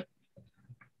you, sir.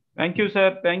 Thank you,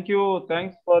 sir. Thank you.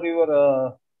 Thanks for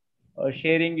your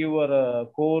sharing your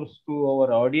course to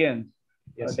our audience.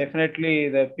 Yes, definitely,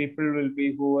 the people will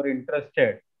be who are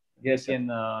interested. Yes, they can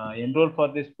enroll for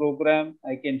this program.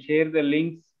 I can share the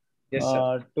links Yes,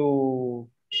 sir. to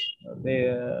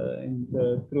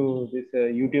through this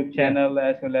YouTube channel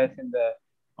as well as in the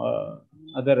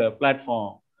other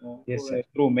platform Yes, sir.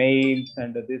 through mails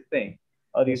and this thing.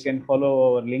 Or you Yes, sir. can follow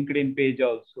our LinkedIn page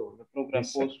also. The program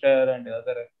Yes, sir. poster and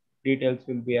other details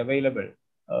will be available.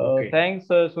 Okay. Thanks,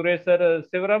 Suresh sir.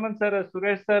 Sivaraman sir,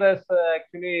 Suresh sir has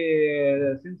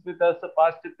actually since with us the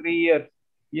past 3 years.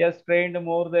 He has trained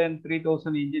more than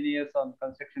 3,000 engineers on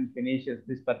construction finishes.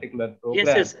 This particular program.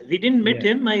 Yes. We didn't meet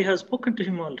Yeah. him. I have spoken to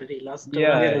him already last.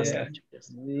 Yeah. Time. Yes.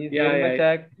 He is Yeah, very yeah. much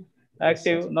active.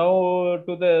 Yes, Now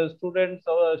to the students,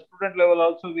 student level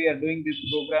also we are doing this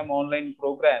program, online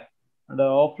program. And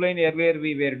offline earlier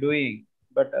we were doing,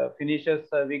 but finishes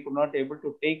we could not able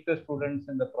to take the students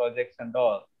in the projects and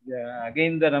all.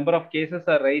 Again, the number of cases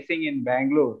are rising in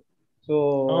Bangalore. So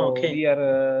we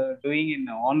are doing in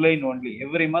online only.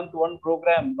 Every month one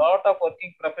program. Lot of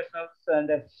working professionals and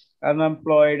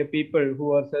unemployed people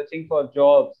who are searching for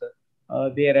jobs.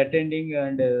 They are attending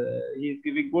and he is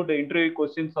giving good interview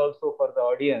questions also for the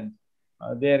audience.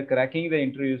 They are cracking the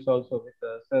interviews also with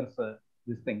sirs.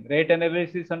 This thing, rate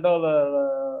analysis and all.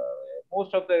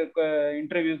 Most of the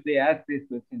interviews they ask these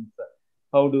questions.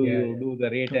 How do you do the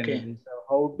rate analysis?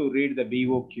 How to read the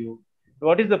BOQ?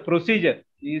 What is the procedure?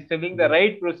 He is telling the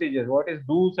right procedure. What is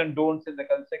do's and don'ts in the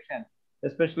construction,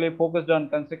 especially focused on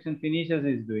construction finishes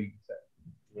is doing.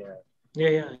 Sir.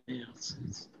 Yeah.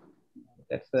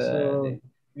 That's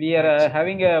we are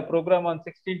having a program on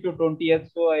 16th to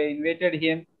 20th. So I invited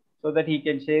him so that he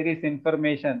can share his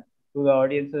information to the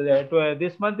audience.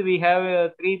 This month we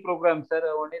have 3 programs, sir.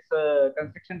 One is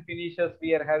construction finishes.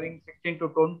 We are having 16 to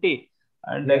 20.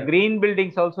 And green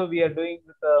buildings also we are doing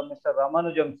with Mr.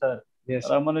 Ramanujam, sir. Yes.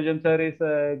 Ramanujam, sir, is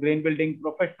a green building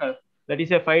professional. That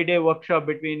is a 5-day workshop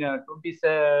between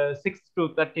 26th to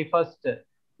 31st.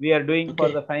 We are doing for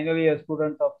the final year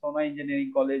students of Sona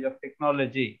Engineering College of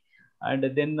Technology. And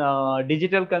then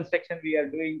digital construction we are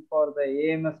doing for the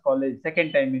AMS College,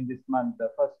 second time in this month. The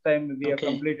first time we have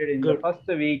completed in the first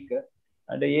week.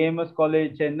 And the AMS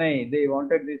College Chennai, they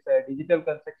wanted this digital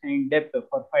construction in depth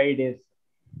for 5 days.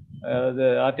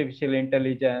 The artificial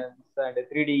intelligence and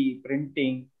 3D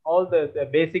printing, all the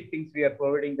basic things we are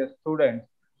providing the students.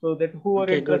 So that who are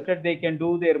interested, they can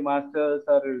do their masters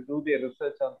or do their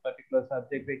research on particular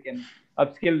subject. They can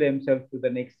upskill themselves to the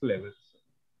next levels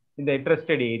in the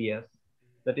interested areas.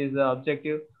 That is the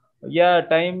objective. Yeah,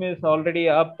 time is already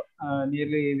up.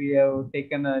 Nearly we have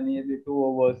taken nearly 2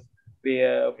 hours. We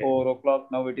 4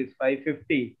 o'clock now. It is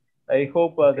 5:50. I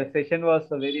hope the session was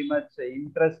very much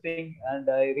interesting, and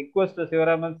I request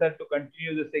Sivaraman sir to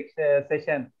continue the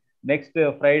session next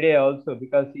Friday also,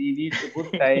 because he needs a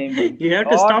good time. You have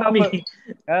to stop me.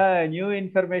 New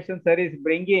information sir is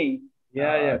bringing.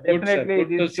 Definitely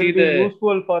good this will be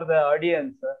useful for the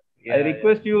audience. I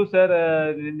request you, sir,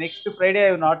 next Friday I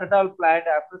have not at all planned.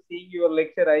 After seeing your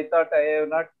lecture, I thought I have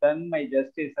not done my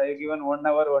justice. I have given 1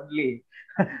 hour only.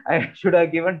 I should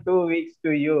have given 2 weeks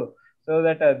to you, so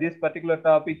that this particular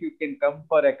topic you can come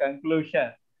for a conclusion.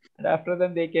 And after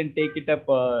then they can take it up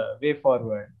way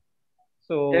forward.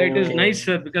 So it is nice,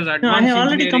 sir, because I have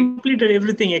already completed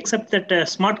everything except that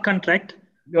smart contract.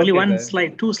 Only one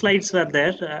slide, 2 slides were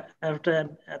there.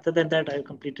 Other than that, I have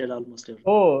completed almost everything.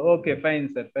 Oh, okay, fine,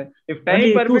 sir. If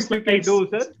time permits, you can do,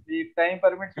 sir. If time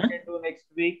permits, you can do next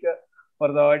week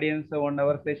for the audience 1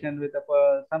 hour session with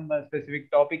some specific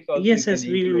topics. Also, yes,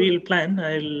 we'll plan.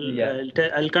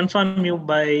 I'll confirm you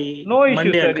by no issue,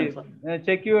 Monday. Sir.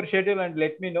 Check your schedule and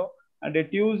let me know. And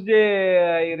Tuesday,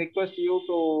 I request you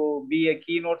to be a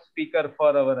keynote speaker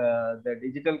for our the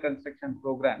digital construction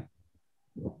program.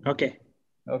 Okay.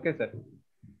 Okay, sir.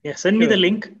 Yeah, send me the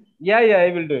link. Yeah, I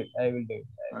will do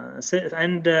it.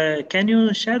 And can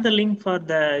you share the link for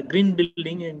the green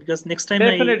building? Because next time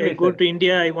I go to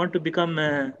India, I want to become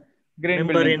a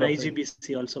member in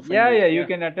IGBC also. You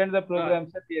can attend the program,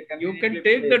 sir. You can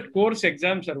take that course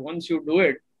exam, sir. Once you do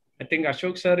it, I think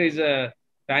Ashok sir is a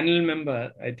panel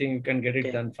member. I think you can get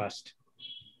it done fast.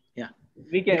 Yeah,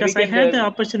 because I had the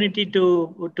opportunity to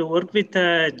work with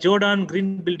Jordan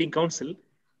Green Building Council.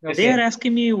 They are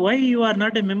asking me why you are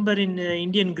not a member in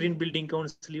Indian Green Building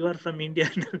Council. You are from India.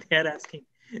 They are asking.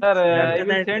 Sir, I After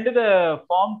will that, send the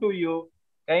form to you.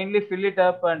 Kindly fill it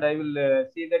up, and I will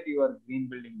see that you are green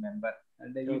building member.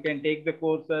 And then you Okay. can take the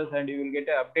courses, and you will get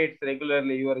updates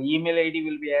regularly. Your email ID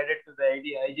will be added to the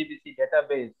IGBC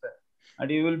database,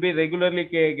 and you will be regularly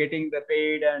getting the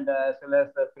paid and as well as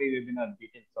the free webinar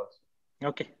details also.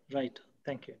 Okay, right.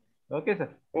 Thank you. Okay, sir.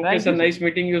 Okay, Thank sir. you, Nice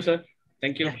meeting you, sir.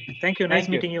 Thank you. Yeah, thank you. Nice Thank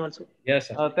you. meeting you also. Yes,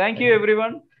 sir. Thank you,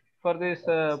 everyone, for this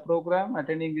program,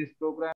 attending this program.